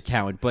alt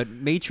account, but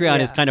Matreon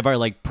is kind of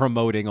our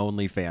promoting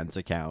OnlyFans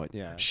account.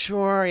 Yeah.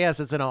 Sure.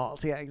 Yes, it's an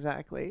alt. Yeah,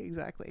 exactly.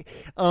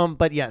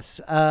 But yes,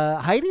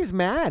 Heidi's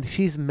mad.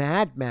 She's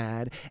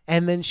mad.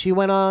 And then she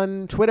went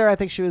on Twitter. I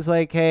think she was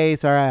like, hey,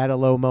 sorry, I had a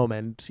low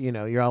moment.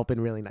 You're all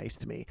been really nice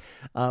to me,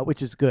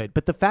 which is good.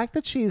 But the fact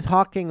that she's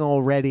hawking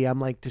already, I'm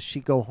like, does she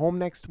go home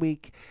next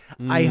week?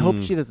 I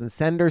hope she doesn't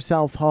send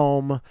herself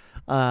home.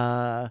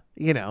 Granted,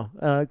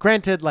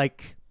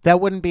 that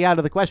wouldn't be out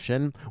of the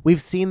question.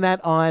 We've seen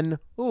that on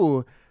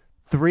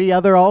 3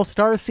 other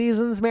All-Star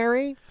seasons,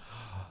 Mary.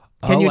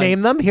 Can you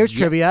name them? Here's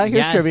trivia.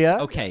 Trivia.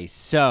 Okay,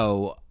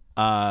 so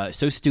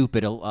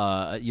stupid.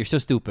 You're so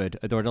stupid,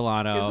 Adore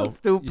Delano. You're so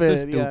stupid. You're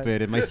so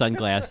stupid. And my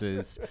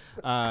sunglasses.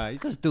 You're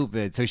so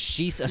stupid. So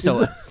she's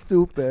so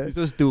stupid.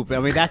 You're so stupid. I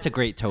mean, that's a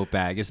great tote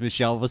bag. It's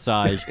Michelle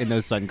Visage in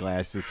those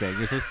sunglasses saying,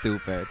 "You're so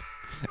stupid."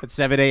 At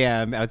 7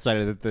 a.m. outside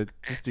of the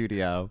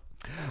studio.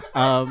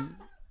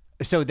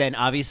 So then,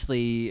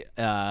 obviously,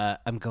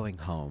 I'm going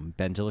home.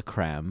 Ben de la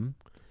Creme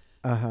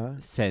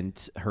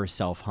sent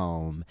herself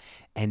home.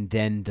 And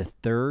then the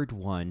third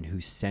one who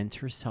sent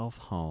herself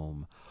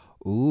home,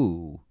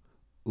 oh,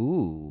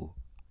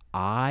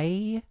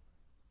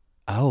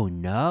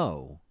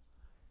 no.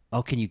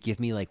 Oh, can you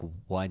give me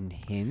one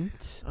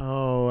hint?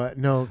 Oh,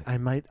 no, I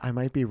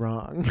might be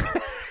wrong.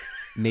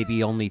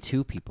 Maybe only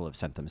 2 people have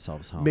sent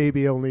themselves home.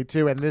 Maybe only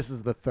 2, and this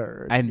is the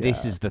third. And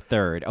this is the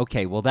third.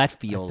 Okay, well, that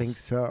feels... I think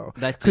so.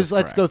 Because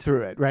let's go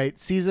through it, right?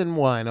 Season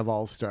 1 of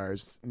All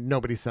Stars,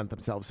 nobody sent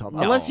themselves home.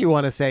 No. Unless you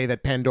want to say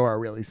that Pandora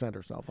really sent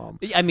herself home.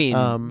 I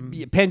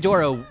mean,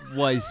 Pandora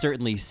was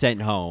certainly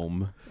sent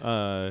home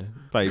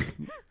by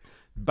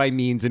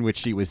means in which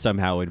she was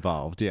somehow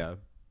involved, yeah.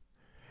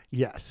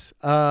 Yes.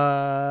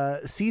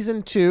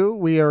 Season 2,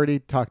 we already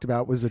talked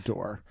about, was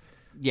Adore.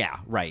 Yeah,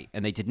 right.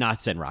 And they did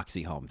not send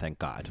Roxy home, thank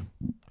God.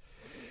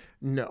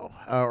 No.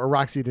 Or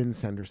Roxy didn't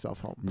send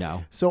herself home.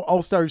 No. So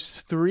All Stars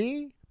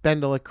 3,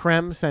 Ben de la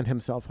Creme sent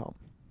himself home.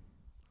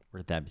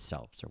 Or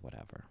themselves or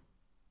whatever.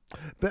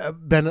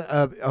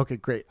 Okay,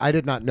 great. I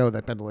did not know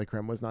that Ben de la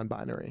Creme was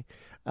non-binary.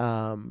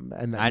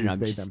 And that used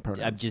they, them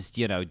pronouns.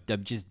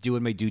 I'm just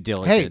doing my due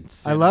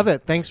diligence. Hey, I love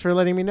it. Thanks for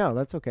letting me know.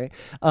 That's okay.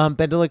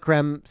 Ben de la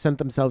Creme sent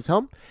themselves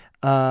home.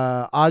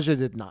 Aja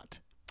did not.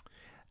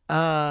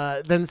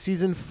 Then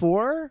season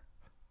 4,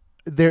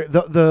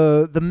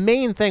 the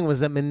main thing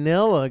was that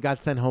Manila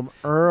got sent home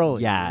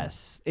early.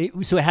 Yes.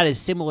 So it had a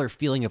similar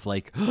feeling of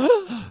like,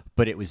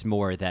 but it was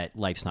more that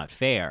life's not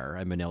fair.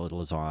 And Manila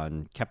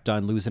Luzon kept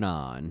on losing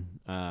on.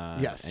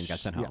 Yes. And got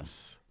sent home.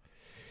 Yes.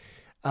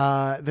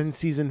 Then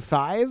season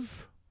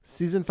 5,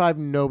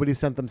 nobody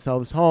sent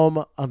themselves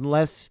home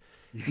unless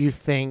you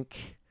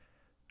think,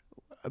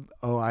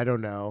 I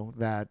don't know,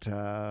 that,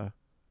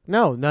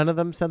 no, none of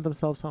them sent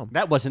themselves home.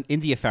 That wasn't,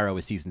 India Farrow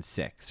was season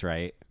 6,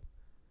 right?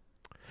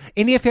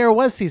 India Farrow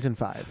was season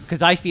 5.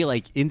 Because I feel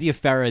like India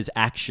Farrow's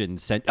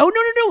actions sent... Oh,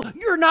 no,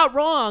 you're not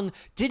wrong.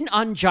 Didn't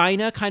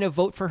Anjina kind of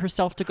vote for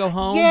herself to go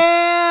home?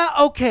 Yeah,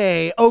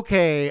 okay.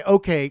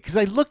 Because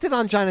I looked at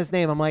Anjina's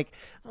name. I'm like,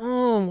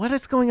 what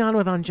is going on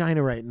with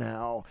Anjina right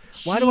now?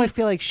 Why do I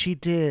feel like she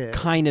did?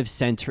 Kind of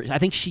sent her... I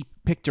think she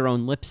picked her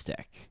own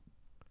lipstick.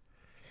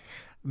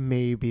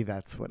 Maybe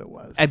that's what it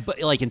was. But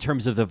like in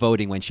terms of the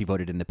voting when she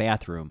voted in the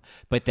bathroom.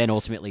 But then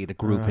ultimately the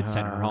group had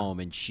sent her home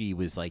and she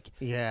was like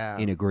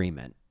in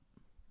agreement.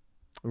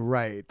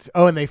 Right.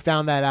 Oh, and they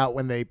found that out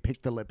when they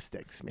picked the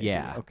lipsticks. Maybe.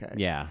 Yeah. Okay.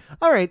 Yeah.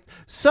 All right.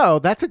 So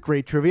that's a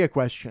great trivia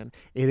question.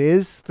 It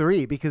is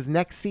 3 because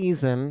next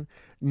season,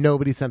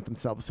 nobody sent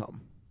themselves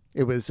home.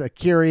 It was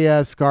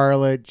Akiria,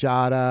 Scarlett,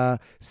 Jada,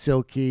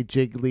 Silky,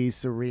 Jiggly,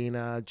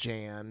 Serena,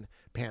 Jan,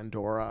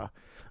 Pandora,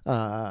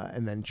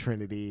 and then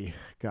Trinity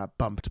got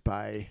bumped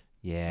by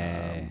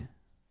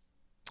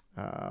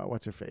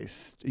what's her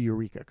face?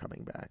 Eureka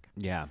coming back.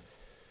 Yeah.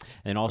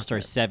 And All Star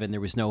 7,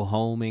 there was no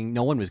homing.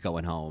 No one was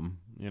going home,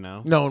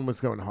 No one was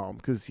going home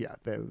because,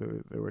 there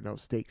were no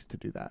stakes to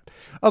do that.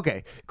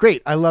 Okay,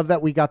 great. I love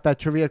that we got that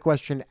trivia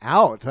question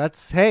out.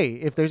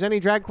 If there's any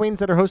drag queens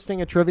that are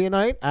hosting a trivia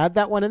night, add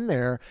that one in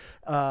there.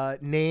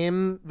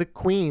 Name the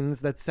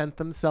queens that sent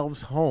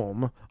themselves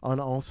home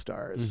on All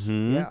Stars.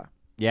 Mm-hmm.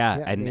 Yeah,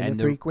 and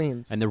the 3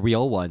 queens. And the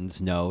real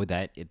ones know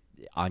that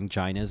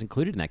Anjina is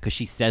included in that because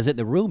she says it in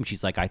the room.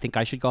 She's like, I think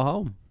I should go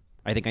home.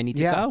 I think I need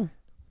to go.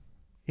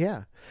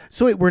 Yeah.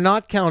 So wait, we're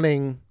not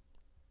counting.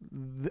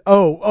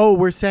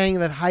 We're saying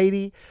that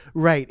Heidi.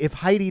 Right. If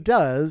Heidi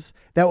does,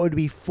 that would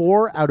be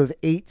 4 out of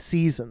 8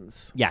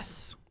 seasons.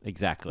 Yes,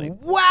 exactly.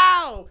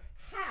 Wow.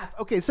 Half.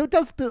 Okay, so it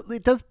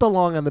does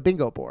belong on the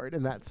bingo board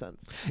in that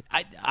sense.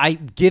 I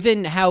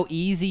given how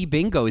easy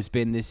bingo's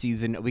been this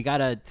season, we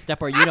gotta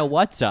step our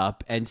what's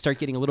up and start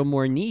getting a little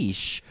more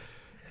niche.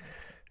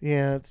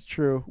 Yeah, it's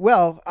true.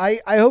 Well, I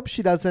hope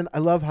she doesn't. I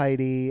love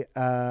Heidi.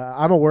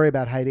 I'm a worry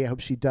about Heidi. I hope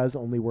she does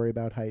only worry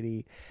about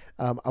Heidi.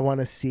 I want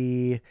to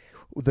see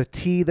the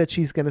tea that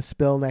she's going to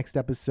spill next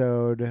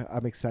episode.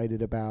 I'm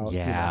excited about.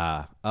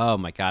 Yeah. Oh,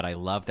 my God. I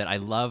love that. I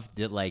love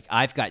that. Like,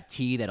 I've got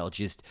tea that'll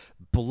just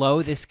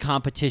blow this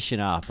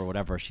competition up or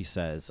whatever she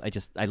says.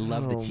 I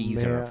love the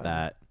teaser of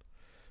that.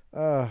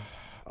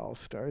 All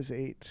Stars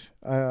 8.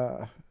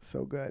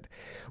 So good.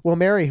 Well,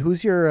 Mary,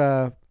 who's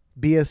your...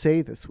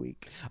 BSA this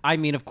week? I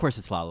mean, of course,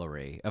 it's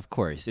LaLaurie. Of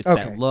course. It's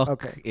that look.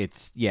 Okay.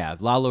 It's,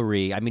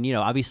 LaLaurie. I mean,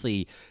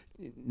 obviously,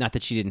 not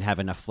that she didn't have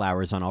enough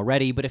flowers on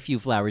already, but a few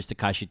flowers to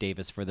Kasha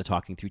Davis for the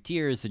Talking Through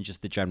Tears and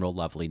just the general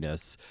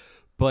loveliness.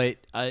 But,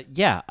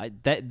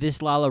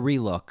 this LaLaurie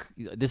look,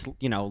 this,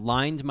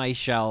 lined my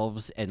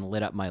shelves and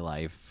lit up my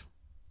life.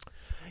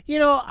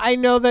 I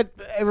know that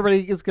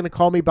everybody is going to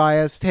call me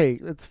biased.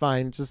 Hey, it's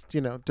fine. Just,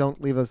 don't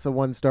leave us a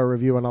 1-star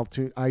review on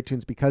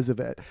iTunes because of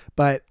it.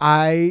 But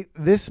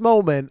this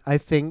moment, I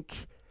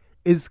think,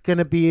 is going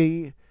to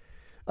be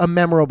a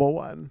memorable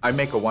one. I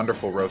make a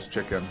wonderful roast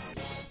chicken.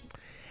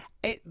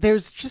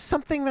 There's just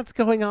something that's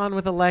going on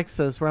with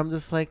Alexis where I'm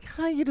just like,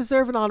 you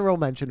deserve an honorable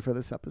mention for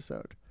this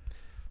episode.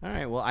 All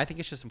right. Well, I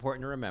think it's just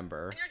important to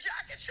remember. Your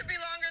jacket should be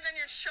longer than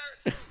your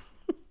shirt.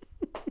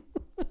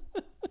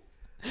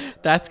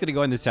 That's going to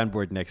go on the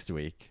soundboard next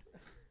week.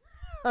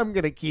 I'm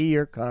going to key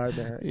your car,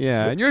 Mary.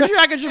 Yeah, and your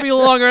jacket should be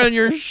longer than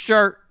your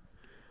shirt.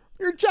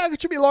 Your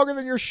jacket should be longer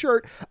than your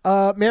shirt.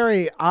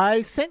 Mary,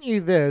 I sent you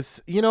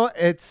this.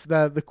 It's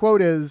the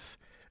quote is,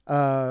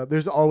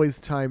 there's always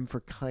time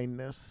for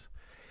kindness.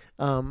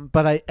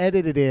 But I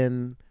edited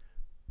in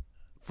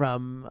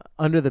from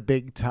Under the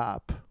Big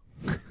Top.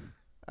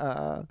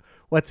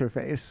 what's her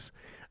face?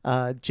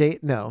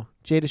 Jada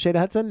Shada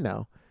Hudson?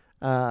 No.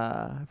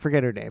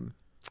 Forget her name.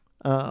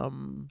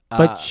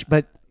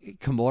 But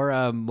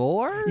Kimora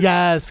Moore?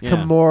 Yes, Yeah.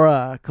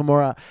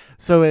 Kimora.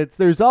 So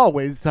there's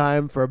always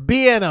time for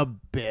being a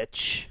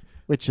bitch,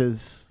 which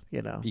is,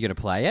 You gonna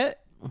play it?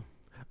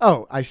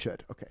 Oh, I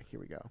should. Okay, here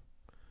we go.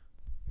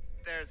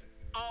 There's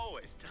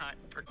always time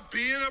for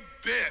being a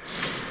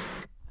bitch.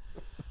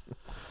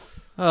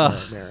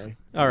 Mary.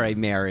 All right,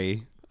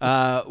 Mary.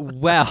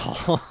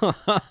 Well.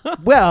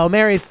 Well,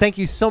 Marys, thank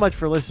you so much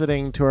for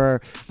listening to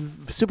our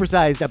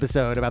supersized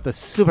episode about the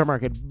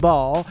supermarket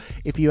ball.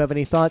 If you have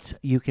any thoughts,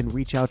 you can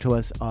reach out to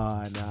us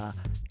on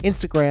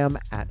Instagram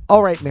at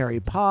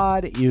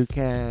AllRightMaryPod. You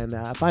can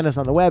find us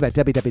on the web at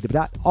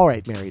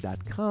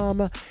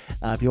www.allrightmary.com.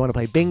 If you want to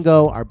play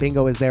bingo, our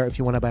bingo is there. If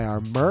you want to buy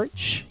our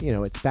merch,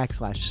 it's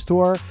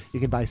 /store. You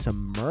can buy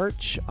some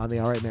merch on the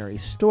All Right Mary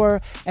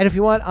store. And if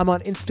you want, I'm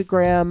on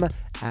Instagram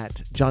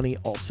at Johnny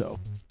Also.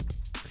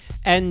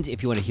 And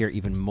if you want to hear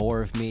even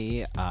more of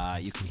me,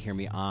 you can hear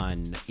me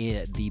on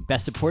the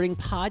Best Supporting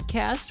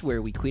podcast,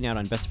 where we queen out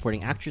on Best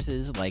Supporting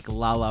actresses like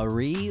Lala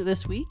Ree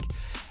this week.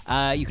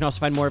 You can also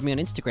find more of me on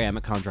Instagram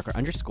at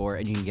 @ConDrucker_,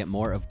 and you can get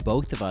more of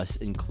both of us,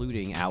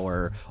 including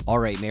our All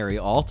Right Mary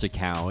alt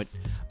account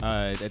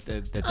at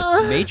the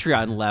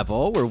Patreon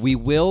level, where we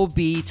will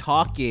be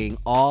breaking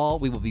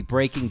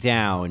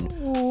down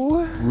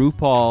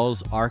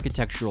RuPaul's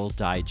Architectural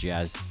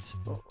Digest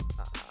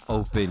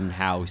open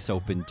house,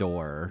 open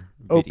door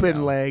video.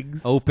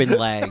 Open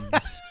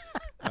legs.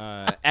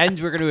 And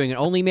we're doing an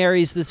Only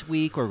Marys this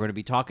week. We're going to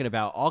be talking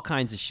about all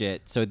kinds of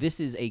shit. So this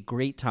is a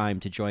great time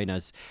to join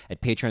us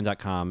at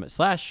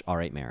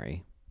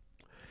patreon.com/allrightmary.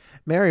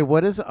 Mary,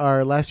 what is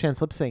our last chance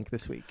lip sync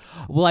this week?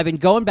 Well, I've been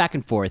going back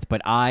and forth, but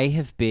I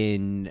have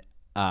been...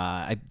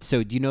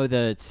 so do you know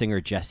the singer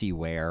Jessie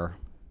Ware?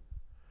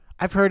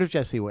 I've heard of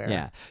Jessie Ware.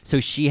 Yeah.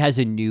 So she has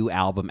a new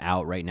album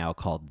out right now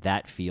called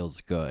That Feels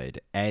Good.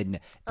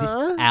 And this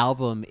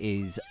album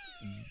is...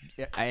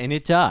 And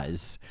it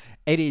does.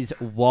 It is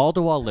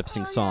wall-to-wall lip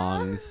sync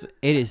songs.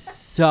 It is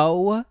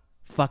so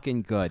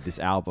fucking good, this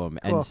album.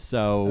 Cool. And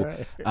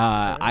so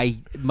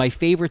my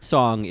favorite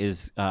song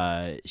is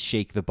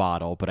Shake the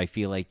Bottle, but I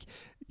feel like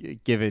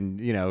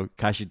given,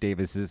 Kasha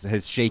Davis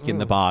has shaken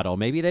the bottle,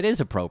 maybe that is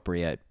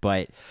appropriate.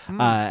 But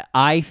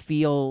I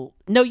feel...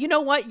 No, you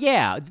know what?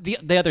 Yeah.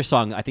 The other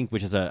song, I think,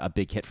 which is a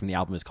big hit from the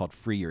album, is called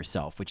Free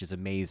Yourself, which is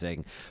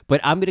amazing.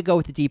 But I'm going to go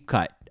with the deep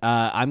cut.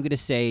 I'm going to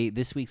say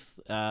this week's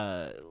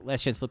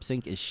last chance lip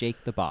sync is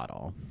Shake the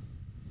Bottle.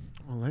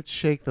 Well, let's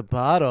shake the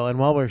bottle. And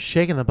while we're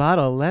shaking the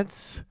bottle,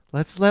 let's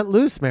let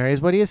loose, Marys.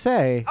 What do you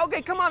say?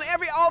 Okay, come on,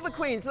 all the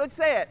queens, let's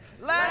say it.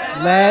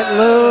 Let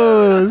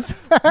loose.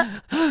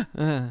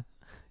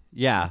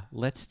 Yeah,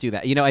 let's do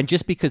that. And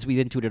just because we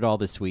didn't do it at all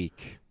this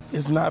week.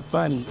 It's not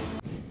funny.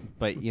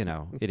 But,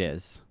 it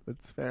is.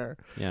 That's fair.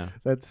 Yeah.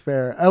 That's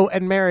fair. Oh,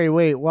 and Mary,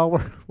 wait,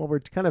 while we're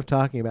kind of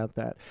talking about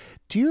that,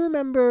 do you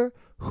remember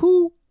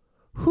who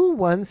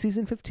won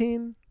season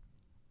 15?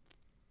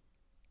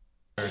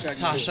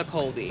 Tasha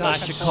Colby.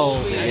 Tasha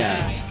Colby,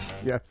 yeah.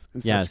 Yes, it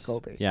was Tasha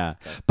Colby. Yeah.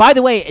 By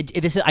the way,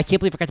 I can't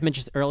believe I forgot to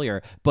mention this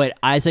earlier, but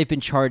as I've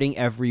been charting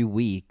every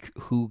week,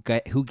 who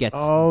gets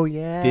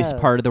this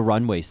part of the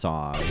runway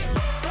song?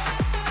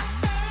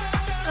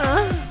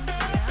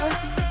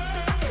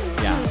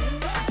 Yeah.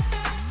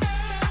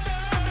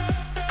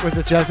 Was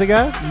it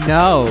Jessica?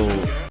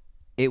 No,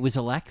 it was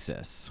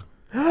Alexis.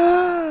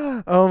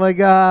 Oh my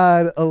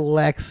God,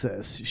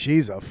 Alexis.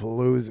 She's a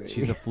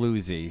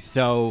floozy.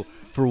 So,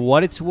 for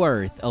what it's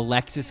worth,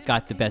 Alexis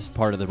got the best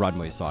part of the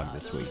runway song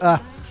this week.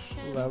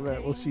 Love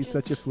it. Well, she's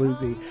such a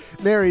floozy.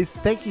 Marys,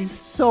 thank you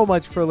so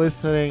much for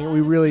listening.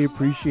 We really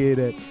appreciate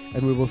it.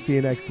 And we will see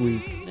you next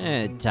week.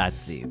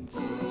 Tatsies.